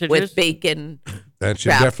sausages? with bacon. That should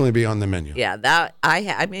wrapped. definitely be on the menu. Yeah, that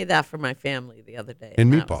I made that for my family the other day.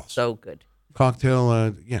 And that was meatballs. so good.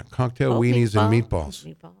 Cocktail, cocktail weenies and meatballs.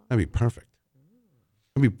 Meatball. That'd be perfect.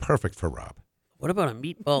 That'd be perfect for Rob. What about a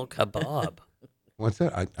meatball kebab? What's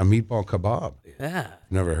that? A meatball kebab. Yeah.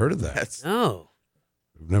 Never heard of that. That's No.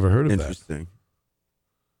 Never heard of that. interesting.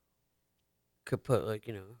 Could put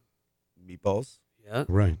Meatballs? yeah,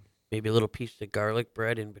 Right. maybe a little piece of garlic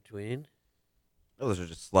bread in between. No, those are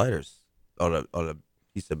just sliders on a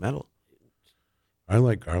piece of metal. I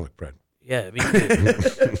like garlic bread. Yeah, me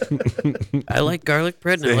too. I like garlic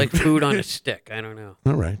bread and I like food on a stick. I don't know.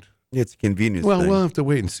 All right. It's a convenience Well, thing. we'll have to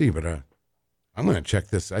wait and see, but I'm going to check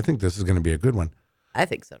this. I think this is going to be a good one. I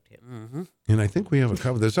think so too. Mm-hmm. And I think we have a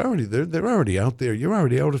couple. They're already out there. You're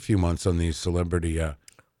already out a few months on these celebrity.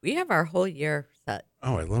 We have our whole year set.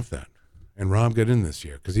 Oh, I love that. And Rob got in this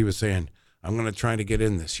year because he was saying, I'm going to try to get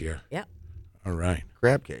in this year. Yeah. All right.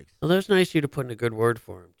 Crab cakes. Well, that's nice of you to put in a good word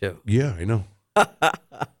for him too. Yeah, I know.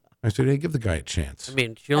 I said, hey, give the guy a chance. I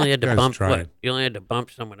mean, she only had to Guys bump tried. You only had to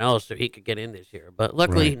bump someone else so he could get in this year. But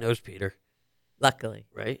luckily, he knows Peter, Luckily.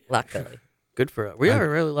 right? Luckily. Good for us. We are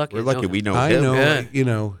really lucky. We're to lucky know we him. know I him. know,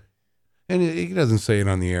 Yeah. and he doesn't say it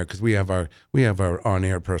on the air because we have our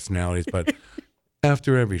on-air personalities. But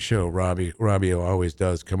after every show, Robbie always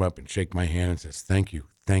does come up and shake my hand and says, thank you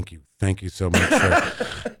so much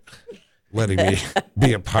for letting me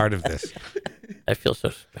be a part of this. I feel so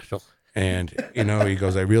special. And, he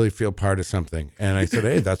goes, I really feel part of something. And I said,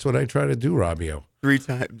 hey, that's what I try to do, Robbio. 3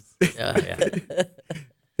 times. Yeah.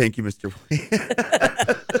 Thank you, Mr.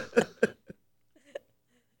 White.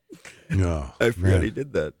 No, I forgot man. he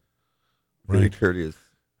did that. Really Right. courteous.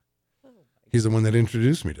 He's the one that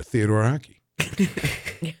introduced me to Theodore Aki.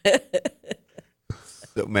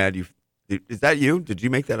 So mad you. Is that you? Did you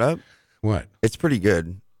make that up? What? It's pretty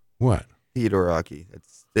good. What? Theodore Aki.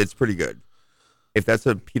 It's pretty good. If that's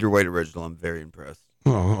a Peter White original, I'm very impressed.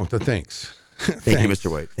 Oh, thanks. Thank you,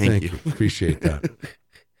 Mr. White. Thank you. Appreciate that.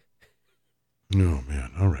 No,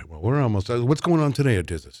 man. All right. Well, we're almost. What's going on today at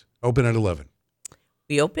Diz's? Open at 11.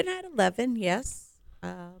 We open at 11, yes.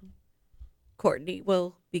 Courtney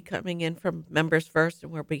will be coming in from Members First,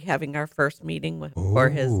 and we'll be having our first meeting for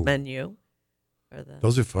his Ooh. menu.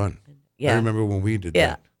 Those are fun. Yeah. I remember when we did Yeah,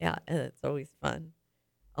 that. yeah, and it's always fun.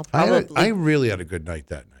 I'll I probably. really had a good night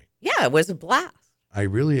that night. Yeah, it was a blast.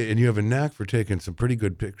 And you have a knack for taking some pretty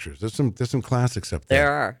good pictures. There's some classics up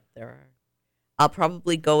there. There are. I'll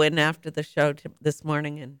probably go in after the show this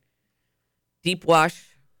morning and deep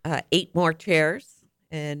wash 8 more chairs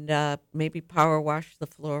and maybe power wash the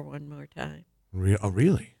floor one more time. Oh,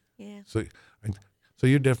 really? Yeah. So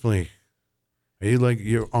you're definitely,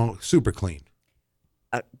 you're all super clean.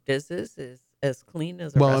 This is as clean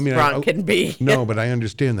as a Well, I mean, restaurant can be. No, but I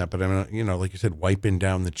understand that. But I mean, like you said, wiping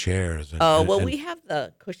down the chairs. And, Oh, and- well, and- we have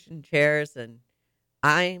the cushion chairs and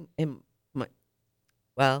I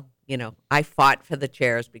fought for the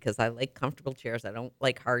chairs because I like comfortable chairs. I don't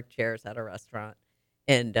like hard chairs at a restaurant.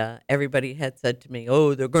 And everybody had said to me,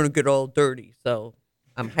 "Oh, they're going to get all dirty." So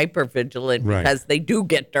I'm hyper vigilant Right. because they do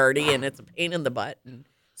get dirty and it's a pain in the butt. And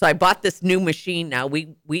so I bought this new machine now.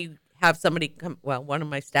 We have somebody come. Well, one of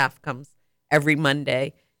my staff comes every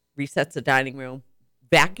Monday, resets the dining room,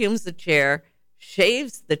 vacuums the chair,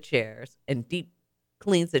 shaves the chairs, and deep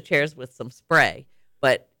cleans the chairs with some spray.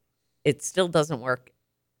 But it still doesn't work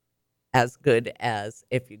as good as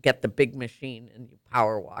if you get the big machine and you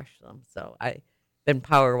power wash them. So I've been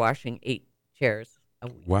power washing 8 chairs a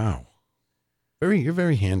week. Wow. You're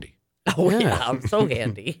very handy. Oh, yeah, I'm so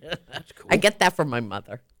handy. That's cool. I get that from my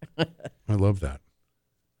mother. I love that.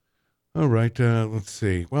 All right, let's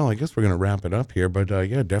see. Well, I guess we're going to wrap it up here, but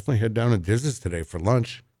yeah, definitely head down to Diz's today for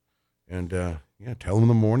lunch. And yeah, tell them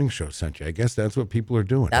the morning show sent you. I guess that's what people are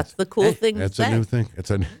doing. That's the cool thing That's to a say. new thing. It's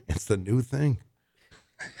the new thing.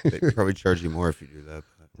 They probably charge you more if you do that.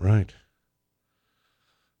 Right.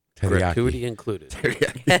 Gratuity Teriyaki. included.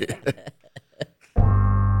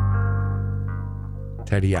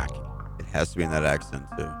 Teriyaki. It has to be in that accent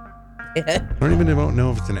too. I don't even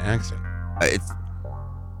know if it's an accent.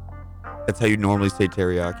 That's how you normally say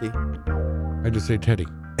teriyaki. I just say Teddy.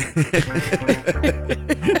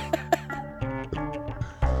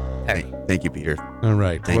 Thank you, Peter. All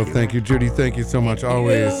right. Thank you. Thank you, Judy. Thank you so much.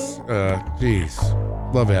 Always. Geez,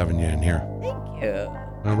 love having you in here. Thank you.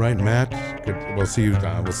 All right, Matt. We'll see you.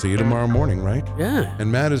 We'll see you tomorrow morning, right? Yeah.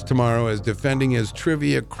 And Matt is tomorrow as defending his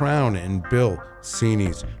trivia crown in Bill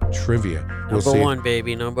Cini's trivia. Number one,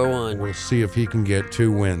 baby. Number one. We'll see if he can get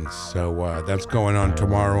 2 wins. So that's going on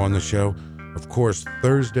tomorrow on the show. Of course,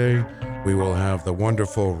 Thursday we will have the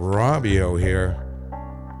wonderful Robidoux here,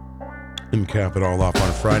 and cap it all off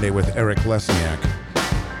on Friday with Eric Lesniak.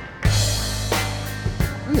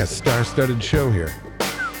 We got a star-studded show here.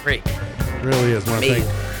 Great. Really is. I want to Amazing.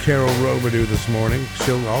 thank Carol Robidoux this morning.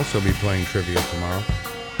 She'll also be playing trivia tomorrow.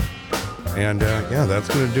 And yeah, that's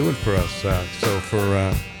going to do it for us. So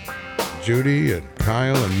for Judy and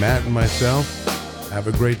Kyle and Matt and myself, have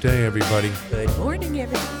a great day, everybody. Good morning,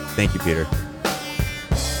 everybody. Thank you, Peter.